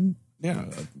 81, yeah,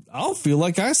 I'll feel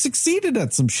like I succeeded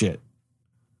at some shit.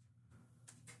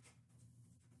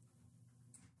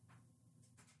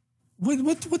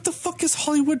 What the fuck has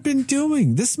Hollywood been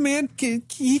doing? This man,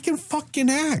 he can fucking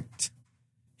act.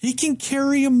 He can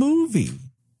carry a movie.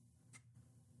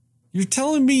 You're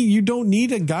telling me you don't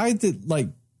need a guy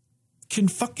that, can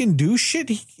fucking do shit?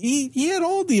 He had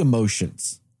all the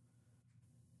emotions.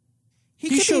 He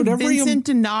could showed be Vincent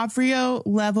D'Onofrio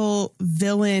level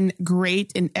villain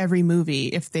great in every movie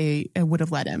if they would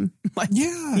have let him.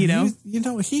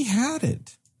 He had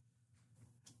it.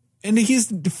 And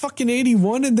he's fucking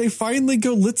 81 and they finally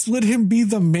go, let's let him be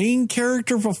the main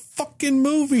character of a fucking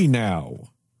movie now.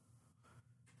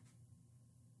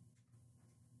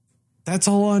 That's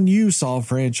all on you, Saw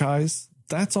franchise.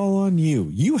 That's all on you.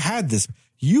 You had this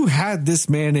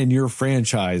man in your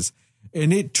franchise,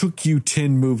 and it took you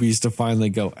 10 movies to finally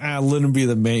go, let him be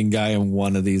the main guy in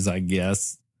one of these, I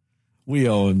guess. We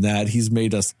owe him that. He's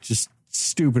made us just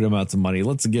stupid amounts of money.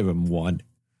 Let's give him one.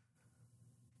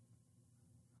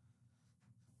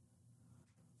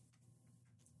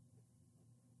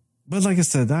 But like I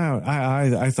said,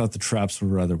 I thought the traps were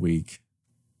rather weak.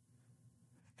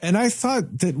 And I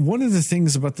thought that one of the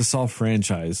things about the Saw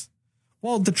franchise,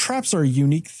 well, the traps are a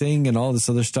unique thing and all this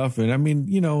other stuff. And I mean,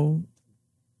 you know,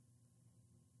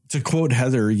 to quote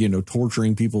Heather, you know,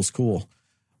 torturing people's cool.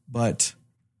 But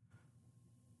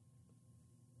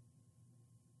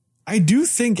I do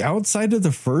think outside of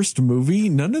the first movie,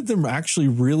 none of them actually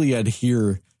really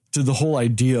adhere to the whole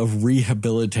idea of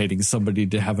rehabilitating somebody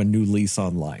to have a new lease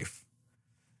on life.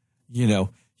 You know,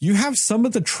 you have some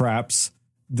of the traps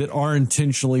that are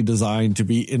intentionally designed to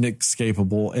be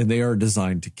inescapable and they are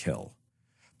designed to kill.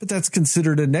 But that's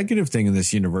considered a negative thing in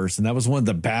this universe. And that was one of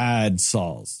the bad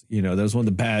Saws. You know, that was one of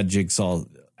the bad Jigsaw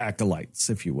acolytes,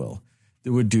 if you will,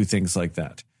 that would do things like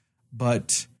that.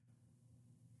 But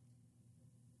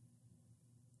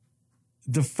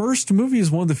the first movie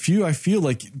is one of the few I feel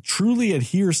like truly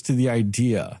adheres to the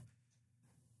idea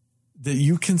that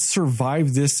you can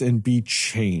survive this and be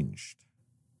changed.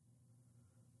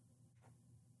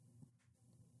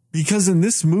 Because in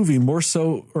this movie, more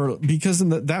so, or because in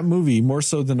that movie, more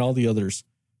so than all the others,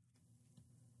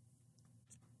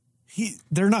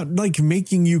 they're not like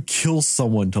making you kill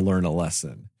someone to learn a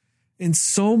lesson. In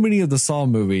so many of the Saw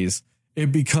movies,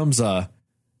 it becomes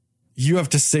you have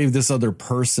to save this other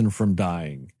person from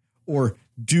dying or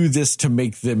do this to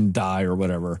make them die or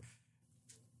whatever.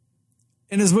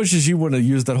 And as much as you want to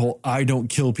use that whole I don't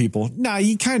kill people,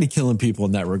 you kind of killing people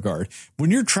in that regard. When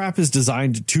your trap is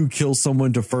designed to kill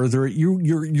someone to further it,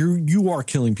 you are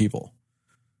killing people.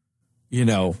 You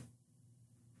know,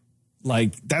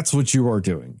 like that's what you are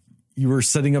doing. You are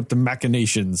setting up the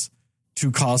machinations to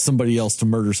cause somebody else to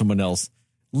murder someone else.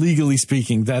 Legally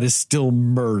speaking, that is still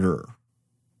murder.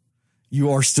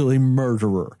 You are still a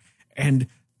murderer. And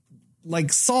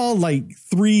like Saw, like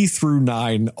 3 through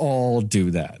 9 all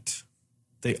do that.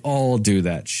 They all do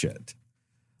that shit.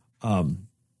 2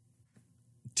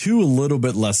 a little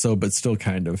bit less so, but still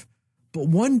kind of. But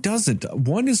 1 doesn't.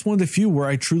 1 is one of the few where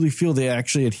I truly feel they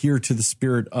actually adhere to the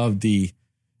spirit of the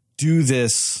do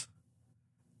this.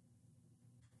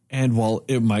 And while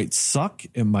it might suck,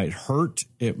 it might hurt,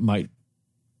 it might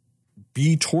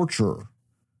be torture,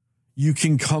 you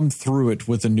can come through it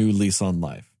with a new lease on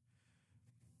life.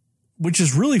 Which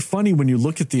is really funny when you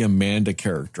look at the Amanda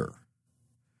character.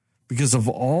 Because of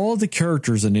all the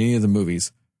characters in any of the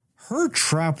movies, her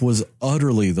trap was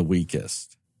utterly the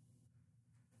weakest.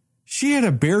 She had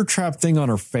a bear trap thing on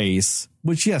her face,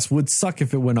 which, yes, would suck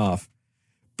if it went off.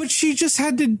 But she just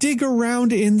had to dig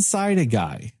around inside a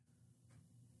guy.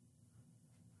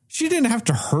 She didn't have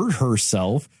to hurt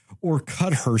herself or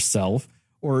cut herself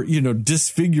or, you know,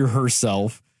 disfigure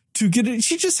herself to get it.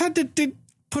 She just had to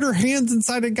put her hands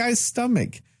inside a guy's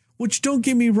stomach, which, don't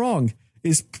get me wrong,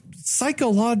 is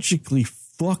psychologically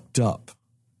fucked up.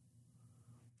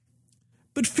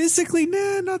 But physically,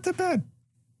 not that bad.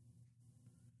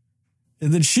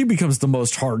 And then she becomes the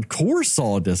most hardcore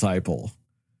Saw disciple.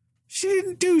 She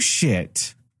didn't do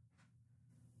shit.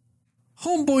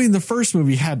 Homeboy in the first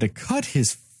movie had to cut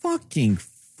his fucking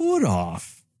foot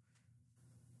off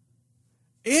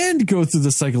and go through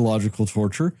the psychological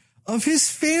torture of his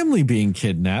family being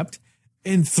kidnapped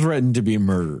and threatened to be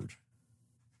murdered.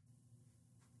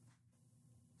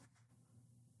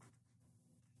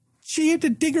 She had to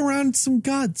dig around some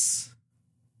guts.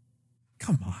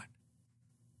 Come on.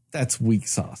 That's weak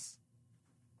sauce.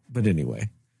 But anyway,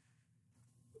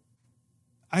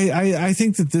 I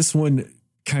think that this one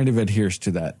kind of adheres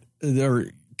to that,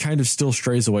 or kind of still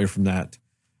strays away from that,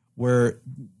 where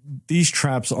these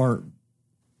traps are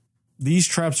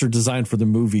designed for the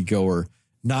moviegoer,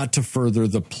 not to further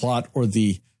the plot or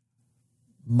the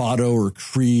motto or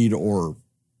creed or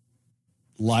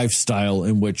lifestyle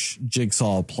in which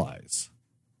Jigsaw applies.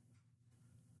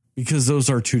 Because those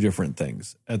are 2 different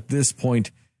things. At this point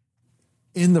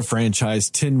in the franchise,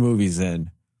 10 movies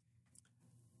in,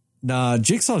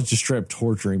 Jigsaw is just straight up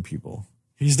torturing people.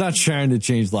 He's not trying to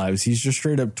change lives. He's just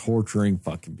straight up torturing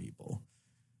fucking people.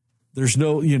 There's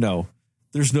no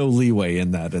leeway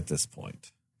in that at this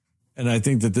point. And I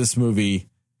think that this movie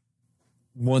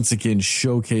once again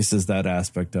showcases that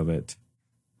aspect of it.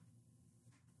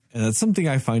 And that's something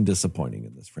I find disappointing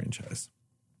in this franchise.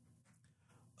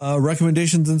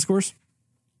 Recommendations and scores?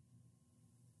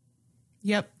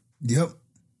 Yep.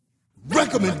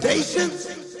 Recommendations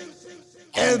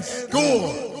and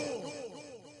score.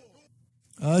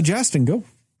 Jastin, go.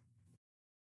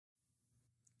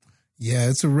 Yeah,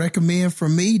 it's a recommend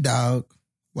from me, dog.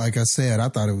 Like I said, I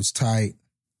thought it was tight.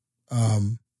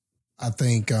 I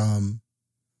think,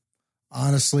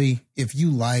 honestly, if you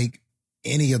like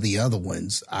any of the other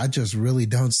ones, I just really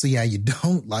don't see how you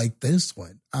don't like this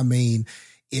one. I mean,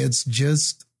 it's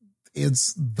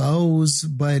those,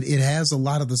 but it has a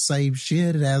lot of the same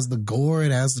shit. It has the gore,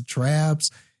 it has the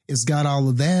traps, it's got all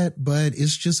of that, but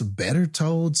it's just a better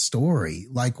told story,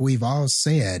 like we've all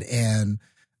said. And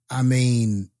I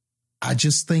mean, I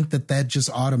just think that just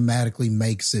automatically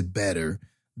makes it better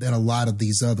than a lot of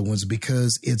these other ones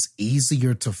because it's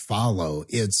easier to follow.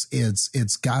 It's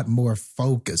got more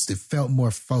focused. It felt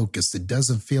more focused. It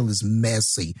doesn't feel as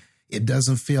messy. It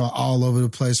doesn't feel all over the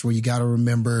place where you got to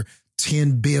remember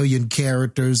 10 billion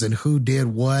characters and who did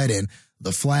what and the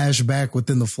flashback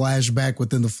within the flashback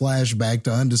within the flashback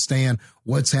to understand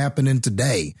what's happening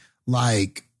today.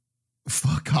 Like,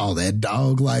 fuck all that,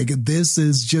 dog. Like, this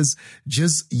is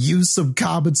just use some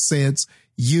common sense.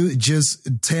 You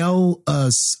just tell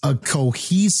us a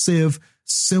cohesive,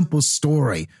 simple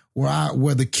story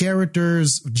where the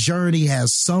character's journey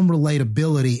has some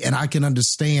relatability and I can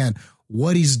understand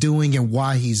what he's doing and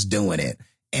why he's doing it.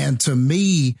 And to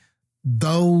me,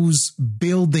 those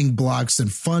building blocks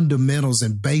and fundamentals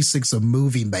and basics of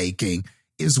movie making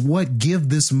is what give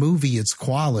this movie its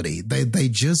quality. They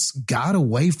just got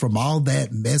away from all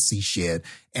that messy shit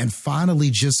and finally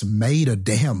just made a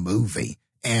damn movie.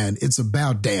 And it's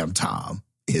about damn time.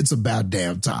 It's about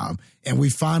damn time. And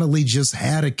we finally just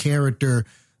had a character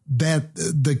that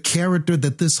the character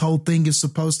that this whole thing is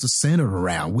supposed to center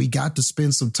around. We got to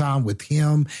spend some time with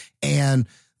him, and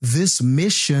this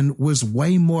mission was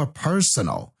way more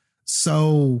personal.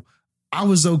 So I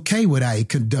was okay with how he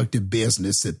conducted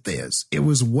business at this. It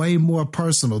was way more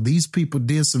personal. These people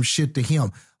did some shit to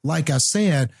him. Like I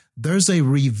said, there's a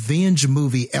revenge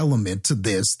movie element to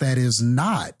this that is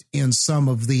not in some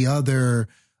of the other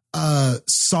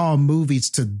Saw movies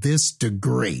to this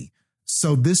degree.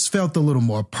 So this felt a little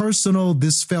more personal.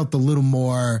 This felt a little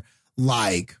more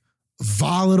like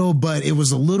volatile, but it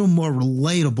was a little more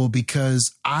relatable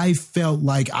because I felt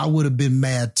like I would have been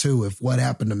mad too if what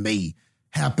happened to me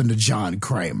happened to John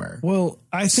Kramer. Well,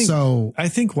 I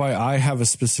think why I have a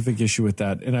specific issue with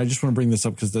that, and I just want to bring this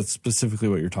up because that's specifically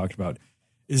what you're talking about,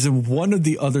 is in one of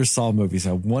the other Saw movies,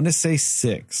 I want to say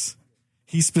 6,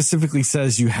 he specifically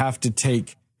says you have to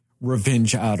take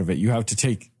revenge out of it. You have to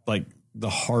take like the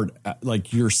heart,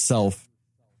 like yourself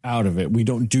out of it. We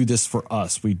don't do this for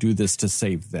us. We do this to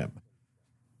save them,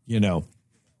 you know?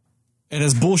 And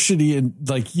as bullshitty and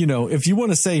like, you know, if you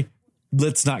want to say,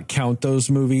 let's not count those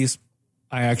movies,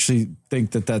 I actually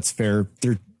think that that's fair.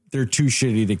 They're too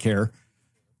shitty to care.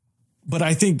 But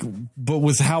I think,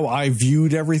 with how I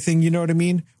viewed everything, you know what I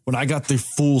mean? When I got the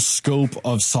full scope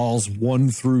of Saws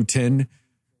 1 through 10,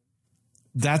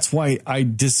 that's why I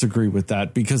disagree with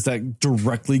that, because that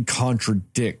directly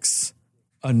contradicts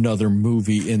another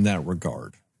movie in that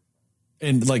regard.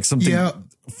 And like something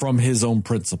from his own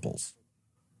principles.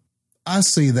 I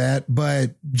see that,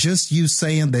 but just you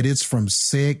saying that it's from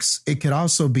 6, it could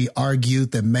also be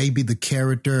argued that maybe the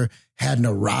character hadn't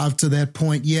arrived to that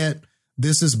point yet.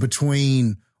 This is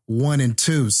between 1 and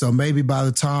 2. So maybe by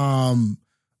the time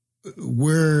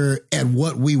we're at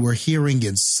what we were hearing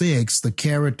in 6, the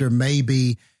character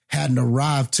maybe hadn't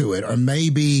arrived to it. Or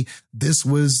maybe this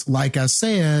was, like I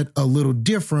said, a little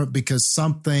different because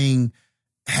something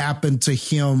happened to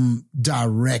him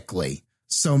directly.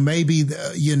 So maybe,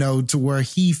 you know, to where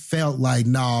he felt like,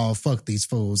 nah, fuck these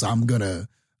fools. I'm going to,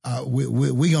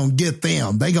 we going to get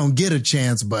them. They going to get a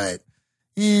chance, but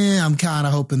I'm kind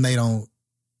of hoping they don't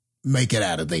make it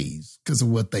out of these because of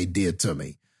what they did to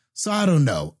me. So I don't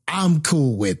know. I'm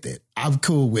cool with it.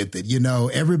 You know,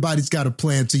 everybody's got a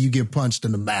plan till you get punched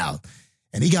in the mouth.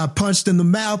 And he got punched in the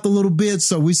mouth a little bit.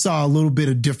 So we saw a little bit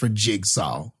of different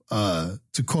jigsaw,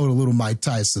 to quote a little Mike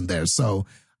Tyson there. So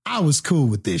I was cool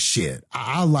with this shit.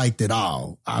 I liked it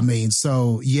all. I mean,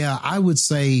 so yeah, I would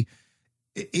say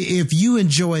if you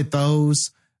enjoyed those,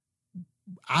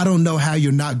 I don't know how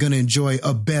you're not going to enjoy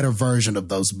a better version of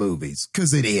those movies,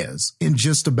 because it is in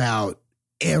just about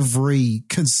every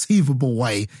conceivable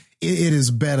way. It is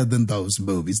better than those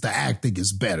movies. The acting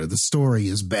is better. The story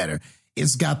is better.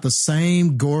 It's got the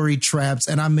same gory traps.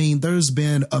 And I mean, there's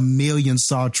been a million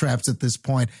Saw traps at this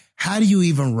point. How do you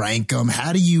even rank them?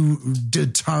 How do you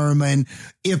determine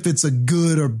if it's a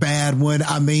good or bad one?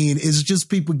 I mean, it's just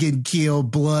people getting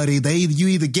killed, bloody. You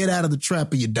either get out of the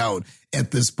trap or you don't at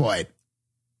this point.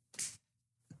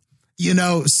 You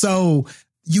know, so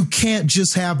you can't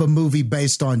just have a movie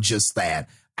based on just that.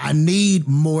 I need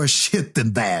more shit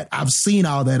than that. I've seen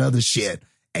all that other shit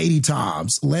 80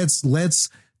 times. Let's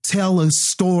tell a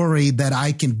story that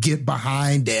I can get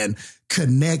behind and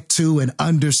connect to and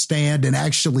understand and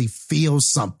actually feel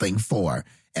something for.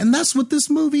 And that's what this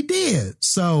movie did.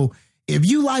 So if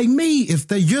you like me,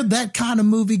 you're that kind of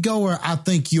movie goer, I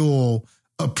think you'll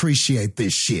appreciate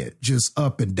this shit just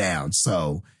up and down.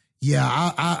 So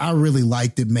yeah, I really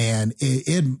liked it, man.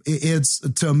 It's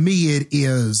to me, it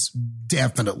is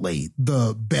definitely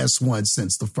the best one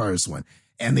since the first one.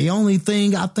 And the only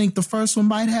thing I think the first one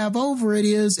might have over it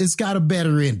is it's got a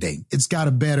better ending. It's got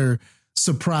a better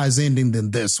surprise ending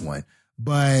than this one.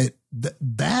 But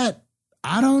that,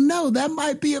 I don't know, that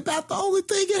might be about the only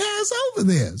thing it has over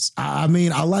this. I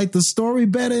mean, I like the story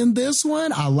better in this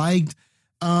one. I liked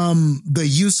the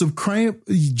use of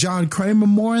John Kramer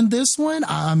more in this one.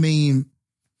 I mean,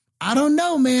 I don't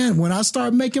know, man. When I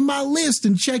start making my list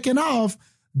and checking off,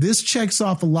 this checks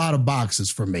off a lot of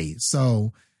boxes for me.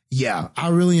 So yeah, I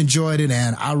really enjoyed it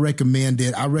and I recommend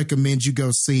it. I recommend you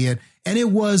go see it. And it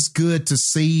was good to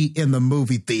see in the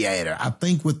movie theater. I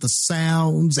think with the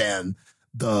sounds and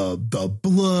the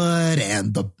blood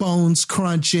and the bones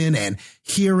crunching and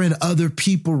hearing other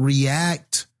people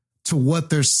react to what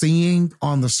they're seeing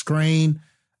on the screen,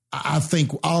 I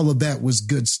think all of that was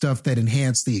good stuff that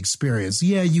enhanced the experience.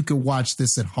 Yeah, you could watch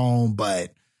this at home,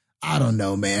 but I don't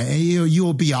know, man. And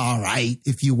you'll be all right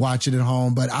if you watch it at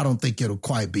home, but I don't think it'll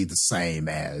quite be the same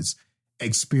as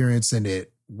experiencing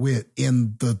it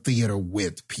in the theater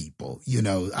with people. You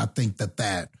know, I think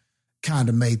that kind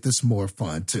of made this more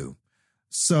fun too.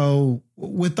 So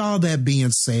with all that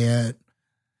being said,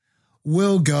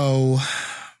 we'll go.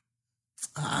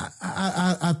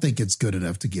 I think it's good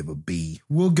enough to give a B.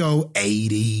 We'll go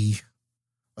 80.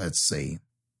 Let's see.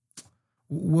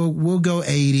 We'll go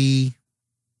 80.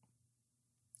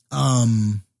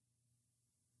 Damn,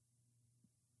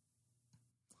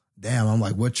 I'm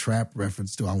like, what trap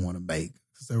reference do I want to make?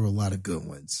 Because there were a lot of good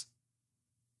ones.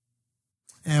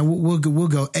 And we'll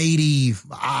go 80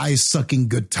 eye-sucking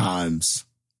good times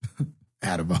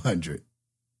out of 100.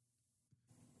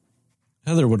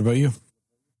 Heather, what about you?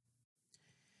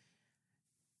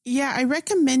 Yeah, I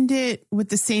recommend it with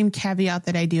the same caveat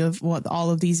that I do of all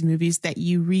of these movies, that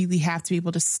you really have to be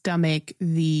able to stomach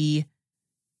the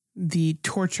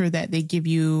torture that they give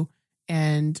you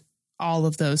and all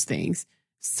of those things.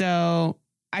 So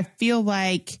I feel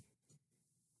like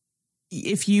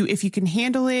if you can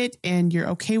handle it and you're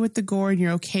okay with the gore and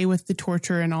you're okay with the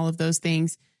torture and all of those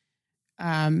things,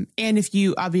 and if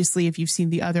you've seen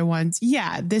the other ones,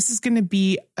 yeah, this is going to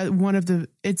be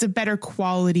it's a better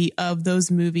quality of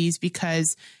those movies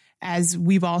because, as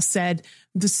we've all said,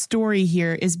 the story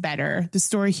here is better. The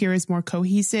story here is more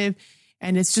cohesive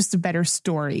and it's just a better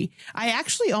story. I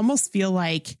actually almost feel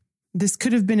like this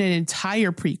could have been an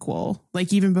entire prequel,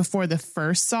 like even before the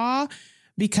first Saw,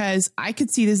 because I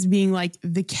could see this being like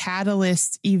the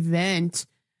catalyst event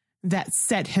that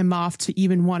set him off to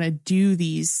even want to do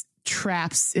these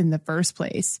traps in the first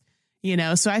place, you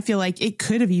know? So I feel like it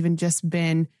could have even just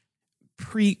been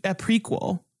a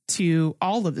prequel to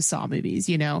all of the Saw movies,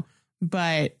 you know?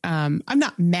 But I'm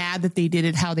not mad that they did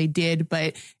it how they did,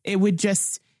 but it would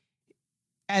just,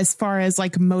 as far as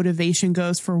like motivation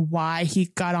goes for why he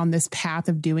got on this path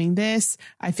of doing this,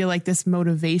 I feel like this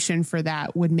motivation for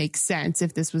that would make sense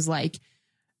if this was like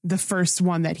the first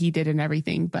one that he did and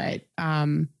everything. But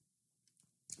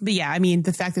yeah, I mean,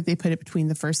 the fact that they put it between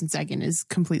the first and second is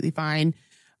completely fine.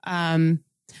 I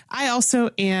also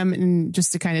am, and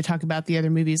just to kind of talk about the other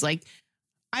movies, like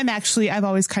I've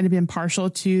always kind of been partial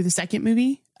to the second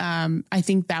movie. I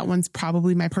think that one's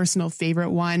probably my personal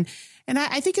favorite one. And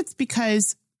I think it's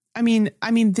because, I mean,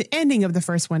 the ending of the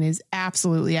first one is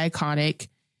absolutely iconic.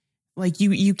 Like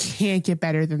you can't get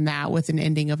better than that with an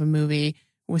ending of a movie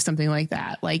with something like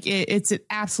that. Like it's an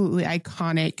absolutely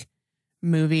iconic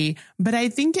movie. But I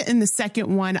think in the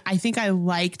second one, I think I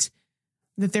liked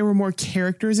that there were more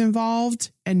characters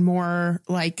involved and more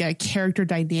like character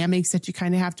dynamics that you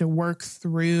kind of have to work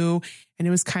through. And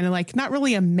it was kind of like, not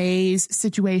really a maze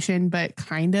situation, but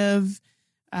kind of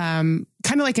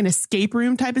like an escape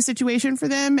room type of situation for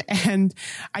them. And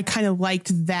I kind of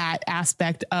liked that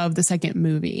aspect of the second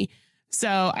movie.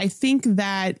 So I think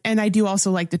that, and I do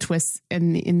also like the twists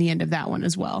in the end of that one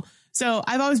as well. So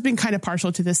I've always been kind of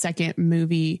partial to the second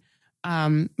movie.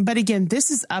 But again,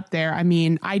 this is up there. I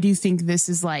mean, I do think this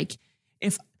is like,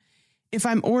 if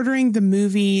I'm ordering the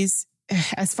movies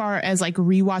as far as like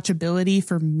rewatchability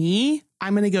for me,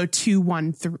 I'm going to go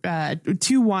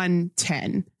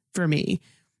 2-1-10 for me.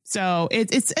 So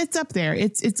it's up there.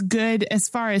 It's good as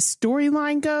far as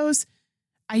storyline goes.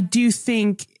 I do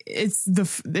think it's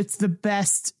the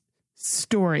best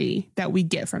story that we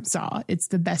get from Saw. It's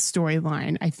the best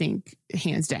storyline, I think,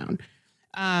 hands down.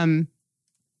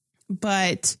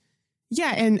 But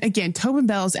yeah, and again, Tobin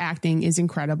Bell's acting is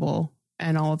incredible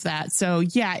and all of that. So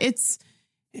yeah, it's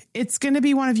going to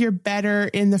be one of your better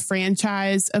in the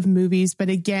franchise of movies. But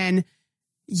again,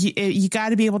 you got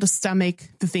to be able to stomach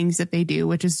the things that they do,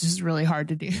 which is just really hard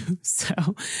to do. So,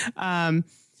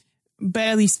 but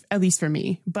at least for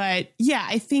me. But yeah,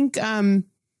 I think, I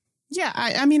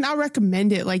mean, I'll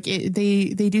recommend it. Like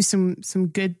they do some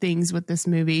good things with this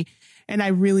movie, and I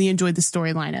really enjoyed the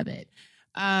storyline of it.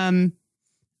 I'm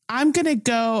going to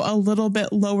go a little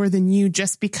bit lower than you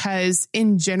just because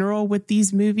in general with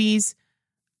these movies,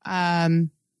 I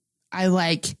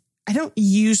don't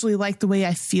usually like the way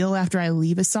I feel after I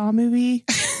leave a Saw movie.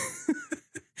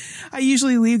 I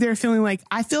usually leave there feeling like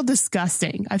I feel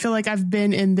disgusting. I feel like I've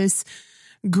been in this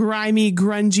grimy,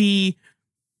 grungy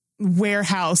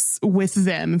warehouse with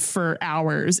them for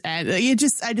hours. And I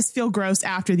just feel gross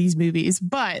after these movies,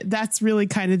 but that's really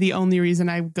kind of the only reason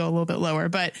I go a little bit lower.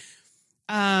 But,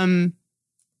 I'm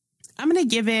going to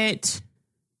give it,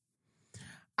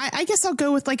 I guess I'll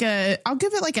go with I'll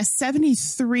give it like a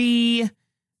 73,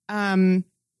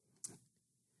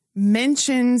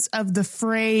 mentions of the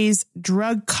phrase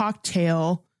drug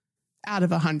cocktail out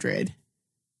of 100.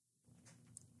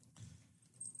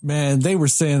 Man, they were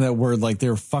saying that word like they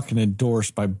were fucking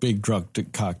endorsed by Big Drug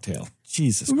Cocktail.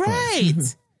 Jesus Christ.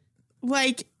 Right.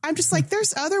 Like, I'm just like,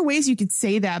 there's other ways you could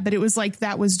say that, but it was like,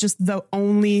 that was just the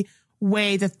only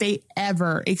way that they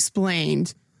ever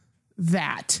explained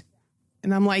that.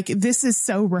 And I'm like, this is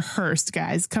so rehearsed,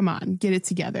 guys. Come on, get it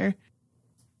together.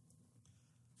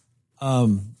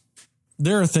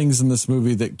 There are things in this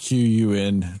movie that cue you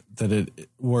in that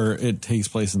where it takes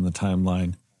place in the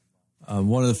timeline.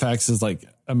 One of the facts is like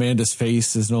Amanda's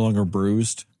face is no longer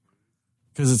bruised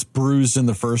because it's bruised in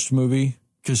the first movie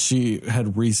because she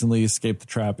had recently escaped the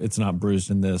trap. It's not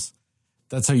bruised in this.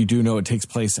 That's how you do know it takes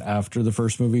place after the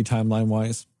first movie timeline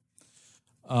wise.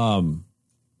 And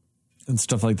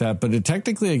stuff like that. But it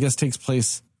technically, I guess, takes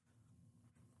place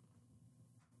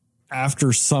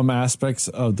after some aspects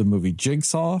of the movie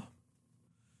Jigsaw,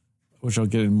 which I'll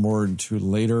get more into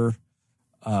later.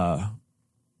 But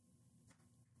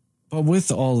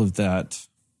with all of that,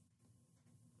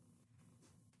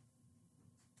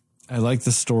 I like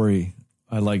the story.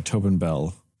 I like Tobin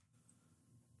Bell.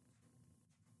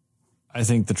 I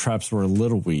think the traps were a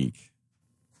little weak.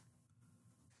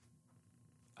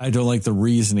 I don't like the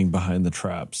reasoning behind the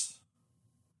traps.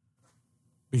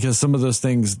 Because some of those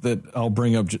things that I'll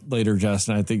bring up later,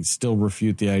 Jastin, I think still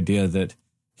refute the idea that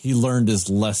he learned his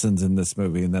lessons in this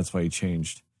movie and that's why he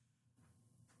changed.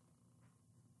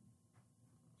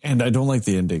 And I don't like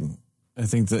the ending. I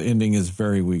think the ending is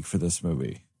very weak for this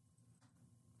movie.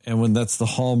 And when that's the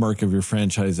hallmark of your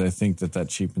franchise, I think that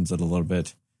cheapens it a little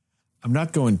bit. I'm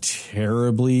not going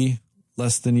terribly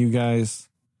less than you guys,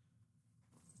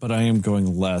 but I am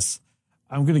going less.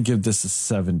 I'm going to give this a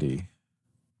 70.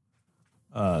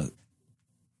 What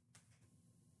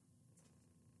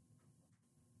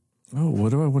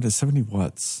do I want? 70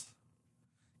 watts.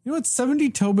 You know what? 70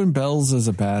 Tobin Bells is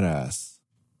a badass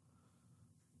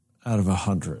out of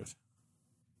 100.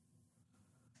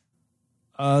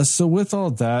 So with all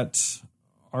that,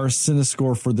 our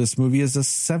Cinescore for this movie is a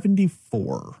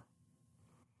 74.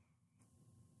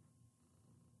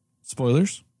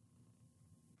 Spoilers?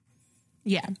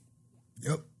 Yeah.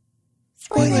 Yep.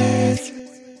 Spoilers.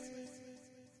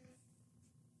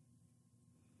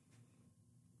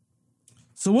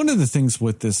 So one of the things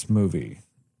with this movie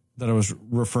that I was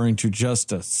referring to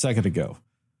just a second ago,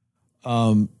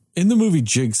 in the movie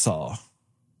Jigsaw,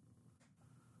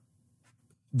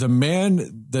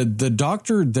 the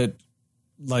doctor that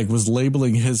like was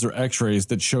labeling his x-rays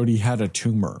that showed he had a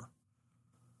tumor,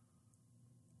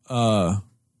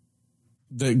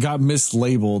 that got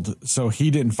mislabeled. So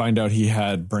he didn't find out he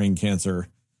had brain cancer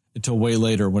until way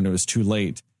later when it was too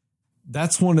late.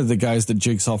 That's one of the guys that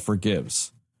Jigsaw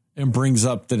forgives and brings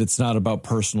up that it's not about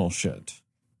personal shit.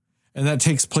 And that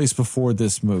takes place before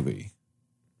this movie.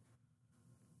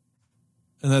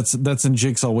 And that's in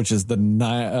Jigsaw, which is the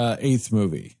 8th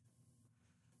movie.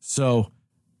 So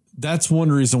that's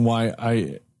one reason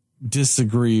why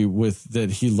disagree with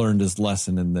that he learned his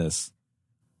lesson in this.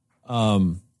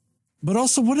 But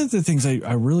also one of the things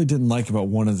I really didn't like about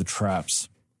one of the traps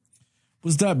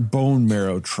was that bone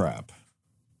marrow trap.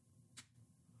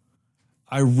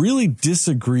 I really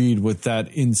disagreed with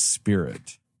that in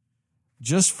spirit,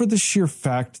 just for the sheer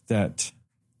fact that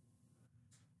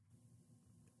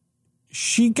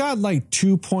she got like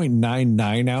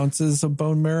 2.99 ounces of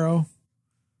bone marrow.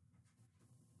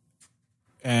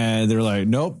 And they're like,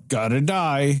 nope, gotta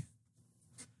die.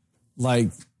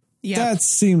 Like, that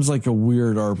seems like a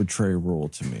weird arbitrary rule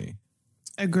to me.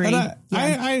 Agreed.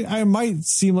 I might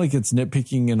seem like it's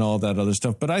nitpicking and all that other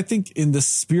stuff, but I think in the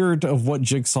spirit of what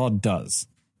Jigsaw does,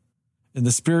 in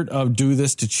the spirit of do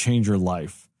this to change your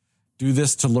life, do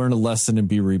this to learn a lesson and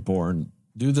be reborn,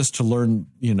 do this to learn,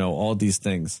 all these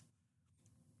things.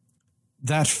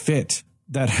 That fit,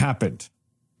 that happened.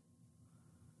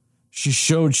 She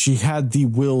showed she had the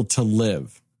will to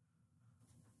live,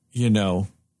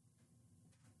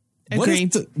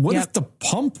 Agreed. What if the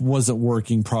pump wasn't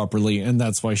working properly and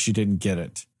that's why she didn't get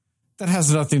it? That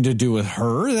has nothing to do with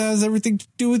her. That has everything to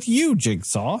do with you,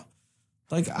 Jigsaw.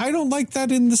 Like, I don't like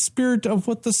that in the spirit of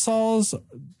what the saws,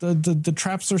 the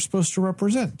traps are supposed to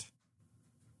represent.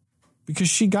 Because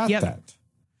she got that.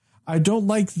 I don't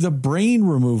like the brain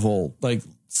removal, like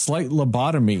slight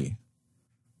lobotomy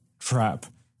trap.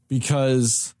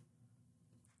 Because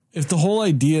if the whole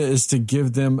idea is to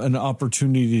give them an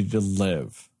opportunity to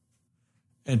live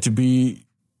and to be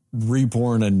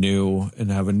reborn anew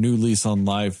and have a new lease on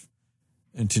life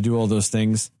and to do all those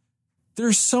things,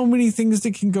 there's so many things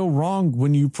that can go wrong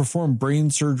when you perform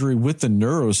brain surgery with a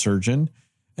neurosurgeon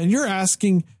and you're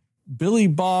asking Billy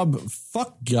Bob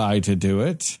fuck guy to do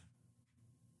it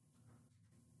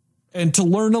and to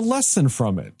learn a lesson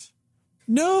from it.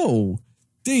 No,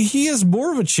 he has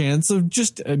more of a chance of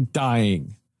just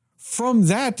dying from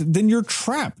that than your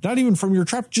trap. Not even from your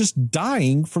trap, just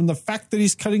dying from the fact that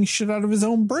he's cutting shit out of his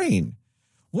own brain.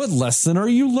 What lesson are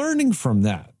you learning from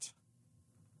that?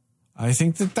 I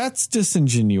think that that's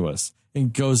disingenuous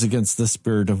and goes against the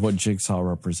spirit of what Jigsaw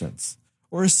represents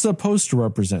or is supposed to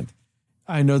represent.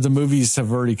 I know the movies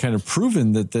have already kind of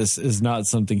proven that this is not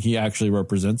something he actually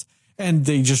represents, and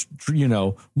they just,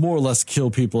 more or less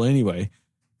kill people anyway.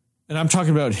 And I'm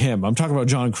talking about him. I'm talking about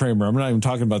John Kramer. I'm not even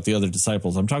talking about the other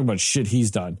disciples. I'm talking about shit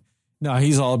he's done. No,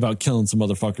 he's all about killing some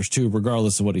motherfuckers too,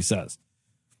 regardless of what he says.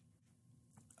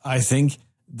 I think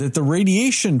that the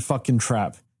radiation fucking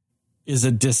trap is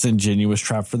a disingenuous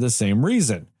trap for the same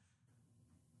reason.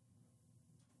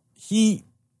 You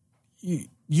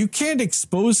can't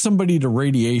expose somebody to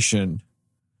radiation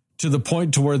to the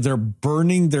point to where they're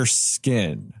burning their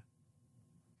skin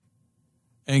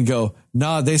and go,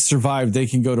 nah, they survived. They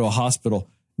can go to a hospital.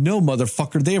 No,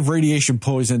 motherfucker, they have radiation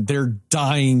poison. They're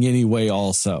dying anyway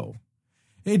also.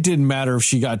 It didn't matter if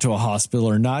she got to a hospital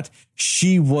or not.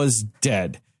 She was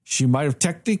dead. She might have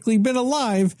technically been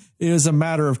alive. It was a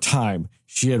matter of time.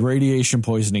 She had radiation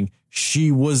poisoning.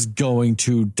 She was going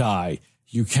to die.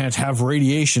 You can't have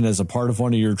radiation as a part of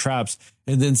one of your traps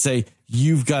and then say,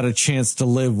 you've got a chance to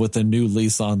live with a new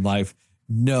lease on life.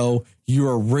 No, you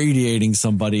are radiating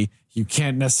somebody. You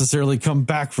can't necessarily come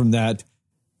back from that.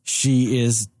 She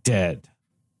is dead.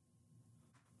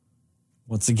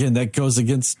 Once again, that goes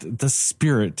against the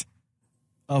spirit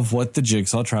of what the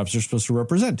Jigsaw traps are supposed to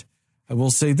represent. I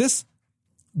will say this.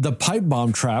 The pipe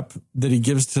bomb trap that he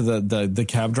gives to the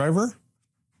cab driver,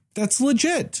 that's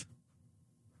legit.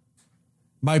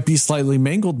 Might be slightly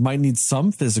mangled, might need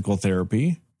some physical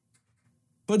therapy.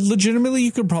 But legitimately,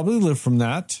 you could probably live from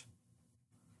that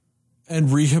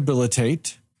and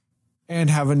rehabilitate and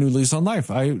have a new lease on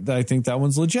life. I think that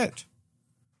one's legit.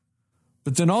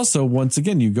 But then also, once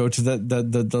again, you go to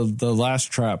the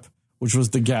last trap, which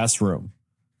was the gas room.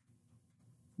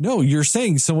 No, you're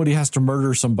saying somebody has to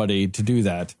murder somebody to do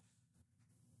that.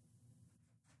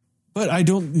 But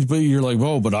you're like,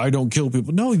 oh, but I don't kill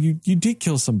people. No, you did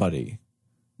kill somebody.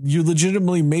 You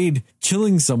legitimately made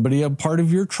killing somebody a part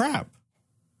of your trap.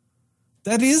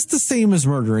 That is the same as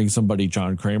murdering somebody,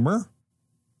 John Kramer.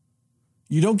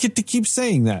 You don't get to keep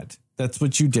saying that. That's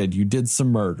what you did. You did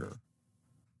some murder.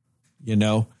 And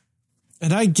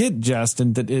I get,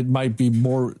 Jastin, that it might be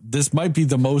this might be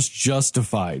the most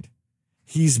justified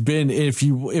he's been. If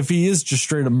he is just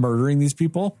straight up murdering these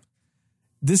people,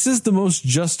 this is the most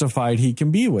justified he can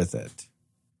be with it.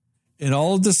 In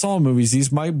all of the Saw movies,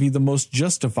 these might be the most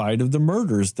justified of the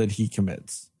murders that he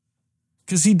commits.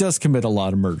 Because he does commit a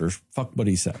lot of murders. Fuck what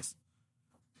he says.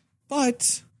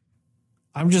 But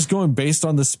I'm just going based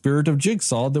on the spirit of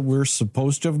Jigsaw that we're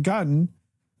supposed to have gotten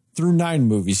through 9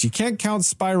 movies. You can't count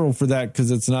Spiral for that because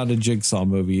it's not a Jigsaw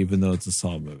movie, even though it's a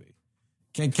Saw movie.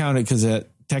 Can't count it because it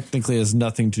technically has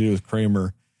nothing to do with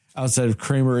Kramer outside of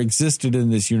Kramer existed in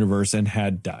this universe and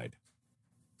had died.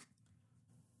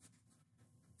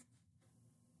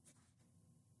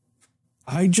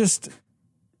 I just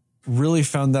really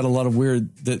found that a lot of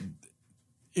weird that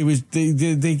it was they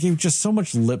gave just so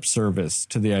much lip service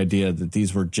to the idea that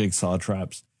these were jigsaw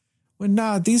traps. When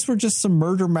these were just some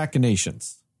murder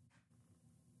machinations.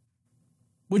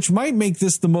 Which might make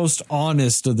this the most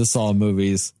honest of the Saw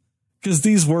movies, because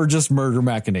these were just murder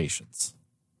machinations.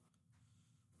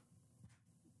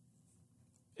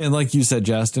 And like you said,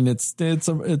 Jastin, it's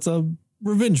a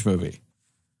revenge movie.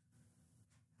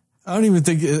 I don't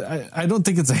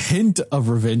think it's a hint of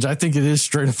revenge. I think it is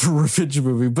straight up a revenge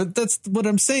movie. But that's what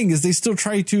I'm saying is they still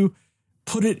try to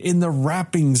put it in the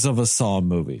wrappings of a Saw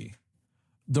movie.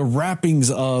 The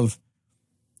wrappings of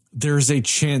there's a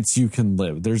chance you can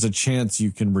live. There's a chance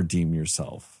you can redeem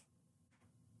yourself.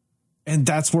 And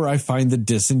that's where I find the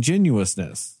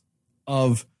disingenuousness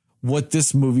of what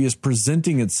this movie is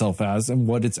presenting itself as and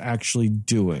what it's actually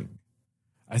doing.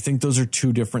 I think those are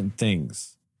two different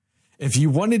things. If you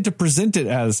wanted to present it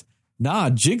as,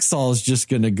 Jigsaw is just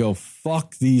going to go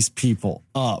fuck these people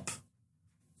up,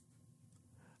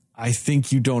 I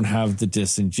think you don't have the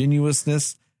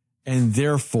disingenuousness, and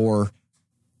therefore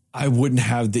I wouldn't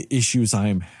have the issues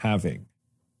I'm having.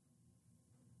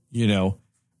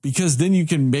 Because then you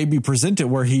can maybe present it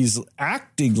where he's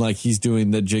acting like he's doing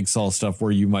the Jigsaw stuff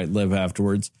where you might live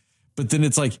afterwards. But then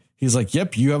it's like, he's like,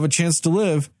 yep, you have a chance to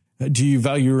live. Do you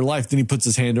value your life? Then he puts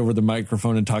his hand over the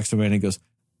microphone and talks to a man and goes,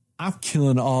 I'm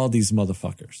killing all these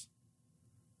motherfuckers.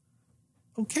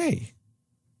 Okay.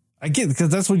 I get it, because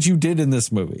that's what you did in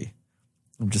this movie.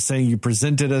 I'm just saying you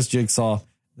present it as Jigsaw.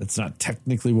 That's not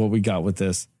technically what we got with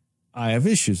this. I have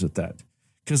issues with that.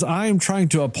 Because I am trying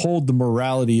to uphold the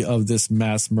morality of this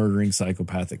mass murdering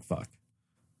psychopathic fuck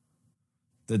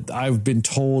that I've been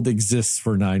told exists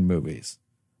for 9 movies.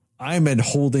 I'm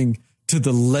holding to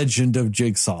the legend of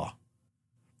Jigsaw,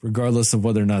 regardless of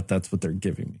whether or not that's what they're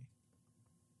giving me.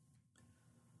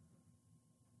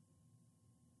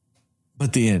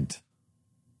 But the end.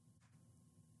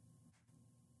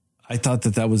 I thought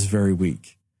that was very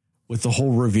weak. With the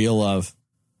whole reveal of,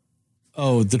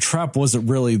 the trap wasn't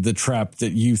really the trap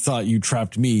that you thought you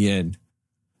trapped me in.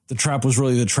 The trap was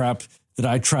really the trap that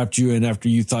I trapped you in after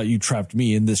you thought you trapped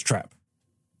me in this trap.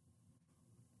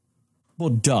 Well,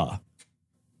 duh.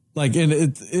 Like,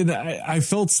 and I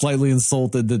felt slightly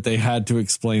insulted that they had to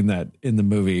explain that in the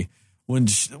movie when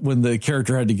the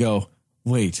character had to go,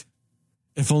 wait,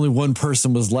 if only one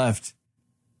person was left,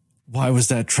 why was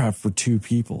that trap for 2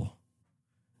 people?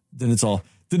 Then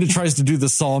it tries to do the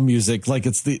Saw music like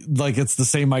it's the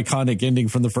same iconic ending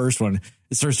from the first one.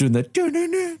 It starts doing that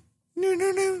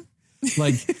no.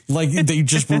 Like they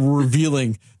just were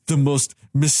revealing the most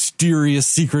mysterious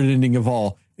secret ending of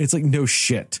all. It's like, no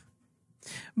shit.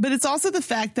 But it's also the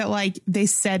fact that like they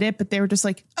said it, but they were just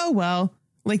like, oh, well,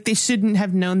 like they shouldn't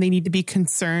have known they need to be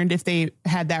concerned if they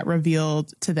had that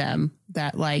revealed to them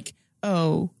that like,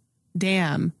 oh,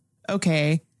 damn.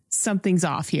 Okay. Something's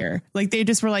off here. Like they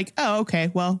just were like, oh,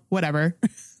 okay, well, whatever.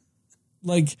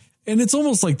 Like, and it's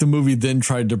almost like the movie then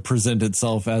tried to present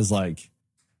itself as like,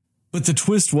 but the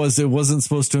twist was it wasn't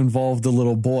supposed to involve the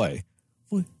little boy.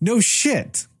 Well, no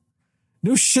shit.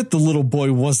 No shit. The little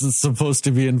boy wasn't supposed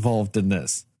to be involved in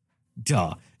this.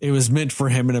 Duh. It was meant for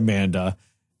him and Amanda.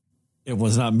 It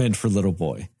was not meant for little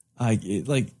boy. I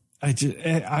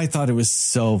thought it was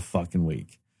so fucking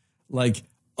weak. Like,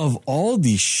 of all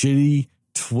these shitty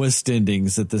twist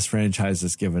endings that this franchise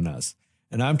has given us,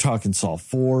 and I'm talking Saw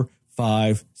 4,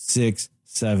 5, 6,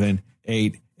 7,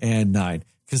 8, and 9,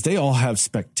 because they all have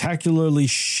spectacularly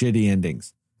shitty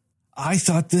endings. I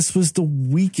thought this was the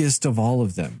weakest of all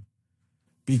of them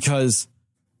because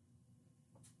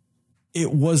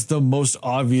it was the most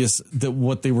obvious that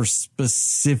what they were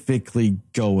specifically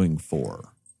going for.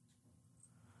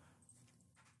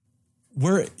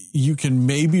 Where you can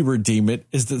maybe redeem it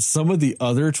is that some of the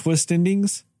other twist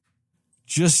endings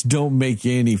just don't make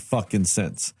any fucking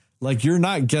sense. Like, you're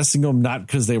not guessing them not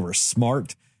because they were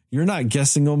smart. You're not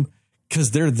guessing them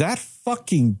because they're that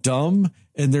fucking dumb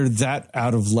and they're that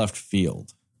out of left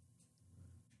field.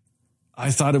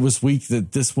 I thought it was weak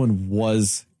that this one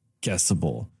was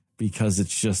guessable because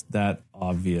it's just that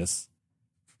obvious.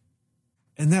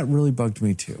 And that really bugged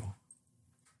me too.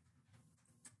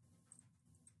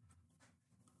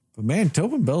 But man,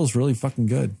 Tobin Bell is really fucking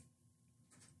good.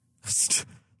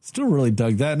 Still really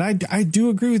dug that. And I do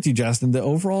agree with you, Jastin. The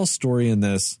overall story in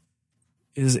this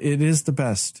is the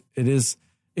best. It is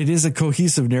a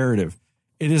cohesive narrative.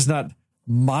 It is not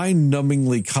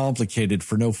mind-numbingly complicated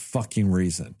for no fucking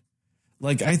reason.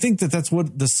 Like, I think that that's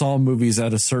what the Saw movies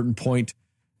at a certain point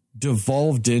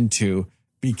devolved into,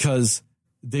 because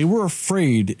they were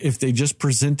afraid if they just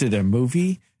presented a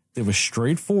movie that was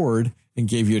straightforward and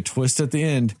gave you a twist at the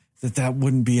end, that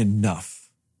wouldn't be enough.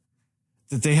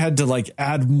 That they had to like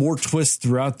add more twists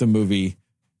throughout the movie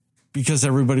because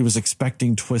everybody was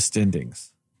expecting twist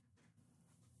endings.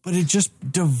 But it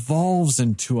just devolves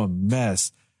into a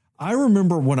mess. I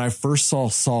remember when I first saw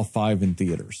Saw 5 in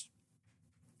theaters.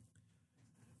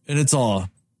 And it's all,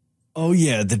 oh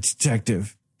yeah, the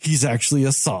detective, he's actually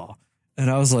a Saw. And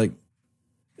I was like,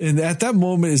 and at that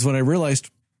moment is when I realized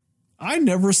I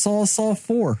never saw Saw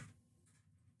 4.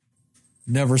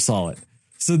 Never saw it.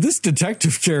 So this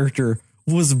detective character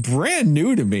was brand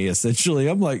new to me, essentially.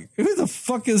 I'm like, who the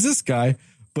fuck is this guy?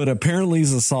 But apparently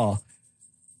he's a Saw.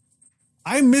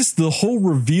 I missed the whole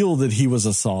reveal that he was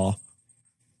a Saw.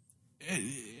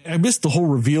 I missed the whole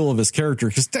reveal of his character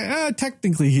because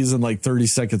technically he's in like 30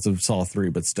 seconds of Saw 3,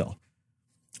 but still.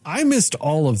 I missed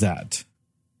all of that.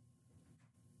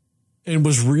 And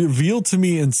was revealed to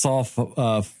me in Saw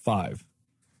 5.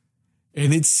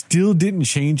 And it still didn't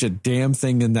change a damn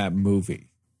thing in that movie.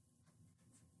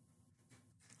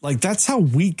 Like, that's how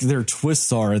weak their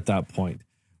twists are at that point.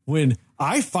 When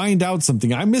I find out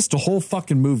something, I missed a whole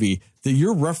fucking movie that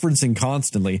you're referencing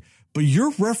constantly, but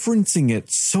you're referencing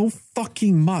it so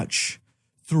fucking much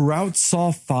throughout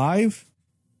Saw 5.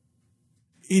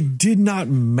 It did not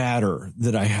matter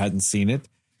that I hadn't seen it,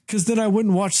 because then I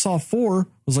wouldn't watch Saw 4. I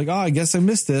was like, oh, I guess I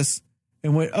missed this.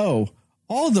 And went, oh,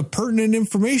 all the pertinent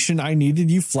information I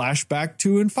needed, you flash back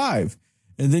 2 and 5.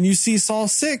 And then you see Saw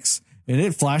 6, and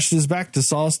it flashes back to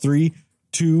Saws 3,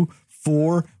 2,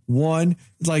 4, 1.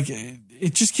 Like,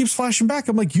 it just keeps flashing back.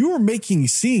 I'm like, you are making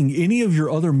seeing any of your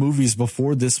other movies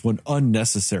before this one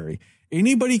unnecessary.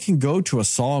 Anybody can go to a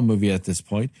Saw movie at this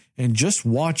point and just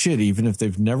watch it, even if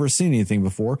they've never seen anything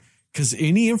before, because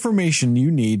any information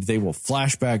you need, they will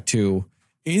flash back to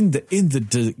in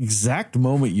the exact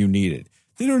moment you need it.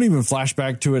 They don't even flash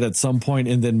back to it at some point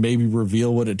and then maybe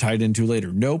reveal what it tied into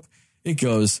later. Nope. It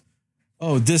goes,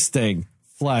 oh, this thing,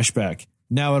 flashback.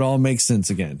 Now it all makes sense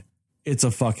again. It's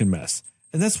a fucking mess.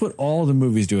 And that's what all the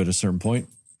movies do at a certain point.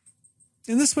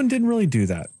 And this one didn't really do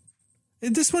that.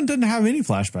 This one doesn't have any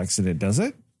flashbacks in it, does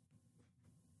it?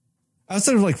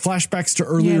 Outside of like flashbacks to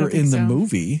earlier in the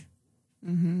movie.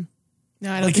 Mm-hmm.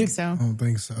 No, I don't think so. I don't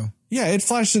think so. Yeah, it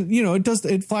flashes,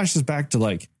 it flashes back to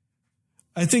like,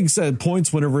 I think at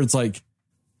points whenever it's like,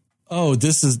 oh,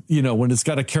 this is, when it's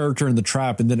got a character in the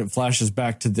trap, and then it flashes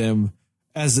back to them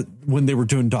when they were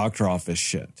doing Doctor Office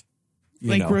shit.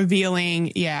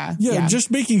 Revealing. Yeah.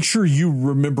 Just making sure you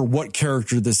remember what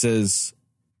character this is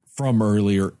from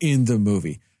earlier in the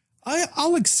movie.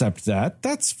 I'll accept that.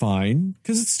 That's fine.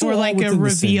 Because it's still, or like a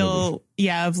reveal.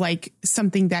 Yeah. Of like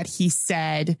something that he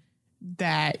said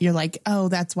that you're like, oh,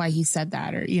 that's why he said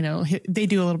that. Or, they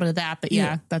do a little bit of that, but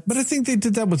yeah. But I think they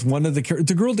did that with one of the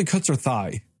girl that cuts her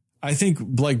thigh. I think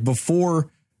like before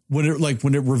when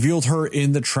it revealed her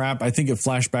in the trap, I think it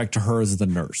flashed back to her as the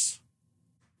nurse.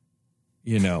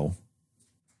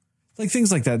 Like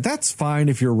things like that. That's fine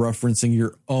if you're referencing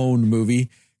your own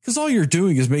movie, because all you're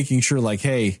doing is making sure like,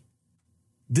 hey,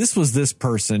 this was this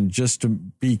person, just to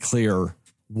be clear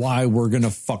why we're going to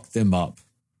fuck them up.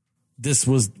 This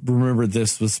was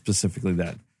specifically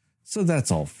that. So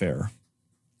that's all fair.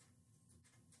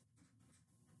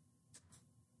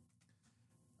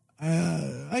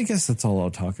 I guess that's all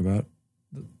I'll talk about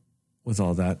with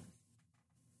all that.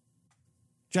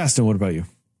 Jastin, what about you?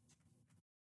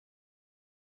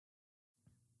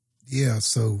 Yeah,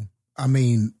 so I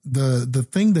mean, the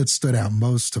thing that stood out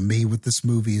most to me with this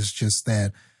movie is just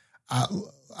that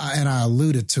I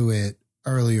alluded to it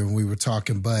earlier when we were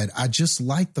talking, but I just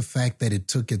like the fact that it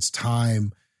took its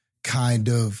time kind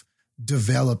of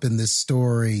developing this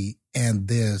story and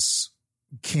this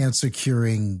cancer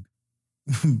curing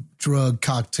drug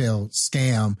cocktail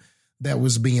scam that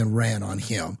was being ran on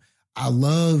him. I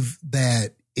love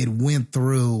that it went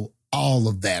through all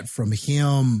of that, from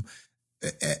him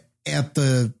at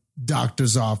the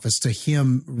doctor's office to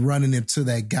him running into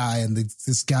that guy and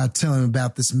this guy telling him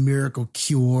about this miracle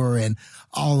cure and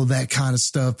all of that kind of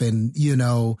stuff. And,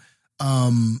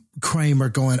 Kramer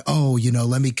going, oh,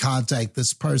 let me contact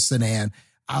this person. And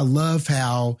I love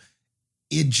how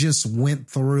it just went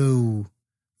through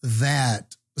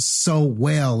that so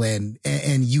well. And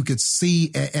you could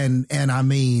see, and I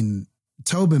mean,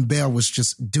 Tobin Bell was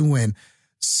just doing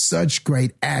such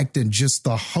great acting, just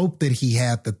the hope that he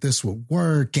had that this would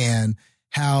work, and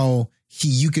how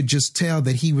you could just tell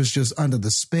that he was just under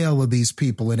the spell of these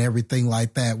people and everything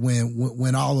like that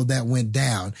when all of that went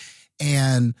down.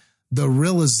 And the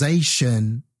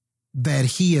realization that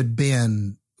he had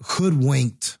been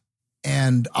hoodwinked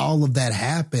and all of that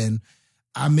happened.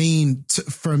 I mean,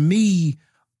 for me,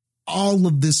 all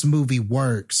of this movie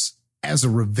works as a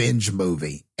revenge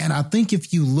movie. And I think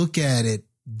if you look at it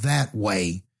that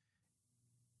way,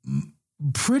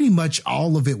 pretty much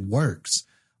all of it works.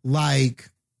 Like,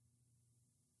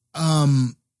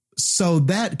 so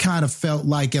that kind of felt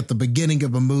like at the beginning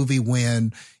of a movie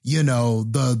when, you know,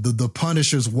 the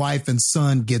Punisher's wife and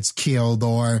son gets killed,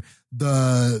 or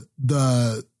the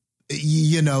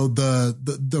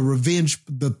revenge,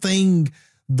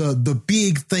 the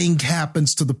big thing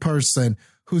happens to the person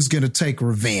who's going to take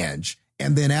revenge.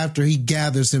 And then after he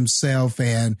gathers himself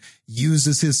and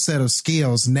uses his set of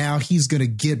skills, now he's going to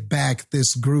get back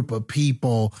this group of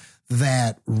people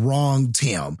that wronged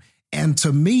him. And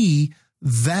to me,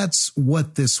 that's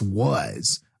what this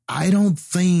was. I don't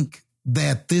think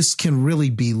that this can really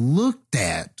be looked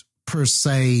at per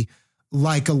se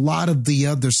like a lot of the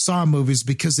other Saw movies,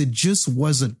 because it just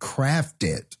wasn't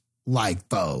crafted like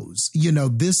those. You know,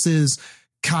 this is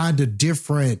kind of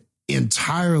different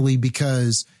entirely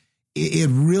because it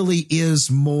really is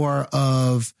more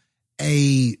of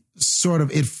a sort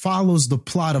of, it follows the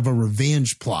plot of a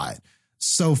revenge plot.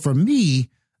 So for me,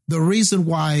 the reason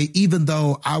why, even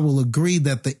though I will agree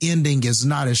that the ending is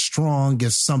not as strong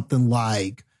as something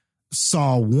like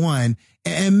Saw 1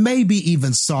 and maybe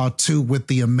even Saw 2 with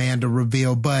the Amanda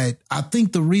reveal, but I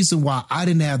think the reason why I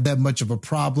didn't have that much of a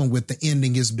problem with the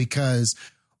ending is because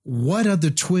what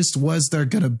other twist was there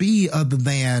going to be other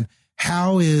than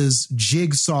how is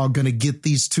Jigsaw going to get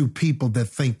these two people that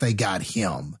think they got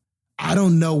him? I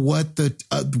don't know what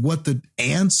the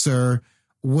answer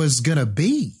was going to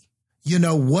be. You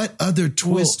know, what other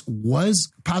twist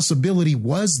possibility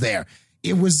was there?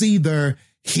 It was either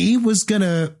he was going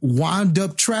to wind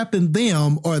up trapping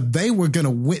them, or they were going to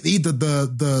win. Either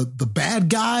the bad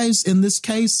guys, in this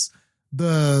case,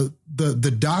 the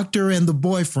doctor and the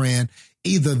boyfriend,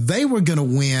 either they were going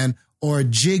to win or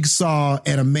Jigsaw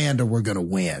and Amanda were going to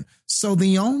win. So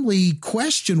the only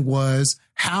question was,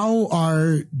 how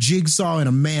are Jigsaw and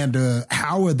Amanda,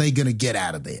 how are they going to get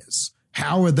out of this?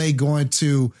 How are they going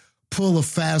to pull a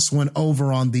fast one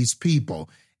over on these people?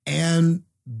 And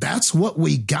that's what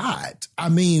we got. I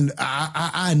mean,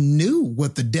 I knew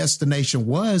what the destination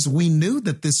was. We knew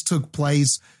that this took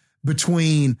place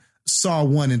between Saw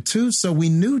 1 and 2, so we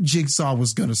knew Jigsaw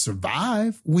was going to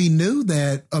survive. We knew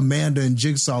that Amanda and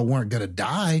Jigsaw weren't going to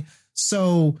die.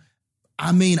 So,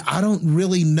 I mean, I don't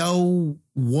really know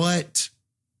what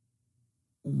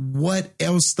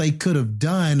else they could have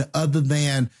done other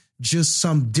than just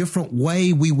some different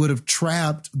way we would have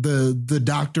trapped the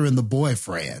doctor and the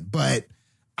boyfriend. But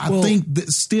I think that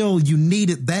still you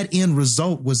needed, that end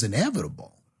result was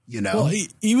inevitable, you know? Well,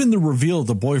 even the reveal of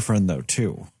the boyfriend, though,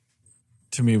 too,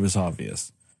 to me was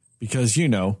obvious because, you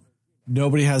know,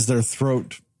 nobody has their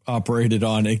throat operated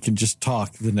on. It can just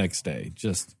talk the next day,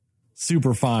 just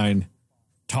super fine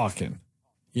talking,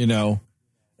 you know?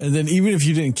 And then even if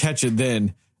you didn't catch it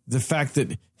then, the fact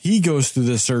that he goes through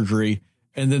this surgery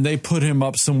and then they put him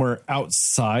up somewhere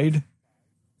outside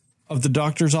of the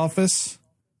doctor's office,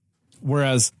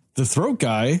 whereas the throat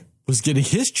guy was getting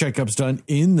his checkups done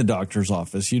in the doctor's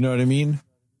office. You know what I mean?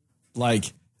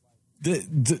 Like,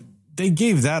 they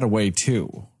gave that away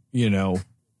too, you know,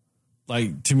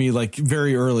 like to me, like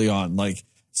very early on, like,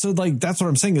 so like, that's what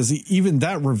I'm saying is even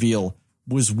that reveal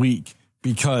was weak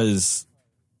because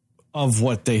of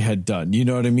what they had done. You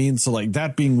know what I mean? So like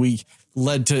that being weak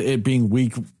led to it being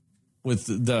weak with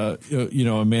the, you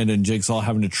know, Amanda and Jigsaw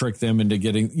having to trick them into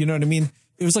getting, you know what I mean?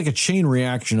 It was like a chain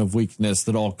reaction of weakness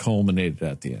that all culminated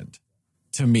at the end,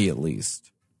 to me at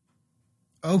least.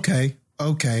 Okay.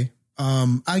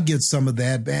 I get some of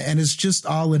that, and it's just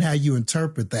all in how you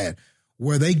interpret that.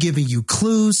 Were they giving you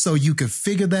clues so you could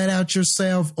figure that out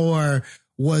yourself, or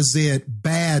was it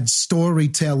bad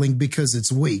storytelling because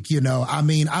it's weak? You know, I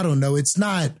mean, I don't know. It's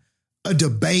not a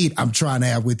debate I'm trying to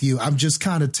have with you. I'm just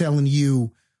kind of telling you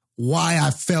why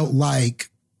I felt like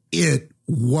it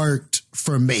worked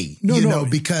for me,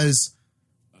 because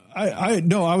I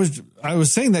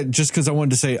was saying that just because I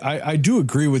wanted to say, I do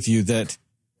agree with you that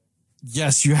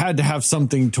yes, you had to have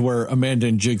something to where Amanda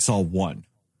and Jigsaw won.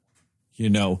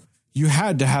 You know, you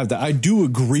had to have that. I do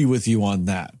agree with you on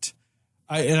that.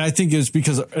 I think it's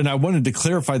because, and I wanted to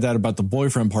clarify that about the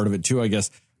boyfriend part of it too, I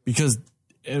guess, because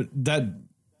that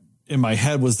in my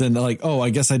head was then like, oh, I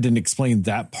guess I didn't explain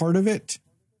that part of it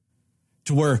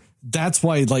to where that's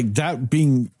why like that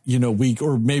being, you know, weak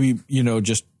or maybe, you know,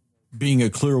 just being a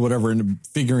clue or whatever and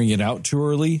figuring it out too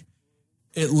early.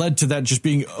 It led to that just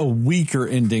being a weaker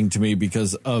ending to me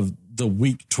because of the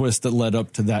weak twist that led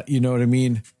up to that. You know what I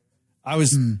mean? I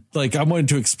was like, I wanted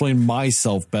to explain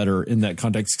myself better in that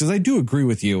context, because I do agree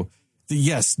with you that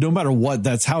yes, no matter what,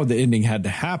 that's how the ending had to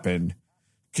happen,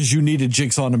 because you needed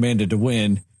Jigsaw and Amanda to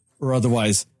win, or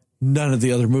otherwise none of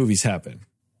the other movies happen.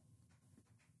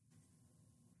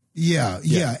 Yeah.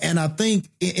 And I think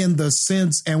in the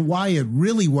sense, and why it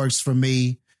really works for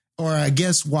me, or I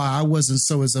guess why I wasn't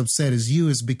so as upset as you,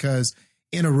 is because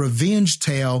in a revenge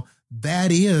tale,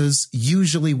 that is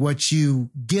usually what you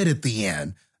get at the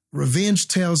end. Revenge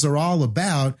tales are all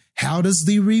about how does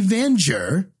the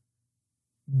revenger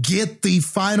get the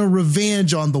final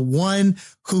revenge on the one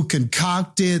who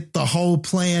concocted the whole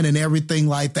plan and everything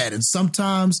like that. And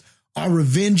sometimes our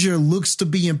revenger looks to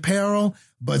be in peril,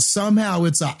 but somehow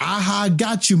it's a aha,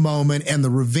 got you moment, and the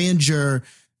revenger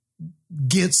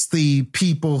gets the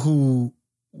people who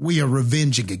we are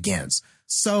revenging against.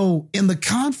 So in the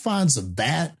confines of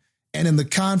that, and in the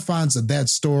confines of that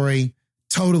story,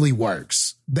 totally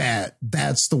works.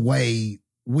 That's the way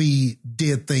we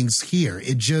did things here.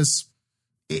 It just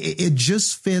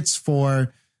fits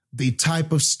for the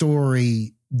type of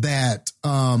story that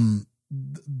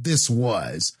this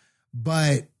was.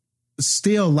 But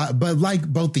still, like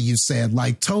both of you said,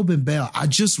 like Tobin Bell, I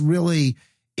just really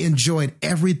enjoyed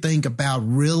everything about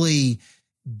really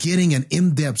getting an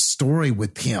in-depth story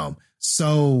with him.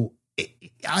 So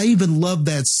I even love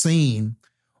that scene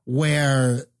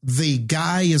where the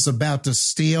guy is about to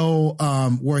steal,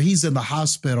 where he's in the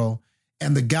hospital,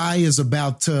 and the guy is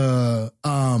about to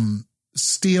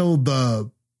steal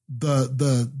the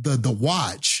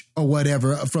watch or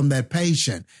whatever from that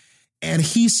patient. And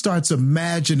he starts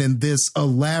imagining this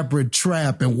elaborate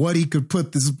trap and what he could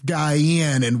put this guy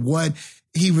in and what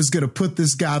he was going to put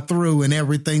this guy through and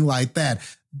everything like that.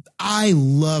 I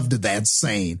loved that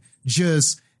scene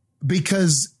just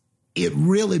because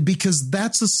because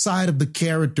that's a side of the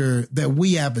character that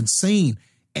we haven't seen.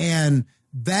 And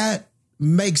that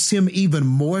makes him even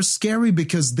more scary,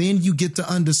 because then you get to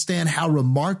understand how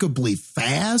remarkably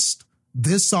fast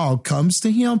this all comes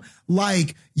to him.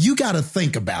 Like, you got to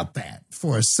think about that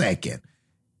for a second.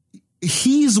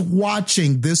 He's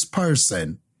watching this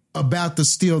person about to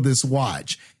steal this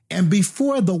watch. And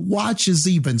before the watch is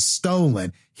even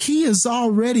stolen, he has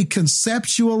already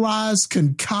conceptualized,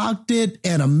 concocted,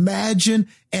 and imagined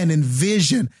and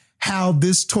envisioned how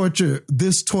this torture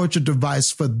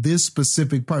device for this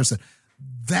specific person.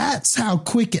 That's how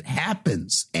quick it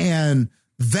happens. And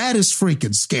that is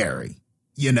freaking scary,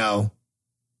 you know?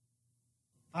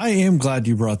 I am glad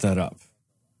you brought that up,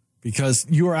 because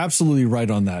you are absolutely right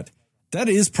on that. That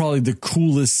is probably the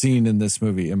coolest scene in this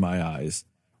movie in my eyes,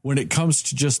 when it comes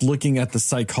to just looking at the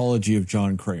psychology of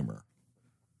John Kramer.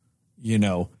 You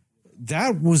know,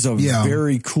 that was a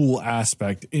very cool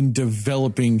aspect in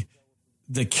developing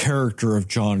the character of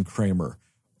John Kramer,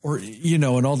 or, you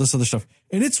know, and all this other stuff.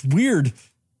 And it's weird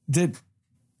that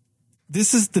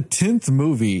this is the 10th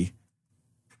movie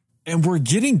and we're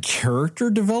getting character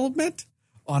development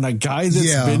on a guy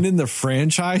that's been in the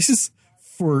franchise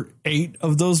for 8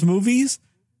 of those movies.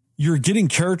 You're getting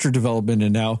character development,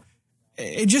 and now,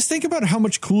 and just think about how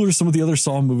much cooler some of the other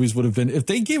Saw movies would have been if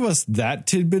they gave us that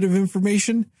tidbit of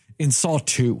information in Saw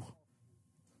 2.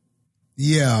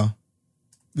 Yeah.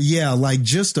 Yeah. Like,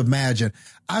 just imagine.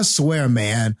 I swear,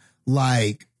 man,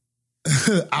 like,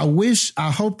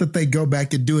 I hope that they go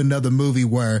back and do another movie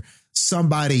where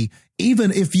somebody,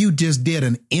 even if you just did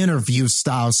an interview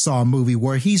style Saw movie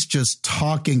where he's just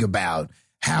talking about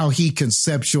how he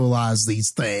conceptualized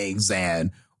these things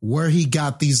and where he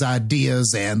got these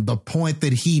ideas and the point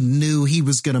that he knew he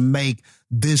was going to make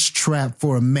this trap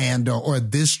for Amanda or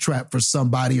this trap for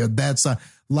somebody, or that's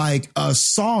like a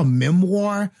Saw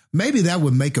memoir. Maybe that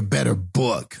would make a better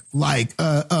book. Like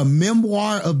a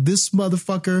memoir of this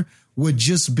motherfucker would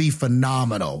just be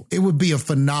phenomenal. It would be a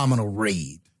phenomenal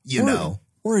read, you know.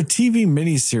 Or a TV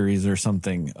miniseries or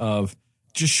something of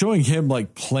just showing him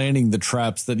like planning the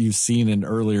traps that you've seen in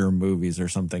earlier movies or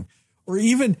something. Or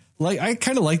even like, I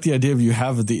kind of like the idea of you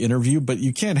have the interview, but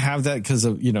you can't have that because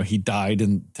of, you know, he died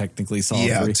and technically Saw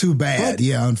 3. Too bad. But,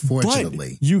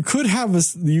 unfortunately. But you could have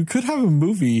a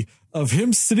movie of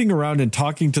him sitting around and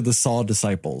talking to the Saw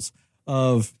disciples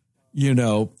of, you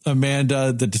know,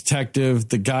 Amanda, the detective,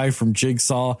 the guy from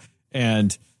Jigsaw,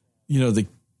 and, you know, the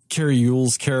Carrie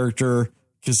Ewell's character,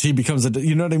 because he becomes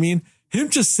you know what I mean? Him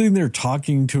just sitting there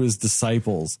talking to his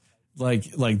disciples,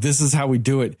 like this is how we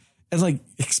do it. And like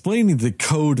explaining the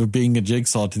code of being a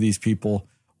Jigsaw to these people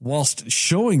whilst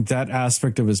showing that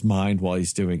aspect of his mind while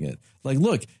he's doing it. Like,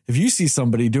 look, if you see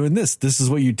somebody doing this, this is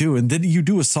what you do. And then you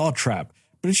do a Saw trap.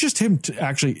 but it's just him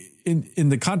actually in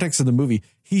the context of the movie.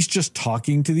 He's just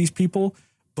talking to these people.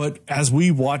 But as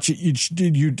we watch it,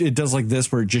 it does like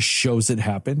this where it just shows it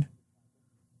happen.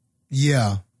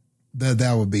 Yeah,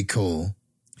 that would be cool.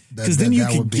 Because then you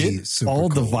could get all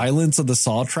cool. the violence of the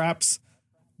saw traps,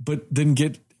 but then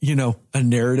get, a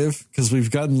narrative. Because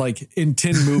we've gotten like in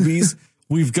 10 movies,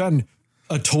 we've gotten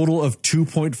a total of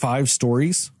 2.5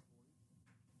 stories.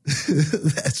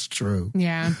 That's true.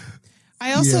 Yeah.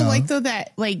 I also like though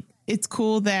that like it's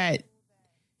cool that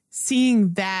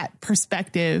seeing that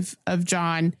perspective of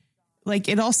John, like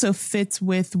it also fits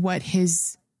with what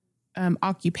his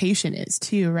occupation is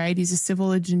too, right? He's a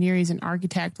civil engineer. He's an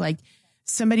architect, like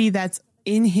somebody that's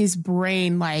in his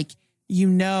brain, like,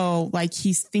 like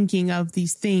he's thinking of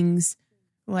these things,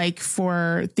 like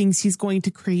for things he's going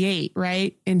to create,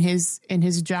 right? In his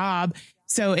job.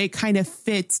 So it kind of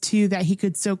fits too that he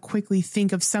could so quickly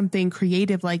think of something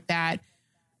creative like that,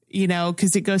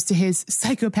 because it goes to his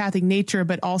psychopathic nature,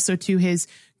 but also to his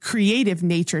creative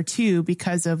nature too,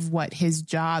 because of what his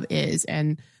job is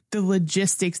and the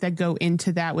logistics that go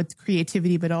into that with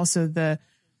creativity, but also the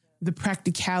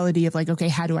practicality of like, okay,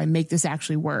 how do I make this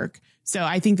actually work? So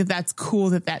I think that that's cool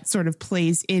that sort of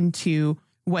plays into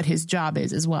what his job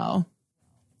is as well.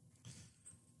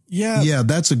 Yeah. Yeah,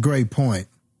 that's a great point.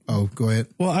 Oh, go ahead.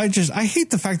 Well, I hate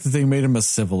the fact that they made him a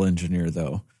civil engineer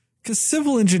though, because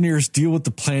civil engineers deal with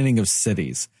the planning of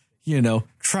cities,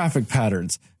 traffic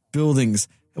patterns, buildings,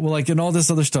 and all this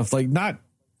other stuff, like not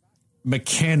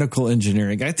mechanical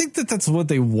engineering. I think that's what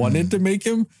they wanted to make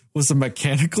him, was a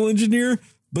mechanical engineer.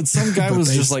 But some guy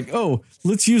was just like, oh,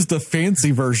 let's use the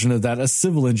fancy version of that, a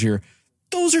civil engineer.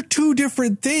 Those are two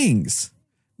different things.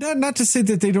 Not to say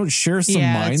that they don't share some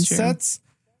mindsets,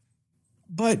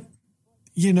 but,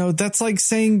 that's like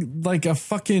saying like a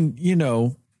fucking,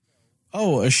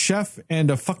 a chef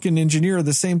and a fucking engineer are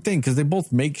the same thing because they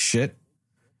both make shit.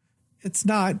 It's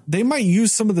not. They might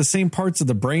use some of the same parts of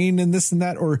the brain and this and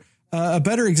that. Or a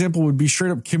better example would be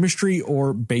straight up chemistry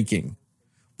or baking.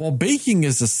 While baking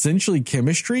is essentially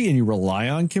chemistry and you rely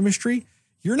on chemistry,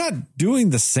 you're not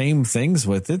doing the same things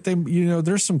with it.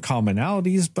 There's some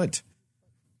commonalities, but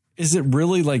is it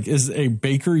really like, is a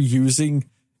baker using,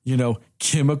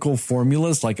 chemical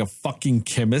formulas like a fucking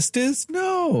chemist is?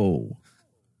 No.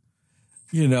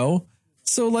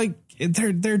 So like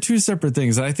they're two separate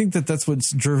things. And I think that's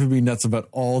what's driven me nuts about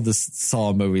all the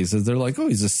Saw movies is they're like, oh,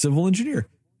 he's a civil engineer.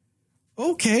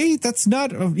 Okay, that's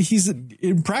not, he's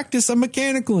in practice a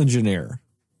mechanical engineer.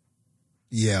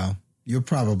 Yeah, you're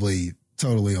probably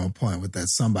totally on point with that.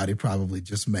 Somebody probably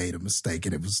just made a mistake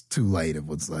and it was too late.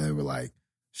 They were like,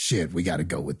 shit, we got to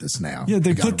go with this now. Yeah,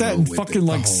 they put that in fucking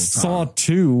like Saw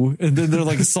 2 and then they're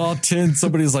like Saw 10.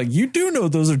 Somebody's like, you do know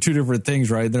those are two different things,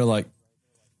 right? And they're like,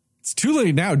 it's too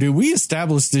late now, dude. We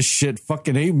established this shit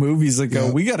fucking 8 movies ago.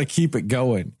 Yep. We got to keep it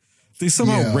going. They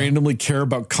somehow randomly care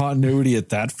about continuity at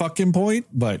that fucking point,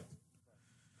 but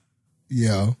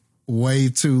yeah, way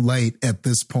too late at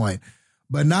this point.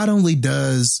 But not only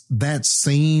does that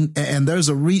scene, and there's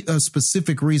a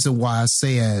specific reason why I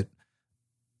said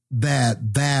that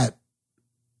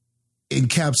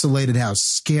encapsulated how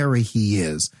scary he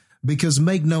is, because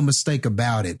make no mistake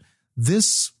about it,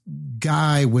 this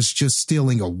guy was just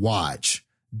stealing a watch.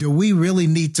 Do we really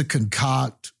need to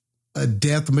concoct a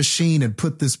death machine and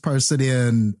put this person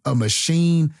in a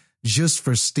machine just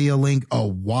for stealing a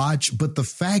watch? But the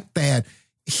fact that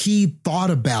he thought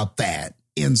about that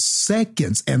in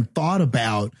seconds and thought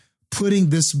about putting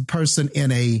this person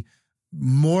in a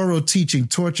moral teaching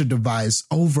torture device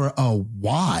over a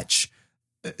watch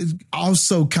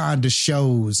also kind of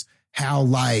shows how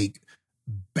like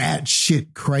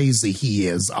batshit crazy he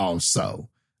is also.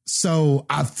 So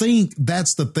I think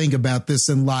that's the thing about this.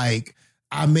 And like,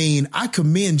 I mean, I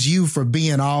commend you for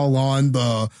being all on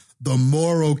the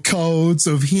moral codes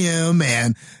of him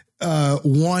and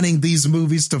wanting these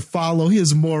movies to follow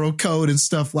his moral code and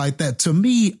stuff like that. To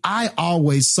me, I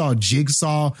always saw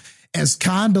Jigsaw as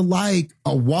kind of like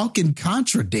a walking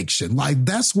contradiction. Like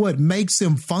that's what makes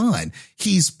him fun.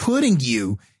 He's putting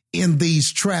you in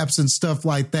these traps and stuff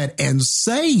like that and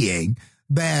saying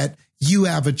that you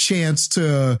have a chance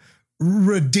to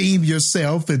redeem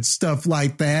yourself and stuff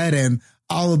like that and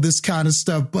all of this kind of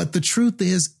stuff. But the truth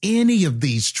is, any of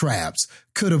these traps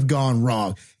could have gone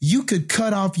wrong. You could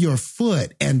cut off your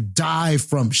foot and die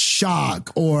from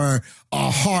shock or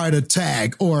a heart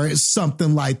attack or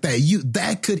something like that.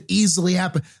 That could easily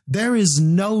happen. There is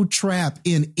no trap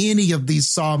in any of these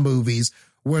Saw movies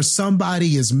where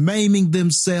somebody is maiming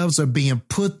themselves or being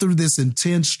put through this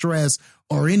intense stress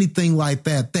or anything like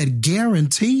that that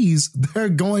guarantees they're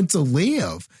going to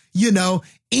live. You know,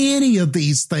 any of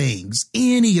these things,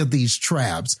 any of these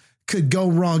traps could go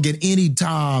wrong at any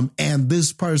time, and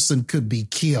this person could be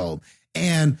killed.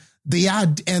 And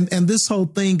and this whole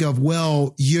thing of,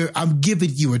 well, I'm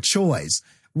giving you a choice.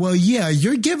 Well, yeah,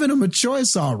 you're giving them a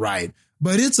choice, all right,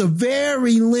 but it's a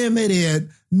very limited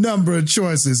number of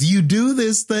choices. You do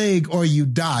this thing or you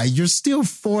die. You're still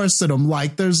forcing them.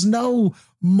 Like, there's no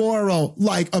moral,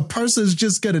 like, a person's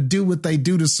just going to do what they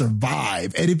do to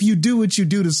survive. And if you do what you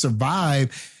do to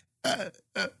survive,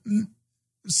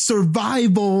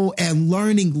 survival and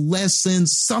learning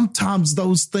lessons, sometimes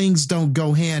those things don't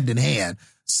go hand in hand.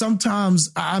 Sometimes,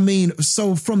 I mean,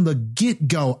 so from the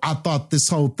get-go, I thought this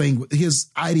whole thing, his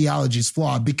ideology is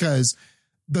flawed, because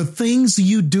the things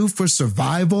you do for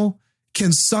survival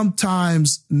can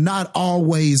sometimes not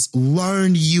always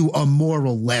learn you a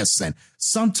moral lesson.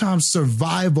 Sometimes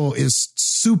survival is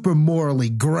super morally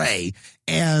gray,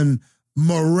 and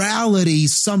morality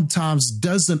sometimes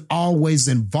doesn't always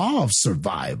involve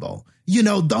survival. You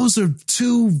know, those are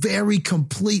two very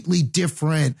completely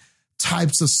different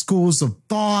types of schools of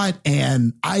thought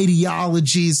and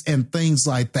ideologies and things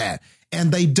like that.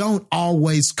 And they don't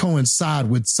always coincide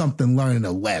with something learning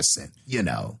a lesson, you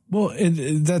know? Well,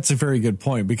 that's a very good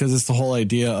point, because it's the whole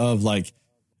idea of, like,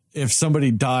 if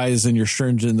somebody dies and you're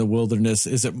stranded in the wilderness,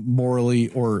 is it morally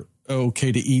or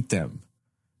okay to eat them?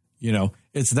 You know,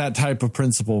 it's that type of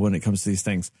principle when it comes to these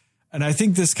things. And I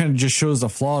think this kind of just shows a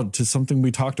flaw to something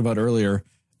we talked about earlier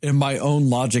in my own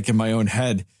logic, in my own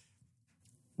head.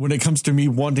 When it comes to me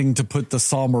wanting to put the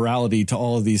Saw morality to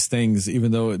all of these things,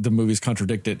 even though the movies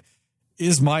contradict it,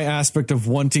 is my aspect of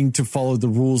wanting to follow the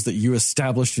rules that you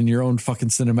established in your own fucking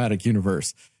cinematic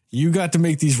universe. You got to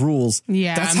make these rules.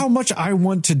 Yeah. That's how much I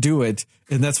want to do it.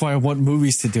 And that's why I want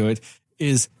movies to do it,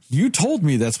 is you told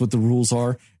me that's what the rules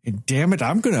are. And damn it,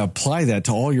 I'm going to apply that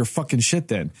to all your fucking shit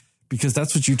then, because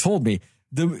that's what you told me.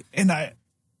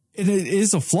 It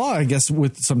is a flaw, I guess,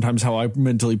 with sometimes how I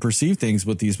mentally perceive things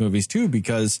with these movies too,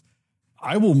 because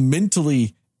I will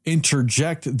mentally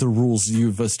interject the rules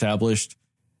you've established,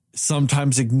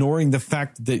 sometimes ignoring the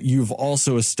fact that you've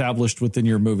also established within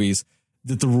your movies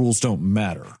that the rules don't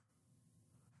matter.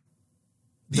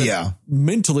 Yeah.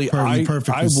 Mentally, I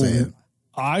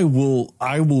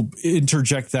will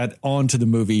interject that onto the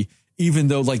movie, even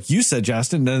though, like you said,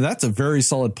 Jastin, and that's a very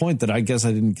solid point that I guess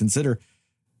I didn't consider.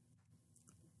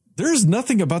 There's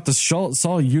nothing about the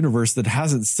Saw universe that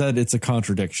hasn't said it's a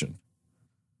contradiction.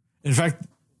 In fact,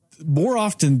 more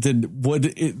often than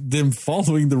them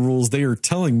following the rules, they are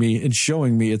telling me and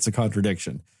showing me it's a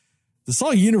contradiction. The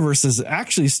Saw universe has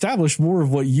actually established more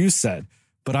of what you said,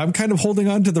 but I'm kind of holding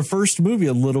on to the first movie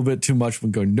a little bit too much when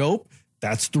going, nope,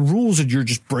 that's the rules and you're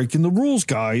just breaking the rules,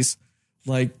 guys.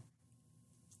 Like,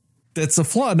 that's a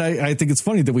flaw. And I think it's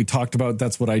funny that we talked about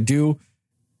that's what I do.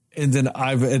 And then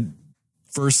I've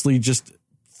firstly just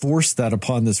forced that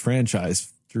upon this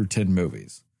franchise through 10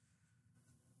 movies.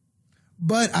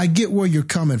 But I get where you're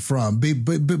coming from.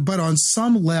 But on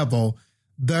some level,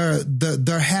 there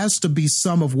has to be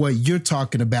some of what you're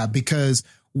talking about, because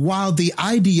while the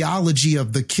ideology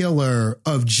of the killer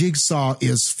of Jigsaw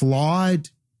is flawed,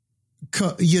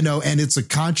 you know, and it's a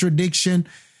contradiction,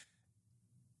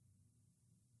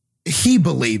 he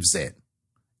believes it.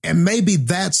 And maybe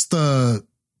that's the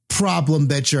problem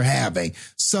that you're having.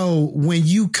 So when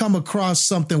you come across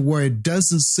something where it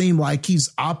doesn't seem like he's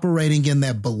operating in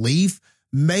that belief,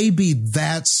 maybe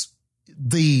that's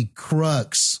the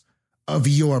crux of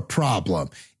your problem,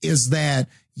 is that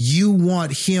you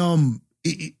want him,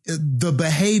 the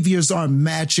behaviors aren't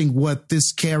matching what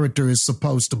this character is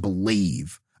supposed to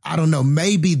believe. I don't know.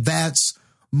 Maybe that's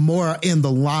more in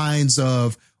the lines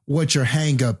of what your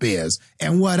hang up is.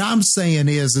 And what I'm saying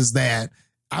is that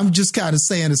I'm just kind of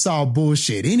saying it's all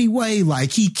bullshit anyway.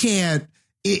 Like, he can't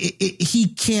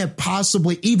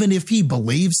possibly, even if he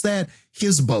believes that,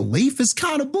 his belief is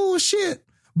kind of bullshit.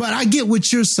 But I get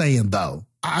what you're saying, though.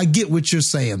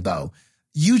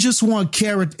 You just want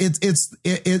character.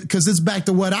 Because it's back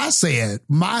to what I said.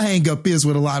 My hang up is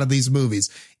with a lot of these movies.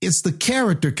 It's the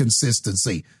character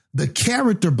consistency. The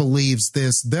character believes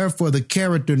this, therefore the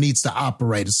character needs to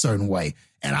operate a certain way.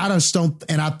 And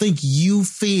I think you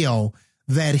feel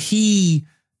that he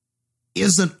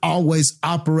isn't always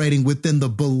operating within the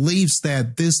beliefs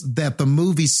that the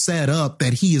movie set up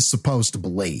that he is supposed to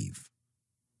believe,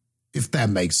 if that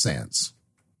makes sense.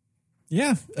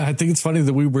 Yeah, I think it's funny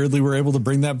that we weirdly were able to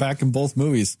bring that back in both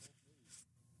movies.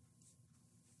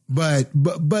 But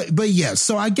yeah,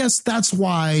 so I guess that's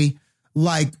why,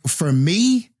 like, for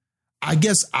me, I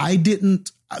guess I didn't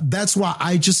that's why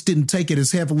I just didn't take it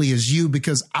as heavily as you,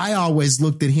 because I always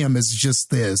looked at him as just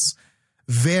this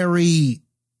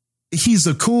he's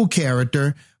a cool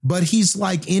character, but he's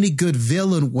like any good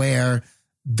villain where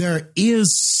there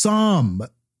is some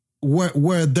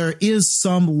where there is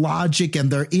some logic and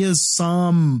there is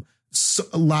some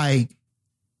like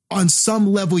on some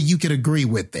level you can agree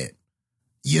with it.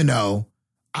 You know,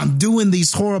 I'm doing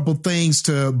these horrible things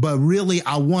but really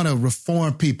I want to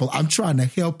reform people. I'm trying to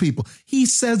help people. He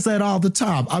says that all the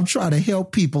time. I'm trying to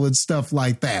help people and stuff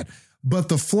like that. But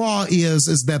the flaw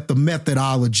is that the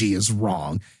methodology is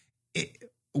wrong.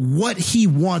 What he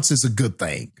wants is a good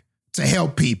thing, to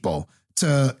help people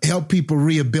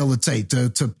rehabilitate,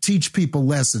 to teach people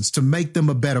lessons, to make them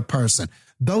a better person.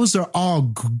 Those are all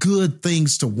good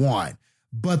things to want.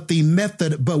 But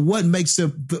what makes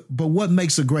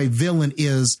a great villain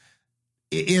is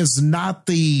not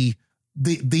the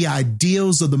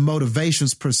ideals or the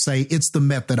motivations per se. It's the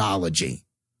methodology.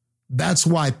 That's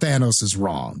why Thanos is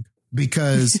wrong,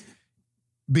 because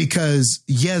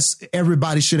yes,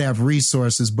 everybody should have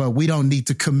resources, but we don't need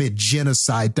to commit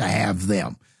genocide to have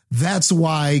them. That's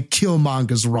why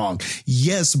Killmonger's wrong.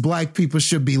 Yes, black people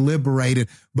should be liberated,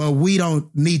 but we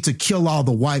don't need to kill all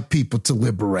the white people to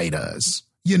liberate us.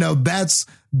 You know, that's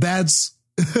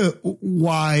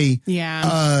why,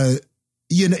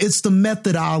 it's the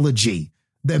methodology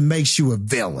that makes you a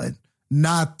villain,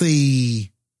 not the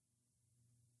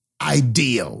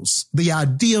ideals. The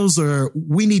ideals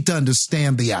we need to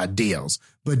understand the ideals,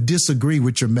 but disagree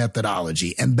with your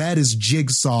methodology. And that is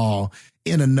Jigsaw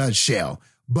in a nutshell.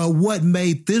 But what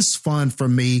made this fun for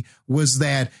me was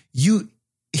that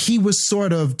he was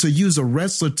sort of, to use a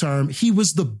wrestler term, he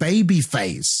was the baby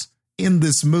face in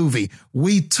this movie.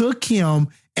 We took him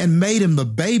and made him the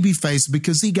baby face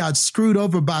because he got screwed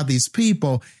over by these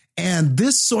people. And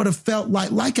this sort of felt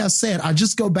like I said, I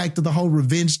just go back to the whole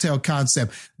revenge tale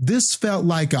concept. This felt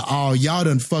like y'all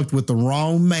done fucked with the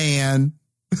wrong man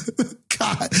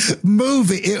God,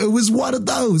 movie. It was one of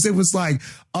those. It was like,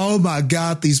 oh my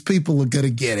God, these people are going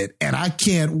to get it. And I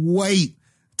can't wait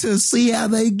to see how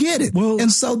they get it. Well,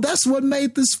 and so that's what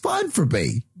made this fun for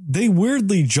me. They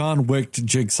weirdly John Wicked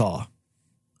Jigsaw.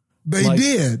 They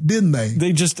did, didn't they?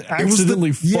 They just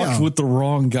accidentally fucked with the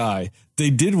wrong guy. They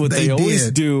did what they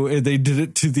always do, and they did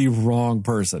it to the wrong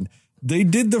person. They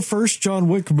did the first John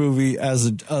Wick movie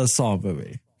as a Saw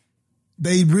movie.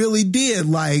 They really did.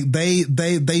 Like they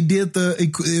did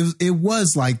it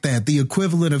was like that, the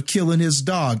equivalent of killing his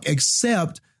dog,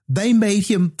 except they made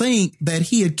him think that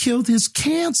he had killed his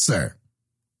cancer,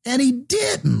 and he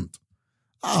didn't.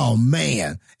 Oh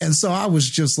man. And so I was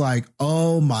just like,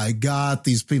 oh my God,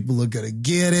 these people are going to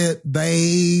get it.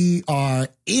 They are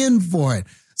in for it.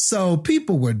 So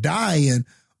people were dying,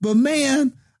 but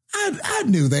man, I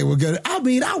knew they were good. I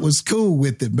mean, I was cool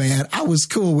with it, man. I was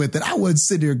cool with it. I wasn't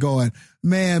sitting here going,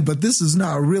 man, but this is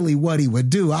not really what he would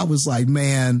do. I was like,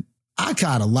 man, I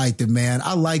kind of liked it, man.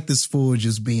 I like this fool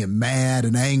just being mad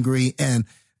and angry and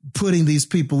putting these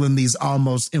people in these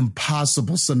almost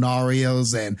impossible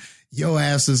scenarios, and your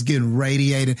ass is getting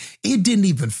radiated. It didn't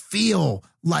even feel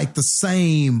like the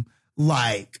same,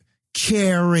 like,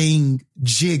 caring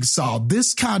Jigsaw.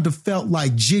 This kind of felt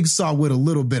like Jigsaw with a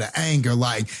little bit of anger,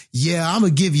 like, yeah, I'm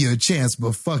going to give you a chance,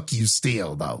 but fuck you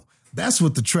still, though. That's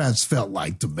what the traps felt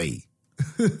like to me.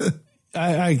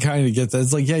 I kind of get that.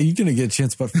 It's like, yeah, you're going to get a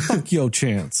chance, but fuck your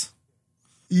chance.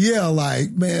 Yeah,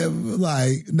 like, man,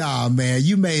 like, nah, man,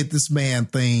 you made this man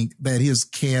think that his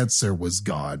cancer was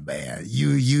gone, man.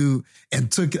 You and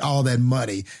took all that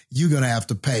money. You're going to have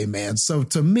to pay, man. So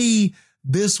to me,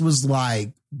 this was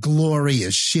like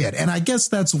glorious shit. And I guess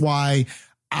that's why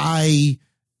I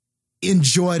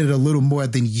enjoyed it a little more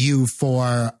than you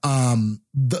for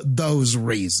those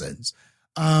reasons.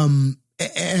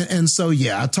 And so,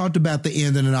 yeah, I talked about the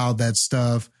ending and all that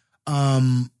stuff.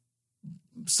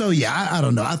 So, yeah, I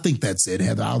don't know. I think that's it,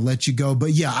 Heather. I'll let you go. But,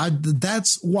 yeah,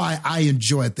 that's why I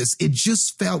enjoyed this. It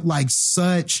just felt like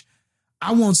such,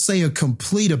 I won't say a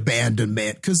complete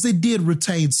abandonment, because they did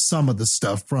retain some of the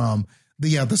stuff from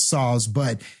the other Saws,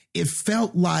 but it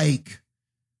felt like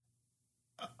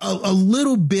a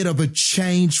little bit of a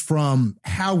change from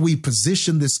how we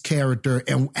position this character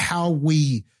and how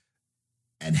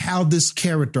this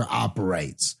character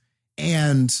operates.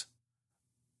 And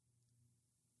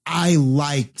I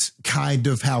liked kind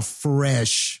of how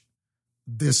fresh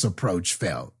this approach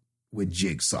felt with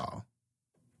Jigsaw.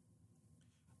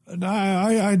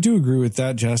 I do agree with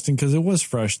that, Jastin, because it was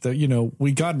fresh that, you know,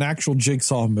 we got an actual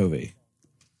Jigsaw movie.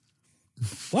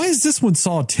 Why is this one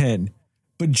Saw 10,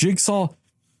 but Jigsaw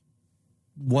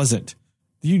wasn't?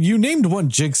 You named one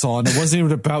Jigsaw and it wasn't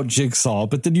even about Jigsaw,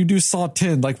 but then you do Saw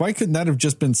 10. Like, why couldn't that have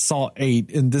just been Saw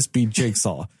 8 and this be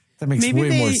Jigsaw? That makes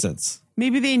way more sense.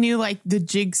 Maybe they knew like the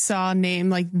Jigsaw name,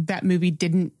 like that movie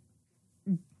didn't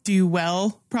do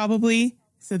well, probably.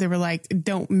 So they were like,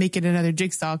 don't make it another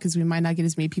Jigsaw because we might not get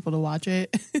as many people to watch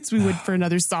it as we would for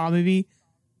another Saw movie.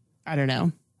 I don't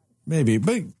know. Maybe,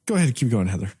 but go ahead and keep going,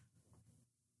 Heather.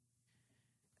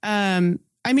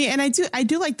 I mean, and I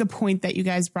do like the point that you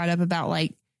guys brought up about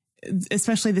like,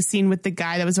 especially the scene with the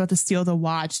guy that was about to steal the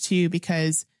watch too,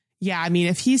 because yeah, I mean,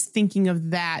 if he's thinking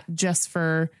of that just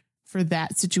for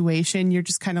that situation, you're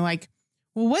just kind of like,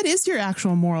 well, what is your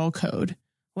actual moral code?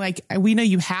 Like, we know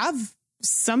you have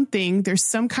something, there's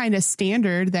some kind of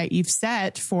standard that you've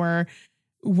set for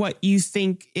what you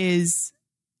think is,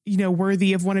 you know,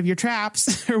 worthy of one of your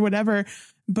traps or whatever.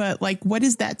 But like, what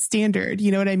is that standard?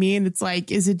 You know what I mean? It's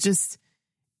like, is it just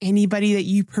anybody that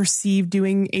you perceive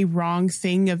doing a wrong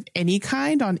thing of any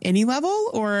kind on any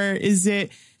level? Or is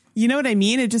it, you know what I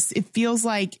mean? It feels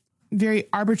like very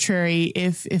arbitrary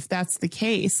if that's the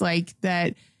case, like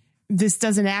that this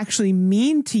doesn't actually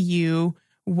mean to you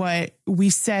what we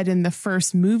said in the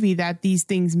first movie that these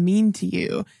things mean to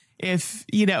you. If,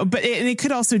 you know, but it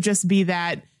could also just be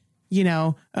that, you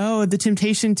know, oh, the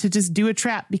temptation to just do a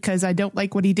trap because I don't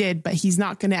like what he did, but he's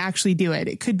not going to actually do it.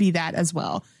 It could be that as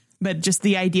well. But just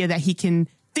the idea that he can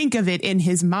think of it in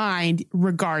his mind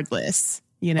regardless,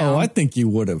 you know. Oh, I think you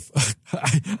would have.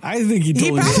 I think he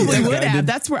totally probably would have.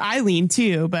 That's where I lean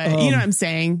too. But you know what I'm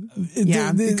saying?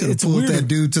 Yeah. They could have pulled that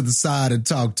dude to the side and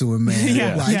talked to him, man.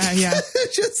 Yeah. Like, yeah.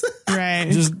 Right.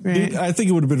 Dude, I think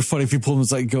it would have been funny if you pulled him and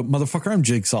was like, go, motherfucker, I'm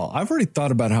Jigsaw. I've already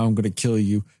thought about how I'm going to kill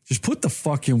you. Just put the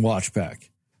fucking watch back.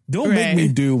 Don't make me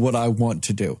do what I want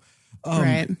to do.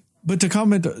 Right. But to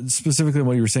comment specifically on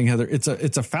what you were saying, Heather, it's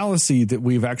a fallacy that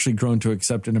we've actually grown to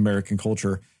accept in American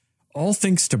culture, all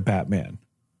thanks to Batman.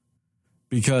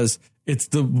 Because it's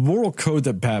the moral code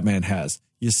that Batman has.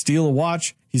 You steal a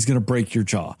watch, he's going to break your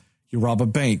jaw. You rob a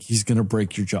bank, he's going to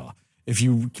break your jaw. If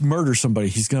you murder somebody,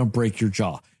 he's going to break your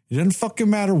jaw. It doesn't fucking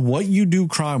matter what you do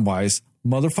crime-wise,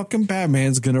 motherfucking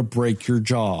Batman's going to break your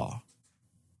jaw.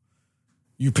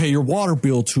 You pay your water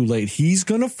bill too late, he's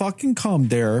going to fucking come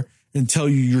there and tell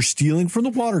you you're stealing from the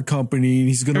water company and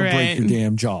he's going to break your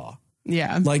damn jaw.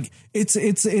 Yeah. Like it's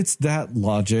that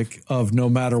logic of no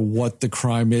matter what the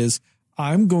crime is,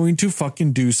 I'm going to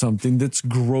fucking do something that's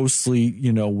grossly,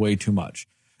 you know, way too much.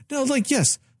 Now, like,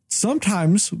 yes,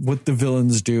 sometimes what the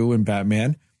villains do in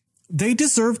Batman, they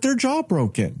deserve their jaw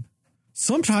broken.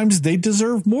 Sometimes they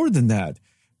deserve more than that,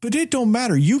 but it don't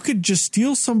matter. You could just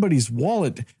steal somebody's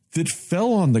wallet that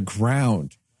fell on the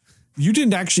ground. You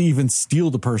didn't actually even steal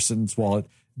the person's wallet.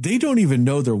 They don't even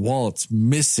know their wallet's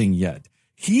missing yet.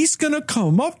 He's going to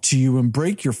come up to you and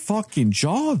break your fucking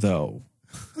jaw, though.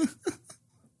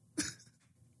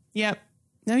 Yep.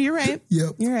 No, you're right.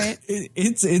 Yep. You're right.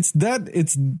 It's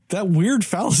that weird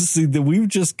fallacy that we've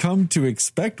just come to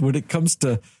expect when it comes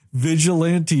to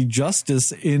vigilante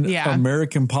justice in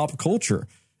American pop culture.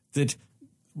 That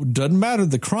doesn't matter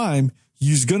the crime,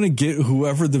 he's going to get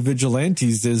whoever the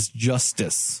vigilantes is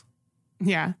justice.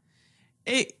 Yeah.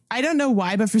 I don't know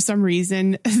why, but for some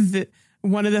reason,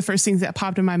 one of the first things that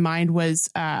popped in my mind was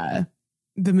the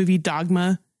movie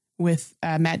Dogma with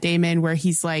Matt Damon, where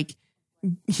he's like,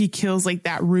 he kills like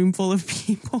that room full of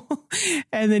people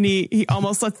and then he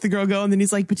almost lets the girl go. And then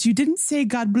he's like, but you didn't say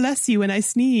God bless you when I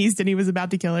sneezed, and he was about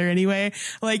to kill her anyway.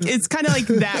 Like, it's kind of like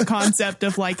that concept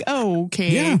of like, oh,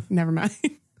 okay, never mind.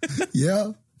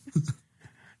 Yeah.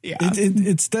 Yeah.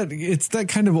 It's that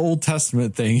kind of Old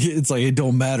Testament thing. It's like, it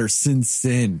don't matter. Sin.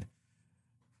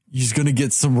 He's going to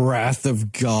get some wrath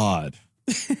of God.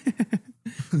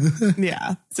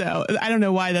 Yeah. So I don't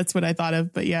know why that's what I thought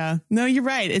of, but yeah, no, you're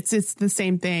right. It's the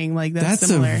same thing. Like that's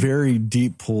similar. A very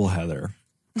deep pull, Heather.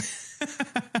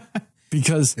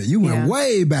 Because you went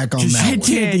way back on that.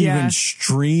 You can't even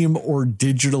stream or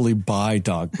digitally buy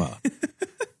Dogma.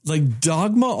 Like,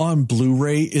 Dogma on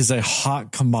Blu-ray is a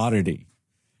hot commodity.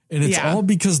 And it's all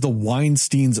because the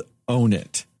Weinsteins own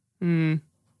it. And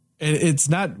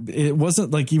it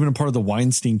wasn't like even a part of the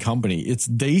Weinstein company.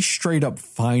 They straight up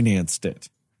financed it.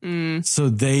 So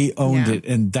they owned it.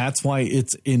 And that's why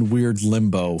it's in weird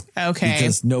limbo. Okay.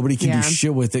 Because nobody can do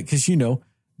shit with it. Because, you know,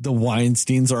 the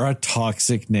Weinsteins are a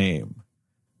toxic name.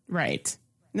 Right.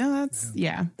 No, that's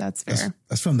fair.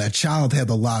 That's from that Child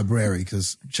Heather library,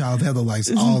 because Child Heather likes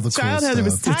all the cool Child Heather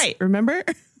stuff. was tight, remember?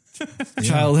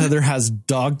 Child Heather has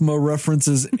Dogma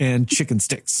references and chicken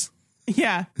sticks.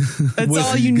 Yeah. That's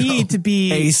all you need to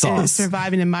be sauce.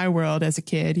 Surviving in my world as a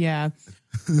kid. Yeah.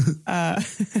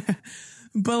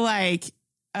 But like,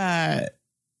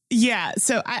 Yeah.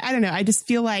 So I don't know. I just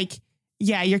feel like,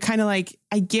 yeah, you're kind of like,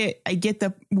 I get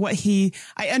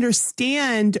I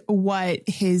understand what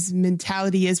his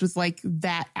mentality is with like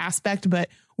that aspect, but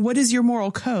what is your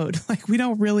moral code? Like, we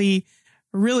don't really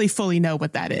fully know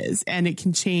what that is. And it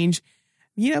can change,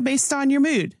 based on your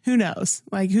mood. Who knows?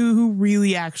 Like who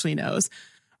really actually knows?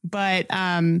 But,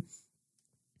 I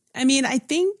mean, I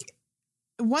think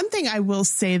one thing I will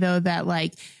say though, that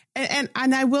like, and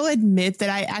I will admit that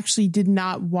I actually did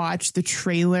not watch the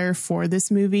trailer for this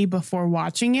movie before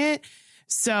watching it.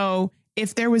 So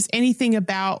if there was anything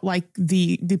about like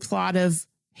the plot of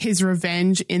his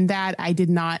revenge in that, I did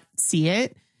not see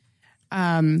it.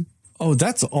 Oh,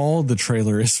 that's all the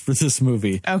trailer is for this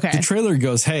movie. Okay. The trailer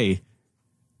goes, hey,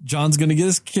 John's going to get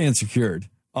his cancer cured.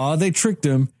 They tricked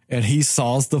him and he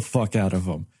saws the fuck out of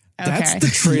him. Okay. That's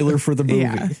the trailer for the movie.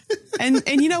 Yeah. And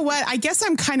you know what? I guess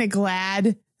I'm kind of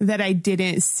glad that I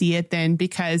didn't see it then,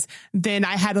 because then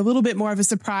I had a little bit more of a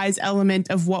surprise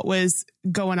element of what was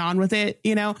going on with it,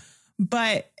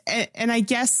 but, and I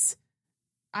guess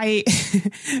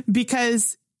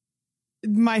because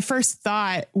my first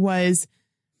thought was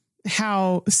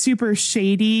how super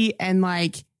shady and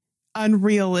like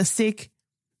unrealistic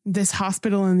this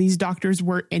hospital and these doctors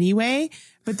were anyway.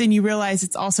 But then you realize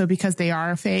it's also because they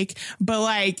are fake. But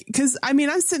like, cause I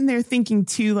mean, I'm sitting there thinking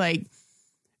too, like,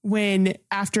 when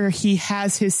after he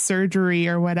has his surgery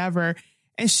or whatever,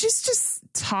 and she's just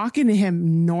talking to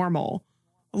him normal,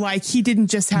 like he didn't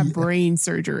just have brain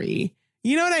surgery.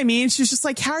 You know what I mean? She's just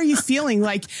like, how are you feeling?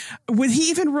 Like, would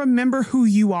he even remember who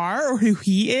you are or who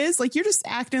he is? Like, you're just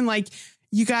acting like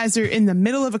you guys are in the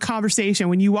middle of a conversation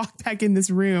when you walk back in this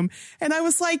room. And I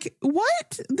was like,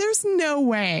 what? There's no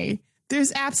way.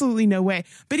 There's absolutely no way.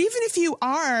 But even if you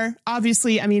are,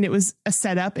 obviously, I mean, it was a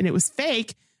setup and it was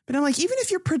fake. But I'm like, even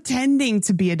if you're pretending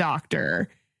to be a doctor,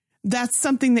 that's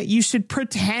something that you should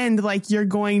pretend like you're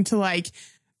going to like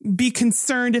be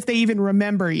concerned if they even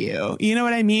remember you. You know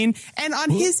what I mean? And on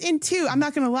his end too, I'm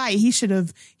not going to lie. He should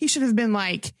have been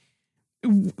like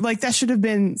that should have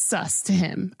been sus to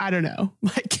him. I don't know.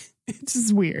 Like, it's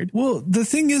just weird. Well, the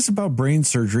thing is about brain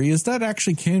surgery is that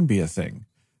actually can be a thing,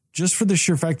 just for the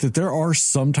sheer fact that there are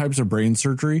some types of brain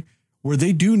surgery where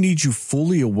they do need you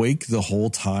fully awake the whole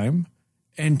time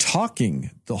and talking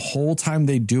the whole time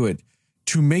they do it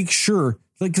to make sure,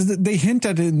 like, because they hint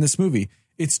at it in this movie,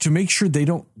 it's to make sure they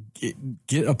don't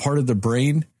get a part of the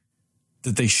brain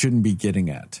that they shouldn't be getting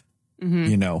at.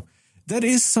 Mm-hmm. That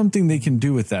is something they can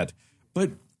do with that.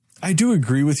 But I do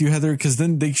agree with you, Heather, because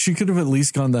then she could have at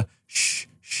least gone the shh,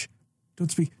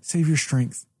 don't speak, save your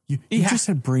strength. You just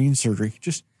had brain surgery.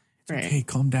 Just, right. Okay,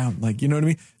 calm down. Like, you know what I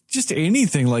mean? Just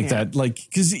anything like that. Like,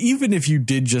 because even if you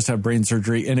did just have brain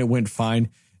surgery and it went fine,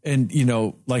 and,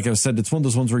 like I said, it's one of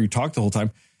those ones where you talk the whole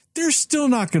time, they're still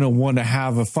not going to want to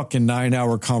have a fucking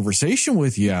 9-hour conversation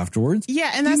with you afterwards.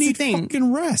 Yeah, and that's the thing.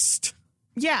 Fucking rest.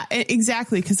 Yeah,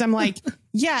 exactly. Because I'm like,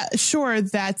 yeah, sure,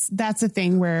 that's a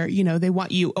thing where, they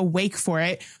want you awake for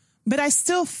it. But I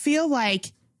still feel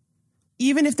like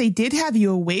even if they did have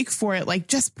you awake for it, like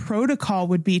just protocol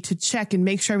would be to check and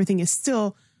make sure everything is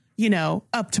still,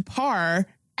 up to par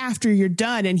after you're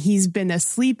done and he's been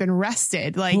asleep and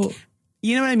rested. Like,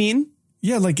 you know what I mean?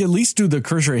 Yeah, like at least do the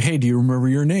cursory, hey, do you remember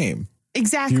your name?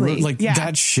 Exactly.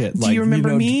 That shit. Do you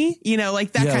remember me?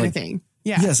 Like that kind of thing.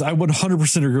 Yeah. Yes, I would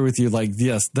 100% agree with you. Like,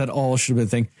 yes, that all should have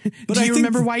been a thing. But do you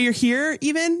remember why you're here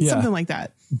even? Yeah. Something like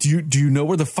that. Do you know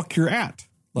where the fuck you're at?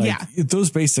 Like,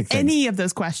 those basic things. Any of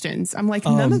those questions. I'm like,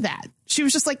 none of that. She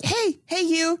was just like, hey,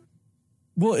 you.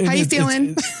 Well, how you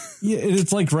feeling?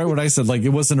 It's like right what I said. Like, it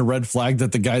wasn't a red flag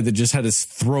that the guy that just had his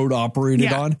throat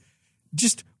operated on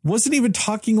just wasn't even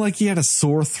talking like he had a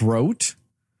sore throat.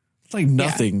 Like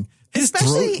nothing. His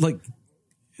Especially, throat,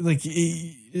 like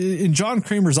in John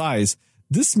Kramer's eyes,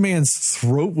 this man's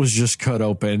throat was just cut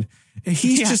open and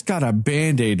he's just got a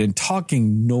Band-Aid and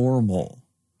talking normal.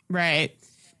 Right.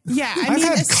 Yeah. I've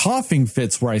had coughing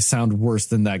fits where I sound worse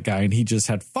than that guy and he just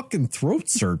had fucking throat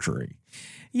surgery.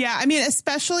 Yeah. I mean,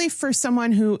 especially for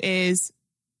someone who is,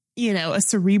 a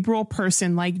cerebral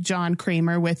person like John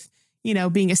Kramer with,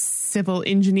 being a civil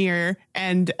engineer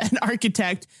and an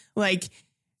architect, like,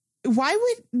 why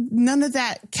would none of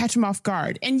that catch him off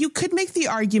guard? And you could make the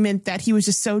argument that he was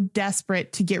just so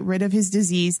desperate to get rid of his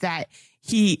disease that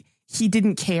he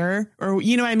didn't care, or,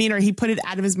 you know what I mean? Or he put it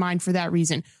out of his mind for that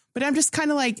reason. But I'm just kind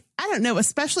of like, I don't know,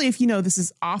 especially if, this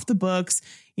is off the books,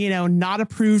 not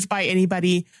approved by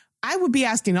anybody. I would be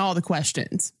asking all the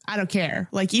questions. I don't care.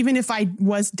 Like, even if I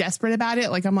was desperate about it,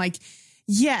 like, I'm like,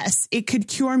 yes, it could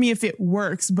cure me if it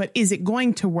works, but is it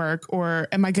going to work, or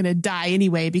am I going to die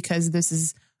anyway because this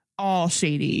is all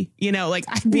shady. You know, like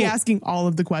I'd be asking all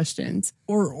of the questions.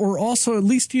 Or also at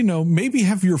least, you know, maybe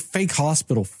have your fake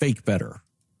hospital fake better.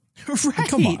 Right.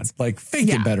 Come on, like fake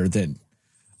it better than.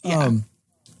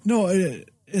 No,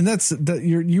 and that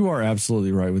you are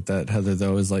absolutely right with that, Heather,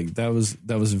 though, is like that was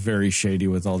very shady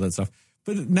with all that stuff.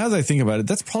 But now that I think about it,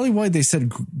 that's probably why they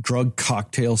said drug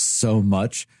cocktail so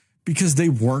much, because they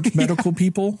weren't medical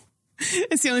people.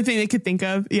 It's the only thing they could think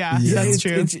of. Yeah, it's that's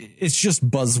true. It's just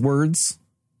buzzwords.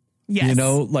 Yes. You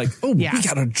know, like, we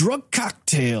got a drug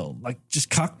cocktail, like just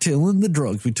cocktailing the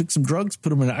drugs. We took some drugs,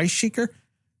 put them in an ice shaker,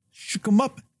 shook them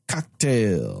up,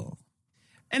 cocktail.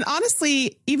 And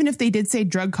honestly, even if they did say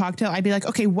drug cocktail, I'd be like,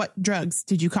 okay, what drugs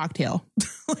did you cocktail?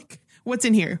 Like, what's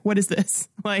in here? What is this?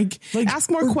 Like ask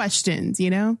more questions, you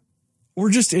know? Or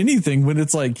just anything when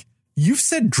it's like, you've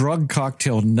said drug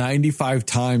cocktail 95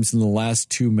 times in the last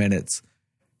 2 minutes.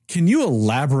 Can you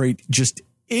elaborate just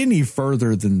any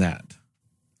further than that?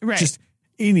 Right. Just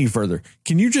any further.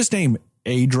 Can you just name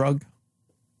a drug?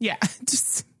 Yeah.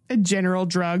 Just a general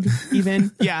drug,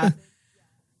 even. Yeah.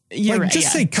 You're right.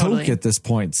 Just say Coke at this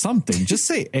point. Something. Just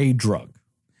say a drug.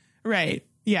 Right.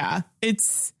 Yeah.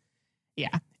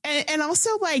 And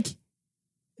also, like,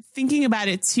 thinking about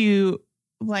it too,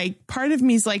 like, part of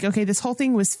me is like, okay, this whole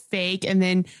thing was fake. And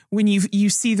then when you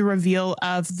see the reveal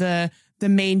of the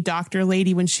main doctor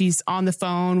lady when she's on the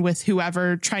phone with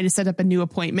whoever trying to set up a new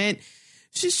appointment,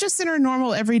 she's just in her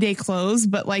normal everyday clothes.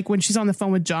 But like when she's on the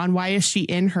phone with John, why is she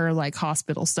in her like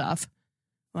hospital stuff?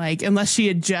 Like, unless she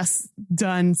had just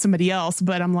done somebody else.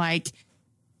 But I'm like,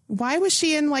 why was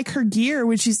she in like her gear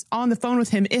when she's on the phone with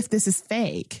him if this is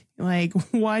fake? Like,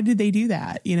 why did they do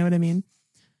that? You know what I mean?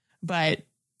 But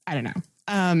I don't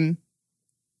know.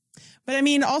 But I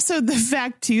mean, also the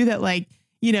fact too that like,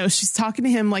 you know, she's talking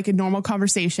to him like a normal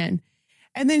conversation.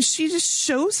 And then she just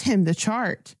shows him the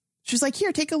chart. She's like,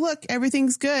 here, take a look.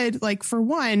 Everything's good. Like, for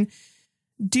one,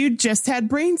 dude just had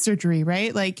brain surgery,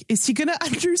 right? Like, is he going to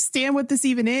understand what this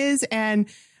even is? And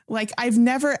like, I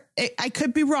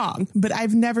could be wrong, but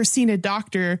I've never seen a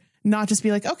doctor not just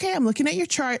be like, okay, I'm looking at your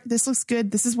chart. This looks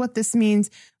good. This is what this means.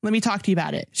 Let me talk to you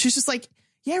about it. She's just like,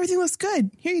 yeah, everything looks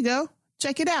good. Here you go.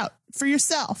 Check it out for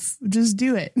yourself. Just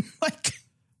do it. Like,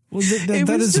 well,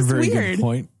 that is a very good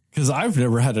point, because I've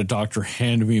never had a doctor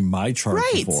hand me my chart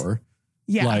before.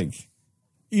 Yeah. Like,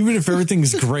 even if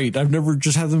everything's great, I've never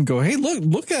just had them go, hey,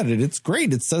 look at it. It's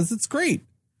great. It says it's great.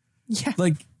 Yeah.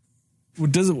 Like,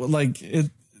 does it like it?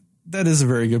 That is a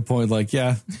very good point. Like,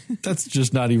 yeah, that's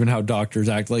just not even how doctors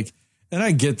act. Like, and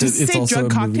I get that just it's say also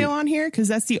drug a cocktail movie. On here, because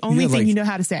that's the only thing you know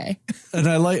how to say. And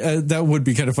I like that would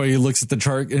be kind of funny. He looks at the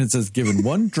chart and it says, given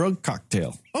one drug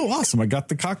cocktail. Oh, awesome. I got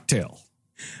the cocktail.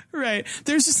 Right.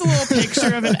 There's just a little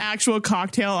picture of an actual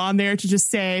cocktail on there to just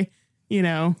say, you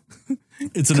know,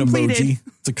 it's an completed. Emoji.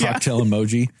 It's a cocktail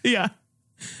emoji. Yeah.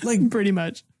 Like, pretty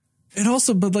much. And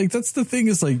also, but like, that's the thing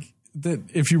is like that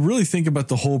if you really think about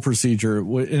the whole procedure,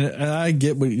 and I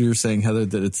get what you're saying, Heather,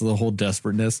 that it's the whole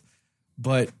desperateness,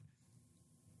 but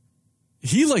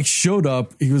he like showed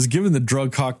up, he was given the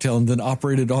drug cocktail and then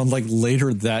operated on like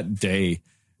later that day.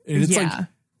 And it's like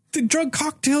the drug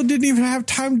cocktail didn't even have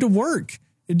time to work.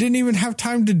 It didn't even have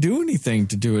time to do anything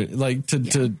to do it, like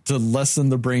to lessen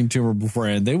the brain tumor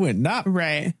beforehand. They went, nah,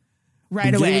 right we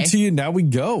away. Gave it to you. Now we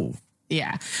go.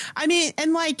 Yeah. I mean,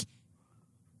 and like,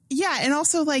 yeah. And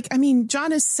also like, I mean,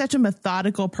 John is such a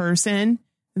methodical person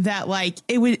that like,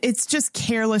 it's just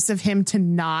careless of him to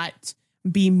not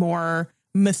be more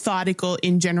methodical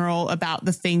in general about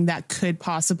the thing that could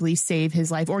possibly save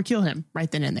his life or kill him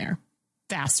right then and there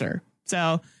faster.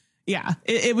 So yeah,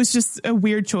 it was just a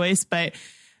weird choice, but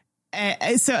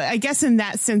so I guess in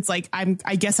that sense, like, I'm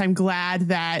glad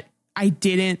that I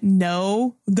didn't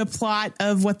know the plot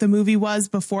of what the movie was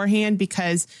beforehand,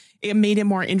 because it made it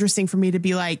more interesting for me to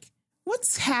be like,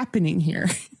 what's happening here?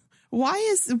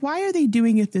 Why are they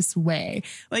doing it this way?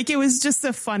 Like, it was just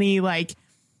a funny, like,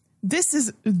 this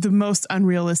is the most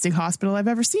unrealistic hospital I've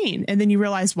ever seen. And then you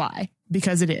realize why,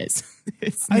 because it is.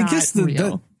 It's not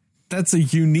real. That's a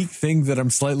unique thing that I'm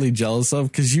slightly jealous of,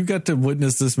 because you got to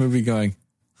witness this movie going,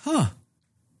 huh,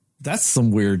 that's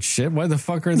some weird shit. Why the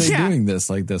fuck are they doing this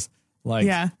like this?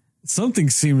 Like, something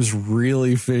seems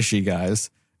really fishy, guys.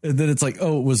 And then it's like,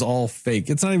 oh, it was all fake.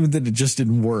 It's not even that it just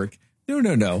didn't work.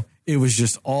 No. It was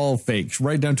just all fake,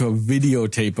 right down to a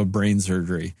videotape of brain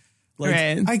surgery. Like,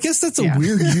 I guess that's a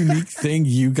weird, unique thing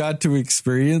you got to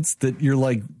experience, that you're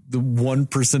like the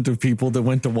 1% of people that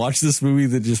went to watch this movie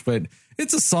that just went,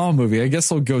 it's a Saw movie. I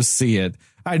guess I'll go see it.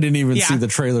 I didn't even see the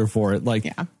trailer for it. Like,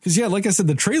 because like I said,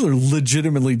 the trailer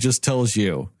legitimately just tells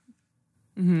you,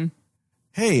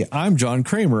 hey, I'm John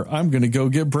Kramer. I'm going to go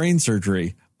get brain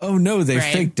surgery. oh no, they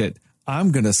Right. faked it.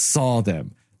 I'm going to saw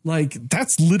them. Like,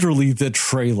 that's literally the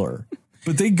trailer,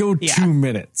 but they go 2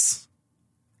 minutes.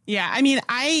 Yeah. I mean,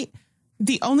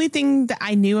 the only thing that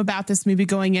I knew about this movie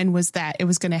going in was that it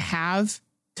was going to have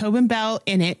Tobin Bell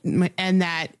in it and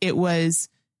that it was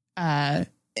a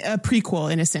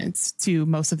prequel in a sense to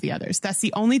most of the others. That's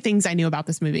the only things I knew about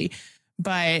this movie.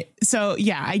 But so,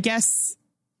 yeah, I guess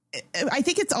I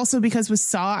think it's also because with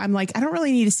Saw, I'm like, I don't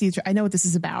really need to see. I know what this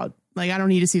is about. Like, I don't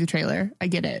need to see the trailer. I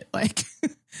get it. Like,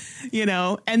 you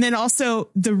know, and then also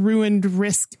the ruined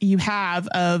risk you have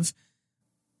of,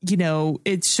 you know,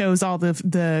 it shows all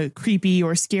the creepy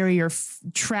or scary or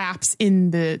traps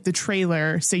in the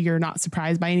trailer. So you're not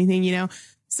surprised by anything, you know?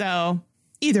 So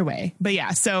either way, but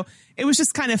yeah, so it was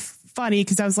just kind of funny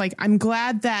because I was like, I'm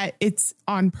glad that it's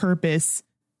on purpose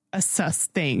a sus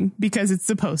thing because it's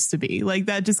supposed to be like,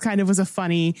 that just kind of was a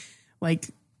funny, like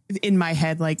in my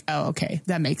head, like, oh, okay,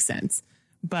 that makes sense.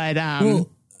 But, well,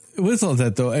 with all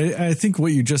that though, I think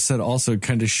what you just said also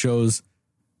kind of shows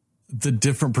the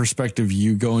different perspective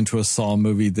you go into a Saw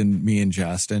movie than me and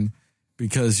Jastin,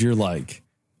 because you're like,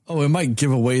 oh, it might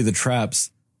give away the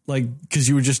traps, like, because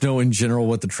you would just know in general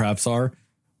what the traps are.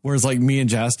 Whereas like me and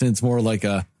Jastin, it's more like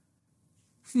a,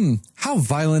 how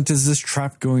violent is this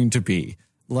trap going to be?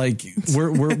 Like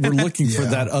we're looking for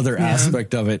that other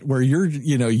aspect of it where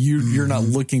you're not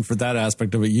looking for that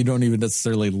aspect of it. You don't even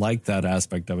necessarily like that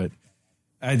aspect of it.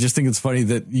 I just think it's funny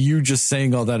that you just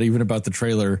saying all that, even about the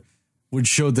trailer, would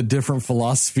show the different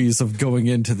philosophies of going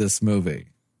into this movie.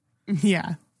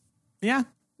 Yeah. Yeah.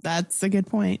 That's a good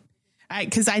point.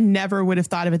 Because I never would have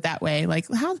thought of it that way. Like,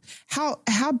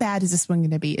 how bad is this one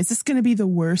going to be? Is this going to be the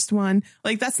worst one?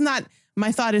 Like, that's not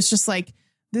my thought. Is just like,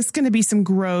 this is going to be some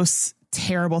gross,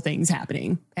 terrible things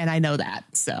happening. And I know that.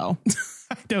 So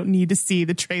I don't need to see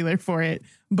the trailer for it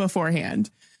beforehand.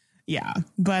 Yeah.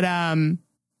 But I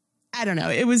don't know.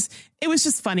 It was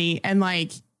just funny. And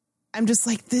like, I'm just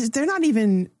like, they're not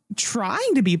even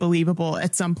trying to be believable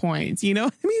at some points. You know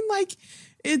what I mean? Like,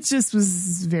 it just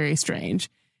was very strange.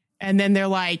 And then they're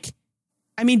like,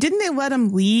 I mean, didn't they let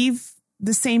him leave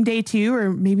the same day too, or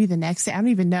maybe the next day? I don't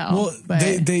even know. Well, but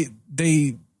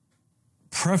they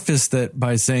prefaced it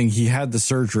by saying he had the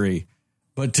surgery,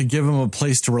 but to give him a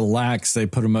place to relax, they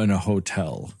put him in a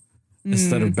hotel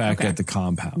instead of back at the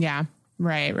compound. Yeah.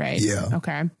 Right. Yeah.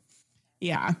 Okay.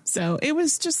 Yeah. So it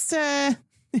was just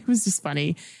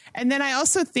funny. And then I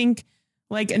also think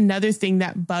like another thing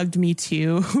that bugged me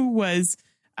too was,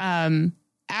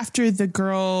 after the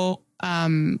girl,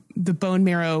 the bone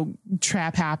marrow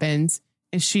trap happens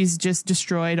and she's just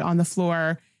destroyed on the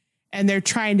floor and they're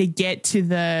trying to get to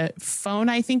the phone,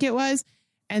 I think it was.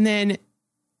 And then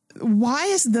why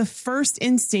is the first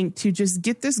instinct to just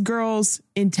get this girl's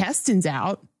intestines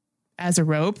out as a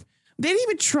rope? They didn't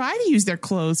even try to use their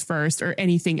clothes first or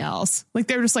anything else. Like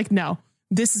they were just like, no,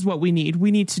 this is what we need.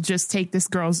 We need to just take this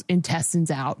girl's intestines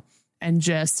out and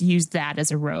just use that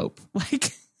as a rope.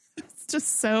 Like,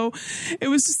 it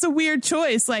was just a weird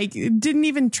choice. Like, didn't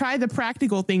even try the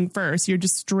practical thing first. You're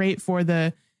just straight for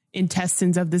the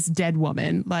intestines of this dead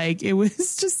woman. Like, it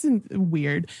was just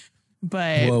weird.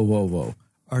 But whoa.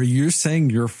 Are you saying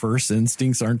your first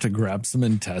instincts aren't to grab some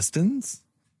intestines?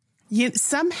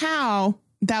 Somehow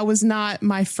that was not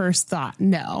my first thought.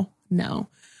 No.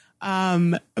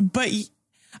 But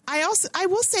I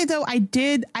will say though, I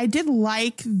did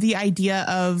like the idea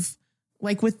of,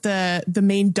 like with the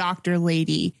main doctor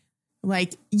lady,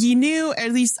 like you knew,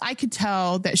 at least I could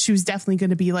tell that she was definitely going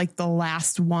to be like the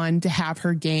last one to have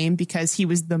her game because he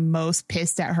was the most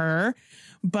pissed at her.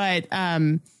 But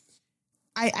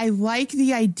I like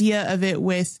the idea of it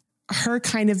with her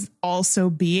kind of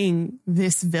also being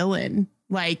this villain,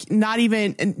 like not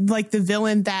even like the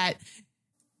villain that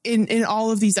in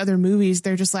all of these other movies,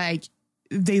 they're just like,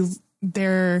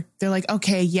 they're like,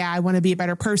 okay, yeah, I want to be a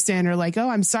better person, or like, oh,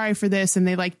 I'm sorry for this. And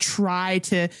they like try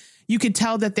to, you could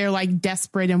tell that they're like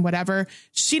desperate and whatever.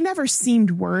 She never seemed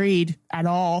worried at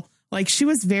all. Like she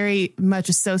was very much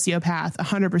a sociopath,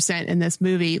 100% in this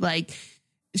movie. Like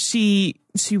she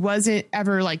wasn't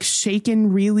ever like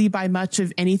shaken really by much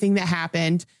of anything that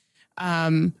happened.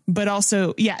 But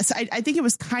also, yes, I think it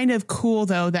was kind of cool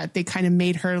though, that they kind of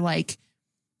made her like,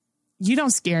 you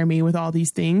don't scare me with all these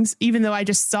things, even though I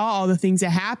just saw all the things that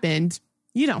happened.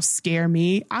 You don't scare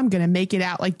me. I'm going to make it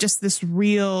out, like just this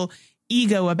real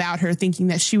ego about her thinking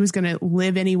that she was going to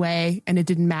live anyway. And it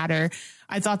didn't matter.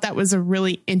 I thought that was a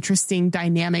really interesting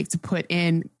dynamic to put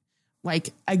in,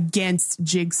 like against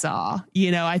Jigsaw.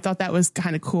 You know, I thought that was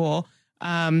kind of cool.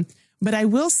 But I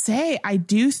will say, I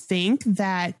do think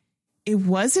that it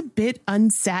was a bit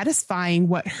unsatisfying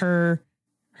what her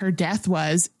her death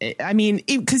was. I mean,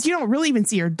 because you don't really even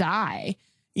see her die.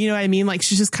 You know what I mean? Like,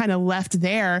 she's just kind of left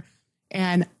there.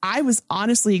 And I was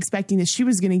honestly expecting that she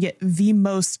was going to get the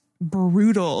most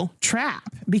brutal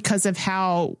trap because of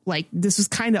how, like, this was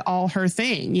kind of all her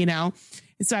thing, you know?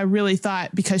 And so I really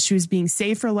thought, because she was being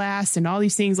saved for last and all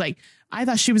these things, like, I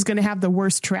thought she was going to have the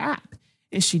worst trap,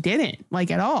 and she didn't, like,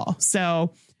 at all.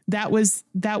 So that was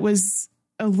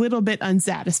a little bit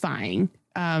unsatisfying,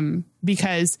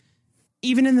 because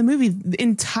even in the movie, the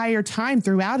entire time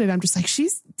throughout it, I'm just like,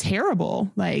 she's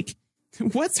terrible. Like,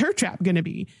 what's her trap going to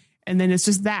be? And then it's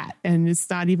just that, and it's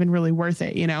not even really worth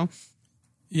it, you know?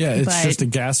 Yeah, it's just a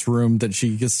gas room that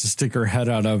she gets to stick her head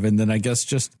out of, and then I guess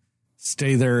just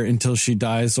stay there until she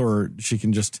dies, or she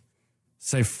can just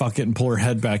say fuck it and pull her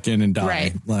head back in and die.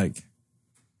 Right. Like,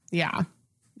 yeah.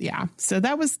 So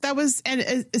that was,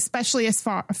 and especially as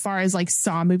far as like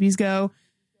Saw movies go,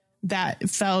 that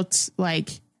felt like,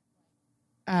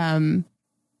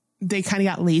 they kind of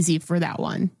got lazy for that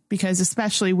one, because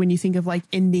especially when you think of like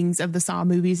endings of the Saw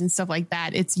movies and stuff like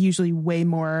that, it's usually way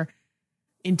more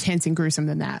intense and gruesome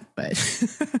than that. But,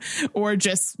 or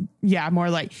just,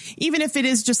 more like, even if it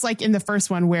is just like in the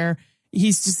first one where he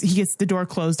gets the door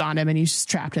closed on him and he's just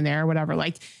trapped in there or whatever,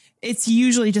 like, it's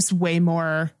usually just way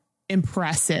more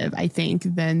impressive, I think,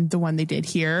 than the one they did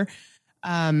here.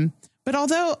 But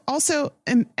although also,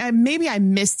 and maybe I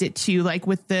missed it too, like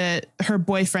with her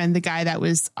boyfriend, the guy that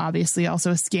was obviously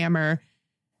also a scammer,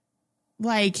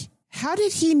 like, how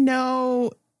did he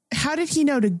know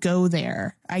to go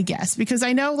there, I guess? Because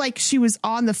I know, like, she was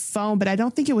on the phone, but I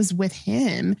don't think it was with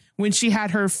him when she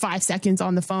had her 5 seconds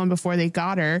on the phone before they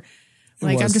got her.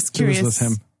 Like, I'm just curious. It was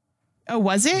with him. Oh,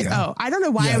 was it? Yeah. Oh, I don't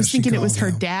know why I was thinking it was her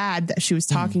him. dad that she was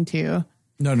talking to.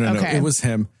 No. Okay. It was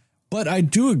him. But I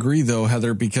do agree, though,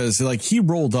 Heather, because like he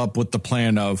rolled up with the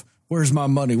plan of, where's my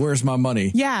money? Where's my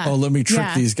money? Yeah. Oh, let me trick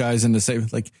Yeah. these guys into saving.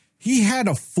 Like, he had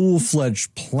a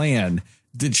full-fledged plan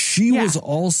that she was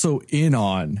also in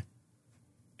on.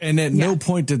 And at no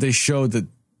point did they show that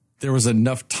there was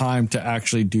enough time to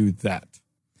actually do that.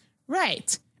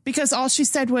 Right. Because all she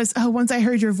said was, oh, once I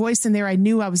heard your voice in there, I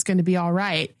knew I was going to be all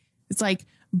right. It's like,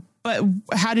 but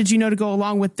how did you know to go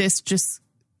along with this just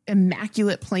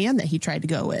immaculate plan that he tried to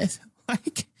go with?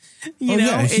 Like, you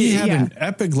know, he had an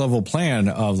epic level plan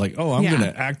of like, oh, I'm going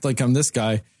to act like I'm this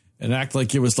guy and act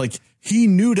like it was like, he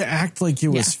knew to act like it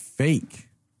was fake.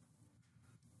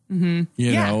 Mm-hmm.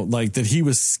 You know, like that he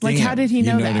was scammed. Like, how did he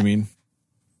know you know that? What I mean?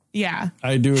 Yeah.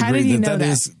 I do How did agree he that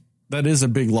know that is a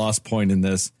big loss point in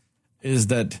this, is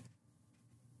that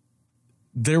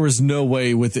there was no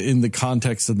way within the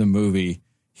context of the movie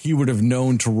he would have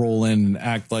known to roll in and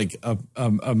act like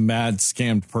a mad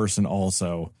scammed person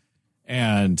also.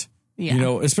 And, you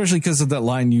know, especially because of that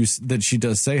line that she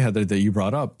does say, Heather, that you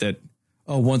brought up, that,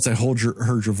 oh, once I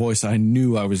heard your voice, I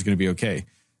knew I was going to be okay.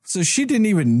 So she didn't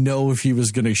even know if he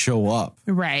was going to show up.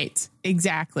 Right.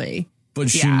 Exactly. But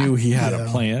she knew he had a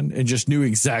plan and just knew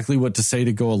exactly what to say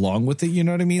to go along with it. You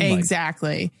know what I mean?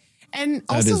 Exactly. Like, and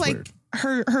also, like,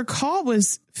 her call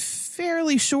was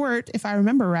fairly short, if I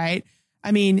remember right.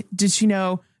 I mean, did she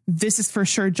know this is for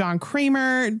sure John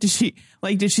Kramer? Did she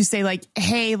say like,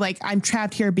 hey, like, I'm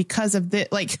trapped here because of this?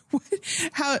 Like,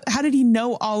 how did he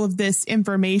know all of this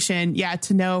information? Yeah.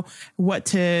 To know what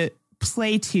to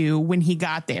play to when he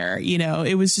got there, you know,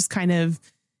 it was just kind of,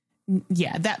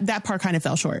 that part kind of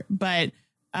fell short, but,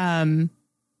 I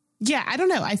don't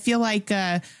know. I feel like,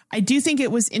 I do think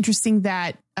it was interesting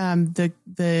that,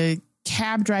 the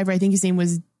cab driver, I think his name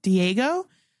was Diego.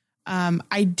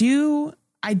 I do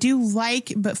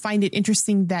like, but find it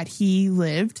interesting that he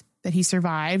lived, that he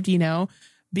survived, you know,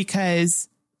 because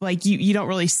like you don't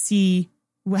really see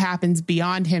what happens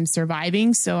beyond him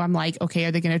surviving. So I'm like, okay,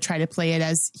 are they going to try to play it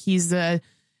as he's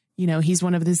he's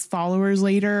one of his followers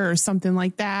later or something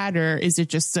like that? Or is it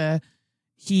just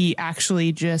he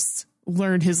actually just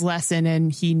learned his lesson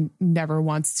and he never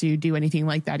wants to do anything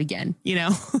like that again? You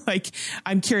know, like,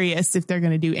 I'm curious if they're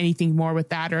going to do anything more with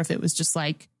that, or if it was just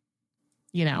like,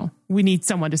 you know, we need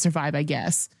someone to survive, I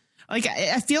guess. Like,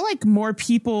 I feel like more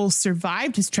people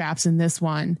survived his traps in this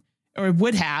one, or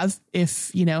would have,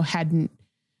 if, you know, hadn't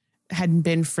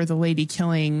been for the lady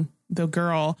killing the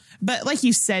girl. But like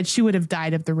you said, she would have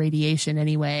died of the radiation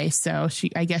anyway. So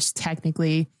I guess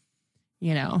technically,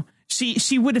 you know,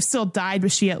 she would have still died,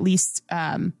 but she at least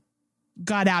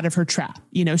got out of her trap.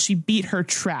 You know, she beat her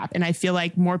trap. And I feel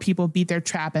like more people beat their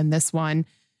trap in this one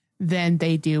than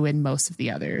they do in most of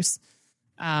the others.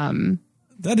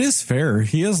 That is fair.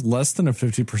 He has less than a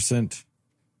 50%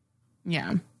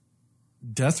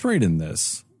 death rate in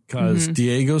this, because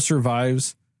Diego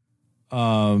survives.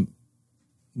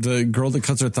 The girl that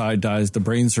cuts her thigh dies. The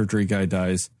brain surgery guy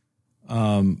dies.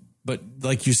 But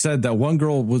like you said, that one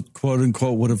girl would quote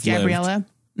unquote would have lived. Gabriella.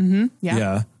 Mm-hmm. Yeah.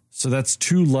 Yeah. So that's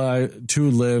two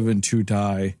live and 2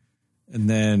 die. And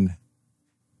then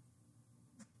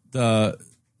the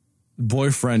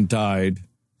boyfriend died,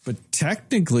 but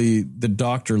technically the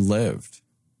doctor lived.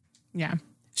 Yeah.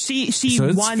 She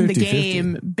So won 50-50. the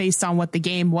game based on what the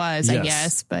game was, I Yes.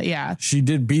 guess. But yeah. She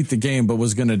did beat the game, but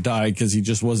was going to die because he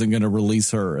just wasn't going to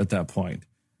release her at that point.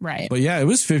 Right. But yeah, it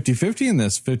was 50-50 in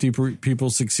this. 50 people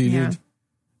succeeded Yeah.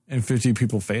 and 50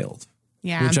 people failed.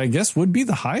 Yeah. Which I guess would be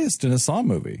the highest in a Saw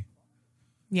movie.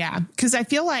 Yeah. Because I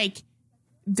feel like,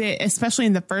 especially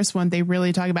in the first one, they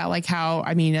really talk about like how,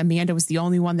 I mean, Amanda was the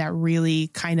only one that really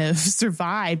kind of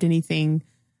survived anything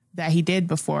that he did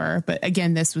before. But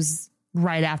again, this was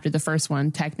right after the first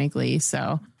one, technically.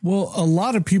 So, Well, a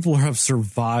lot of people have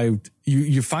survived.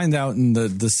 You find out in the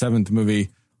 7th movie,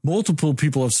 multiple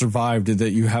people have survived that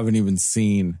you haven't even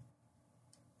seen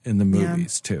in the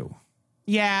movies too.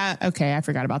 yeah. Okay. I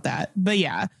forgot about that. But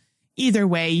yeah, either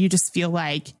way, you just feel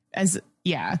like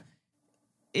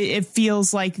it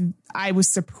feels like I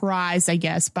was surprised, I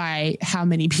guess, by how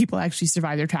many people actually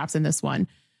survived their traps in this one.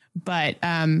 But,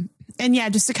 and yeah,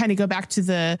 just to kind of go back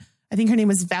to I think her name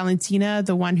was Valentina,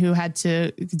 the one who had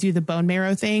to do the bone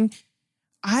marrow thing.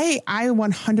 I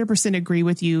 100% agree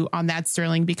with you on that,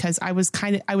 Sterling, because I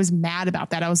was mad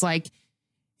about that. I was like,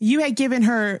 if you had given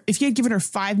her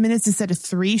 5 minutes instead of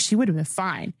 3, she would have been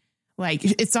fine. Like,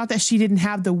 it's not that she didn't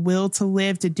have the will to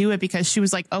live to do it, because she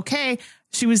was like, okay,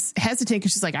 she was hesitant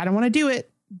because she's like, I don't want to do it.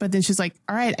 But then she's like,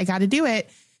 all right, I got to do it.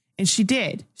 And she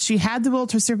did. She had the will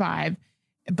to survive,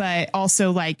 but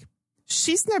also like,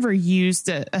 she's never used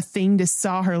a thing to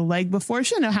saw her leg before.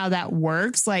 She doesn't know how that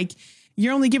works. Like,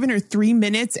 you're only giving her 3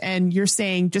 minutes and you're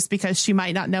saying just because she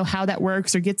might not know how that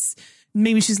works, or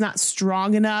maybe she's not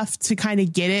strong enough to kind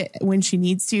of get it when she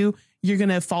needs to, you're going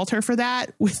to fault her for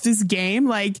that with this game.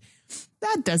 Like,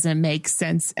 that doesn't make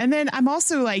sense. And then I'm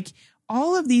also like,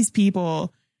 all of these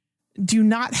people do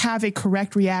not have a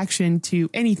correct reaction to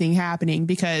anything happening,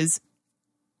 because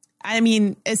I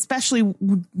mean, especially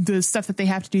the stuff that they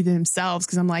have to do themselves.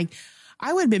 Cause I'm like,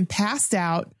 I would have been passed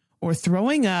out or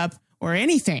throwing up or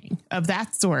anything of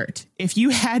that sort if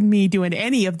you had me doing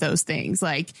any of those things.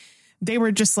 Like, they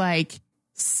were just like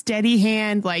steady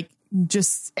hand, like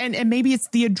just, and maybe it's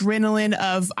the adrenaline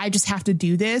of, I just have to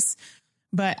do this.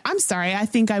 But I'm sorry, I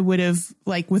think I would have,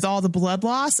 like, with all the blood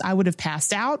loss, I would have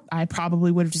passed out. I probably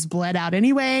would have just bled out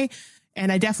anyway.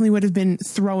 And I definitely would have been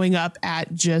throwing up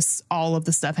at just all of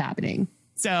the stuff happening.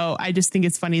 So I just think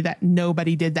it's funny that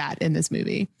nobody did that in this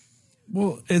movie.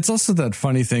 Well, it's also that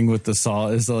funny thing with the Saw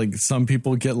is like some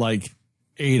people get like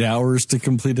 8 hours to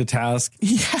complete a task.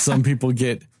 Yeah. Some people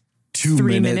get 2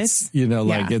 minutes. You know,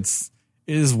 like Yeah. it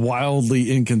is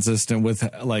wildly inconsistent with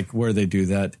like where they do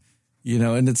that, you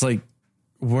know, and it's like,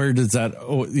 where does that,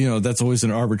 you know, that's always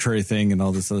an arbitrary thing and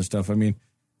all this other stuff. I mean,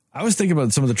 I was thinking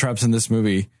about some of the traps in this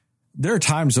movie. There are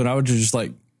times when I would just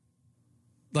like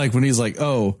when he's like,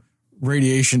 oh,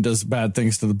 radiation does bad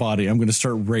things to the body, I'm going to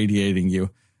start radiating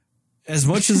you. As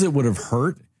much as it would have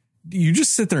hurt, you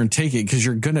just sit there and take it because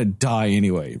you're going to die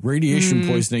anyway. Radiation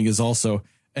poisoning is also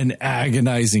an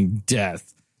agonizing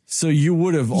death. So you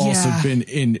would have also been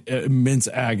in immense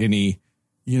agony,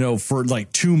 you know, for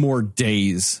like 2 more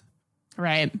days.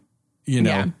 Right. You know,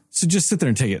 Yeah. So just sit there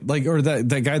and take it. Like, or that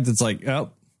guy that's like, oh,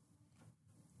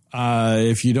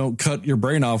 if you don't cut your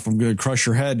brain off, I'm going to crush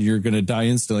your head. You're going to die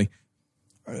instantly.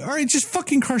 All right, just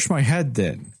fucking crush my head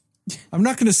then. I'm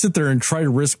not going to sit there and try to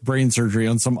risk brain surgery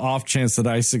on some off chance that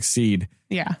I succeed.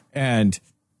 Yeah. And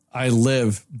I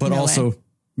live, but No also way.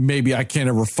 maybe I can't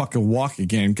ever fucking walk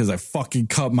again because I fucking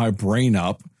cut my brain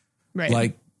up. Right.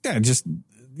 Like, yeah, just,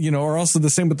 you know, or also the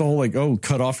same with the whole like, oh,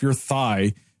 cut off your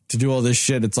thigh to do all this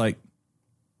shit. It's like,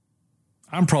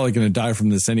 I'm probably going to die from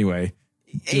this anyway.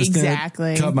 Just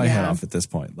exactly. cut my head off at this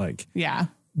point. Like, Yeah.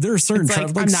 there are certain It's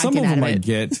like, traps, like I'm not some of getting them out of I it.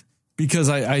 get because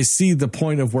I see the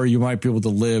point of where you might be able to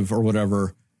live or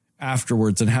whatever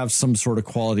afterwards and have some sort of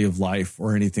quality of life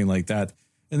or anything like that.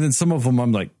 And then some of them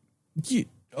I'm like,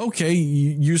 okay,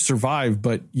 you survive,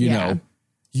 but you know,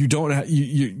 you don't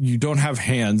you don't have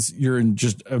hands. You're in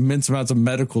just immense amounts of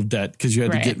medical debt because you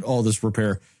had to get all this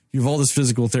repair. You have all this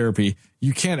physical therapy.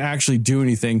 You can't actually do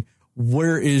anything.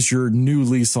 Where is your new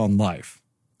lease on life?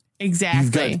 Exactly.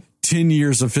 You've got 10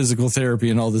 years of physical therapy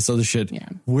and all this other shit. Yeah.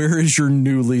 Where is your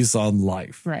new lease on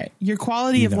life? Right. Your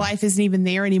quality of life isn't even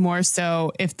there anymore.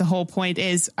 So if the whole point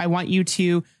is, I want you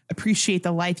to appreciate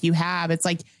the life you have, it's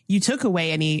like you took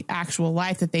away any actual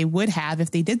life that they would have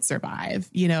if they did survive,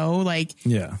 you know, like,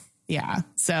 Yeah. Yeah.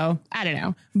 So I don't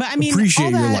know. But I mean,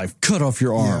 appreciate your life. Cut off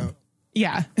your arm.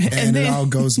 Yeah. And it all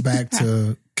goes back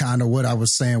to kind of what I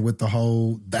was saying with the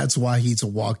whole, that's why he's a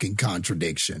walking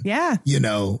contradiction. Yeah. You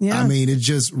know, I mean, it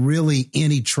just really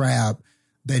any trap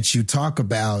that you talk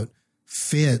about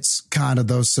fits kind of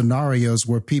those scenarios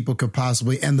where people could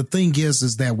possibly. And the thing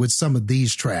is that with some of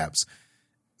these traps,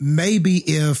 maybe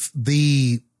if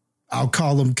I'll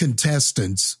call them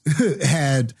contestants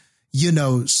had, you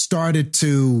know, started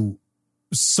to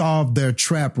solve their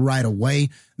trap right away,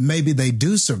 maybe they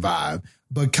do survive.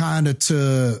 But kind of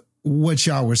to what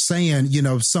y'all were saying, you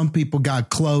know, some people got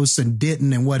close and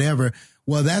didn't and whatever.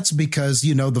 Well, that's because,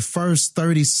 you know, the first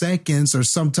 30 seconds or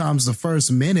sometimes the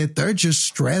first minute, they're just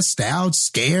stressed out,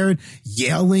 scared,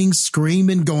 yelling,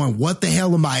 screaming, going, what the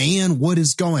hell am I in? What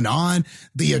is going on?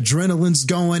 The adrenaline's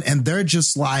going, and they're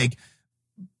just like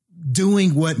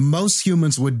doing what most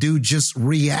humans would do, just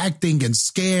reacting and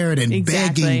scared and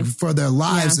begging for their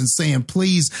lives and saying,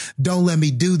 please don't let me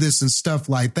do this and stuff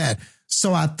like that.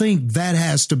 So I think that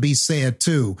has to be said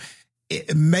too.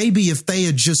 Maybe if they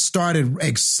had just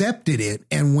accepted it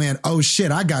and went, oh shit,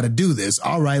 I got to do this.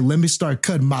 All right, let me start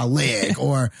cutting my leg.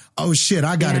 Or, oh shit,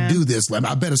 I got to do this.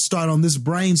 I better start on this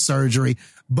brain surgery.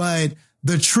 But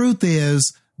the truth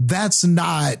is, that's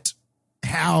not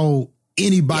how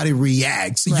anybody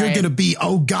reacts. Right. You're going to be,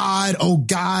 oh God.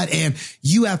 And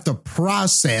you have to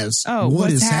process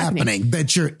what is happening,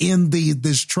 that you're in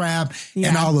this trap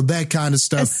and all of that kind of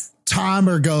stuff.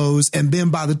 Timer goes, and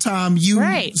then by the time you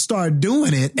start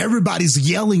doing it, everybody's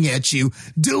yelling at you.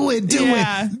 Do it.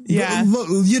 Yeah.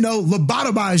 You know,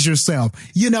 lobotomize yourself.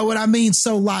 You know what I mean?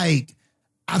 So like,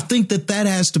 I think that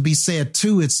has to be said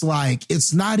too. It's like,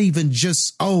 it's not even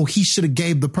just, oh, he should have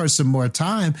gave the person more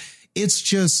time. It's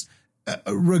just,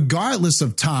 regardless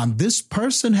of time, this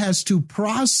person has to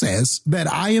process that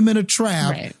I am in a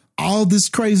trap. Right. All this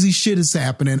crazy shit is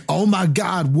happening. Oh my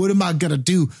God, what am I going to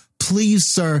do? Please,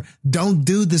 sir, don't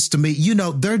do this to me. You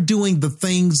know, they're doing the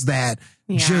things that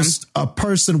just a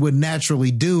person would naturally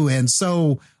do. And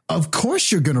so, of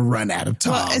course, you're going to run out of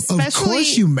time. Well, of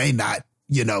course, you may not,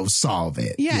 you know, solve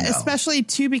it. Yeah, you know? Especially,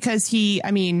 too, because he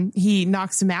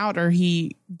knocks him out, or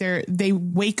they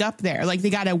wake up there. Like, they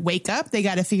got to wake up. They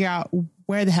got to figure out,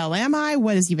 where the hell am I?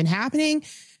 What is even happening?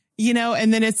 You know,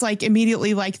 and then it's like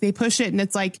immediately, like, they push it and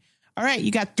it's like, all right,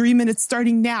 you got 3 minutes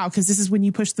starting now, because this is when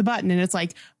you push the button. And it's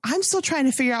like, I'm still trying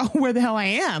to figure out where the hell I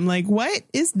am. Like, what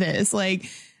is this? Like,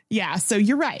 yeah. So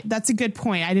you're right. That's a good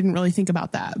point. I didn't really think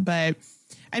about that. But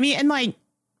I mean, and like,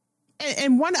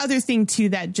 and one other thing too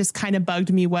that just kind of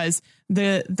bugged me was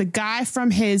the guy from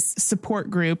his support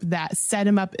group that set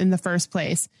him up in the first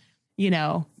place, you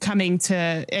know, coming to,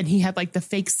 and he had like the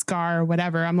fake scar or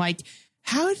whatever. I'm like,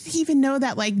 how did he even know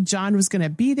that like John was going to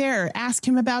be there, or ask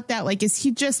him about that? Like, is he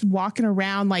just walking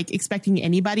around like expecting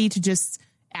anybody to just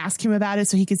ask him about it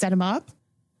so he could set him up?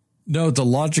 No, the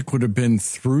logic would have been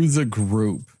through the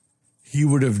group. He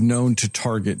would have known to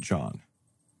target John,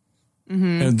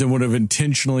 and then would have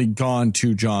intentionally gone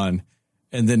to John,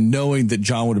 and then knowing that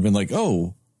John would have been like,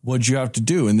 oh, what'd you have to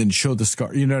do? And then show the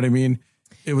scar. You know what I mean?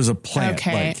 It was a plan.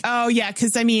 Okay. Like, oh, yeah.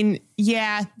 Because I mean,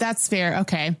 yeah, that's fair.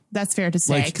 Okay. That's fair to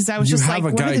say. Because I was just like,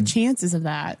 what are the chances of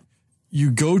that?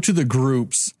 You go to the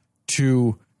groups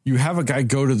you have a guy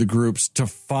go to the groups to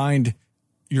find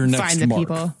your next find the mark.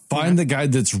 People. Find the guy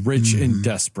that's rich and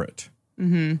desperate.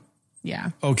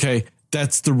 Yeah. Okay.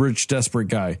 That's the rich, desperate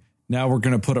guy. Now we're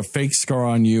going to put a fake scar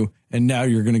on you, and now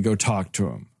you're going to go talk to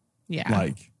him. Yeah.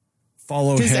 Like,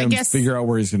 follow him, figure out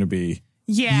where he's going to be.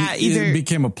 Yeah, it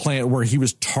became a plan where he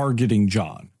was targeting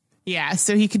John. Yeah,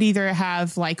 so he could either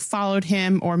have like followed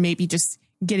him, or maybe just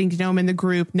getting to know him in the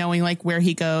group, knowing like where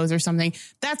he goes or something.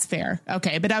 That's fair.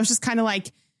 Okay, but I was just kind of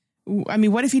like, I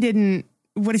mean, what if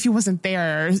he wasn't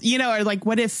there? You know, or like,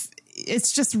 what if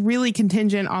it's just really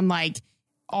contingent on like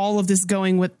all of this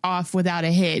going off without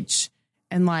a hitch,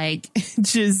 and like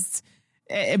just,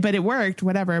 but it worked,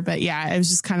 whatever. But yeah, it was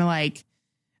just kind of like,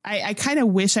 I kind of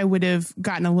wish I would have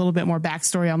gotten a little bit more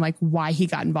backstory on like why he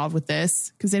got involved with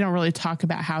this, because they don't really talk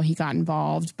about how he got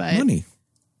involved. But money.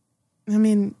 I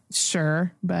mean,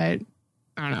 sure, but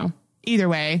I don't know. Either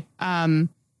way, I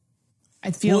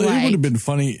feel like it would have been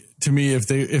funny to me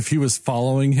if he was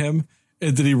following him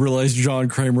and then he realized John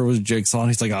Kramer was Jigsaw, and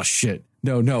he's like, oh shit.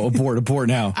 No, abort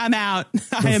now. I'm out.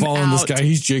 I'm following this guy.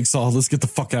 He's Jigsaw. Let's get the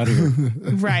fuck out of here.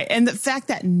 Right. And the fact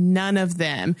that none of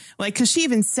them, like, because she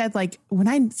even said, like, when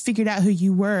I figured out who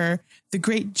you were, the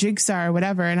great Jigsaw or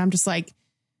whatever, and I'm just like,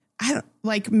 I don't,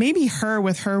 like, maybe her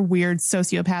with her weird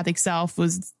sociopathic self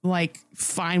was, like,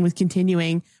 fine with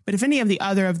continuing. But if any of the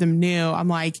other of them knew, I'm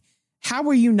like, how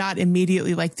were you not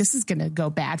immediately like, this is going to go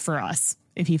bad for us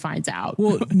if he finds out?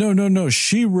 Well, no.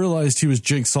 She realized he was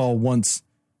Jigsaw once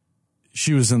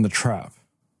she was in the trap,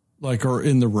 like, or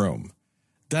in the room.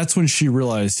 That's when she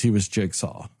realized he was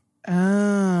Jigsaw.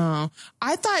 Oh,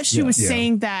 I thought she was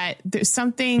saying that there's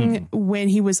something when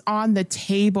he was on the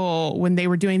table, when they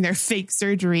were doing their fake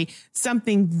surgery,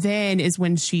 something then is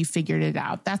when she figured it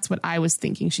out. That's what I was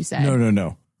thinking she said.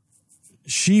 No.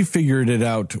 She figured it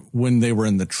out when they were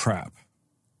in the trap.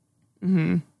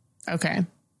 Mm-hmm. Okay.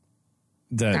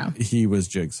 That he was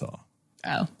Jigsaw.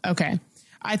 Oh, okay.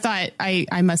 I thought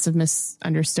I must have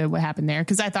misunderstood what happened there,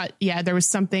 because I thought, there was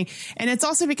something. And it's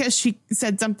also because she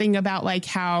said something about like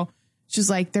how she's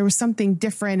like, there was something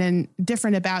different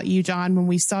about you, John, when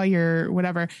we saw your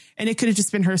whatever. And it could have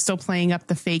just been her still playing up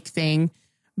the fake thing.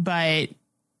 But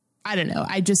I don't know.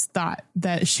 I just thought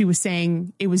that she was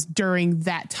saying it was during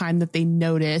that time that they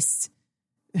noticed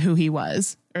who he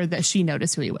was, or that she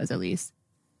noticed who he was, at least.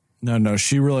 No,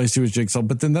 she realized he was Jigsaw.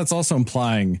 But then that's also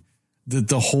implying that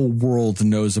the whole world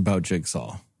knows about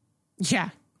Jigsaw. Yeah,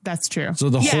 that's true. So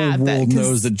the whole world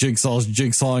knows that Jigsaw is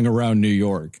jigsawing around New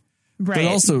York. Right. But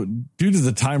also, due to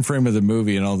the time frame of the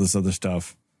movie and all this other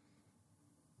stuff,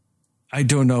 I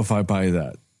don't know if I buy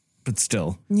that. But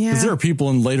still. Yeah. Because there are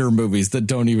people in later movies that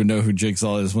don't even know who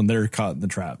Jigsaw is when they're caught in the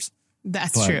traps.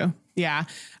 That's true. Yeah.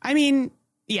 I mean,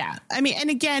 and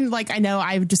again, like, I know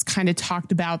I've just kind of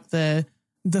talked about the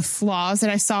flaws that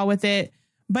I saw with it.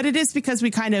 But it is because we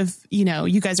kind of,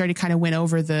 you guys already kind of went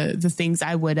over the things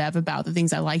I would have about the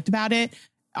things I liked about it.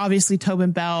 Obviously,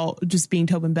 Tobin Bell, just being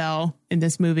Tobin Bell in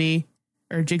this movie,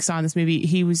 or Jigsaw in this movie,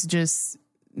 he was just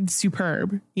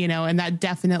superb, and that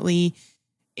definitely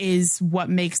is what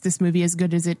makes this movie as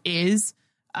good as it is.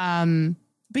 But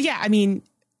yeah, I mean,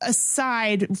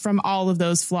 aside from all of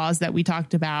those flaws that we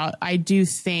talked about, I do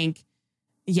think,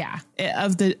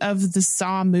 of the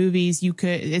Saw movies,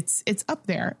 it's up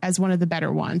there as one of the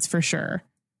better ones for sure.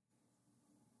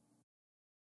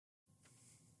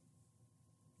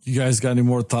 You guys got any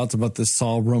more thoughts about this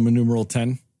Saw Roman numeral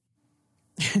 10?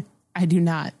 I do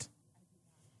not.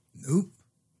 Nope.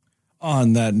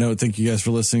 On that note, thank you guys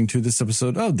for listening to this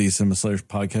episode of the Cinema Slayers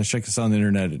podcast. Check us on the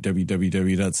internet at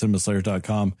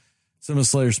www.cinemaslayers.com. Cinema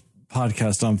Slayers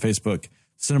podcast on Facebook,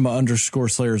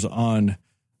 cinema_slayers on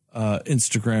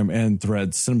Instagram and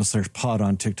Threads, Cinema Slayers Pod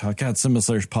on TikTok, at Cinema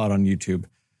Slayers Pod on YouTube.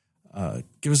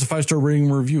 Give us a 5-star rating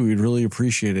and review. We'd really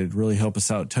appreciate it. Really help us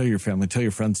out. Tell your family, tell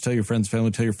your friends, tell your friends'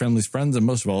 family, tell your family's friends, and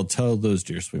most of all, tell those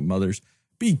dear sweet mothers,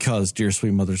 because dear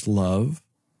sweet mothers love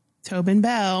Tobin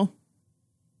Bell.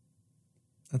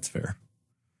 That's fair.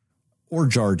 Or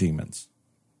jar demons.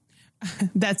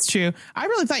 That's true. I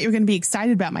really thought you were going to be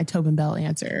excited about my Tobin Bell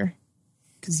answer,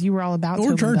 because you were all about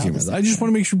or jar demons. I just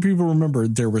want to make sure people remember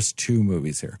there was 2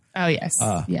 movies here. Oh, yes.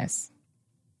 Yes.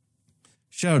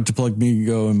 Shout out to Plug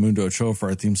Migo and Mundo Cho for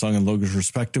our theme song and logos,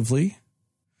 respectively.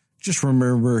 Just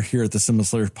remember, here at the Cinema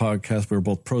Slayers podcast, we're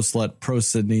both pro slut, pro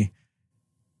Sydney,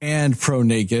 and pro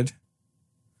naked.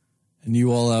 And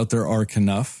you all out there are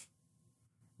enough.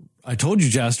 I told you,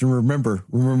 Jastin, remember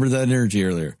that energy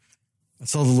earlier. I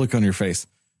saw the look on your face.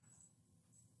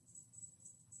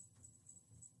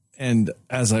 And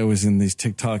as I always in these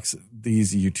TikToks,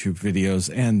 these YouTube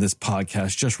videos, and this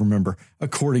podcast, just remember,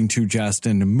 according to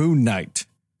Jastin, Moon Knight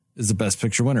is the best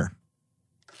picture winner.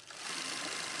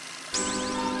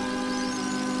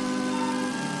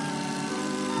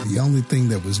 The only thing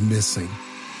that was missing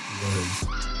was,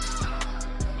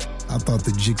 I thought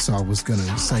the Jigsaw was going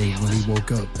to say when he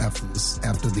woke up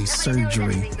after the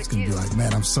surgery, it's going to be like,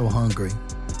 man, I'm so hungry.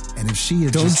 And if she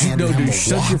had just handed him a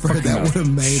Whopper, that would have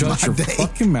made my day. Shut your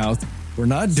fucking mouth. We're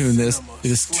not doing this.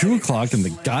 It is 2:00 in the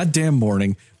goddamn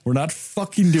morning. We're not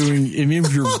fucking doing any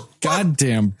of your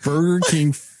goddamn Burger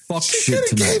King fuck shit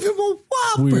tonight. Gave him a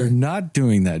Whopper. We're not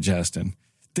doing that, Justin.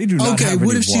 They do not have any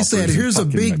what if she said, here's a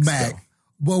Big Mexico. Mac?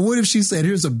 Well, what if she said,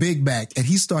 here's a Big Mac, and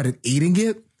he started eating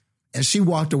it, and she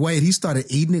walked away, and he started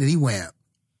eating it, and he went,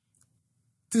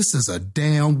 this is a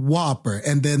damn Whopper.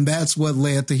 And then that's what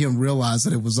led to him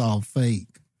realizing it was all fake.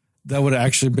 That would have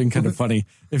actually been kind of funny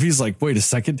if he's like, wait a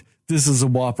second, this is a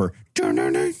Whopper. He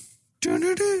just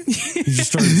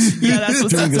started that's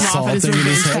what doing a sets him Saw off thing in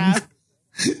his head.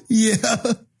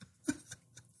 Yeah.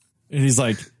 And he's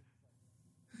like,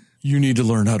 you need to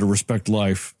learn how to respect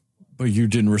life, but you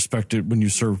didn't respect it when you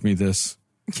served me this.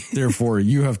 Therefore,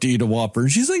 you have to eat a Whopper.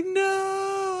 And she's like, no,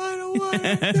 I don't want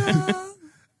it.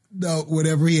 No,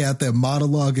 whenever he had that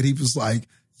monologue and he was like,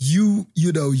 you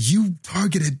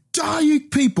targeted dying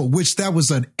people, which that was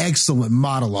an excellent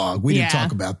monologue. We didn't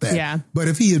talk about that. Yeah. But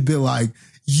if he had been like,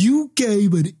 you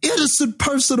gave an innocent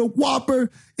person a Whopper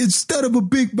instead of a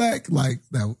Big Mac. Like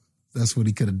that's what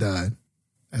he could have done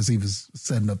as he was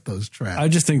setting up those traps. I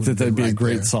just think that'd be a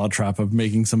great saw trap of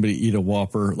making somebody eat a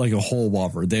Whopper, like a whole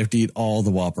Whopper. They have to eat all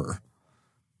the Whopper.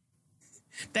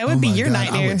 That would be your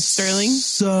nightmare, Sterling.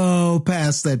 So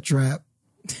past that trap.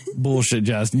 Bullshit,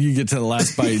 Jastin. You get to the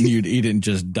last bite and you'd eat it and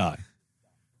just die.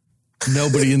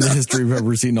 Nobody in the history of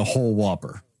ever seen a whole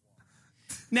Whopper.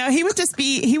 No, he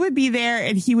would be there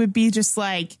and he would be just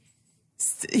like,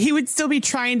 he would still be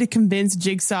trying to convince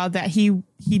Jigsaw that he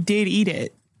did eat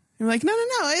it. I'm like, no,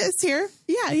 it's here.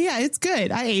 Yeah, it's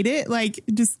good. I ate it. Like,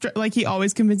 just like he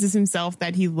always convinces himself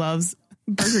that he loves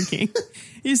Burger King.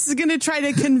 He's just going to try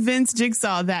to convince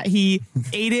Jigsaw that he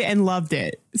ate it and loved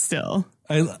it still.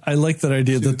 I like that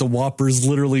idea that the Whopper's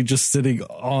literally just sitting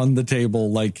on the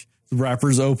table, like the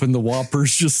wrappers open, the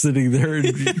Whopper's just sitting there. And I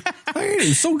ate it.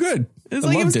 It's so good. It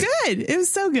was good. It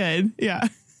was so good. Yeah.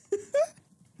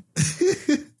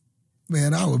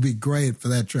 Man, I would be great for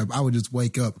that trip. I would just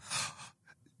wake up.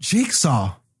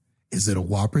 Jigsaw, is it a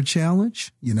Whopper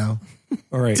challenge? You know?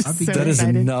 All right. So that is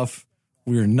enough.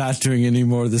 We're not doing any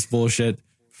more of this bullshit.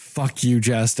 Fuck you,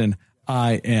 Jastin.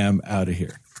 I am out of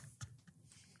here.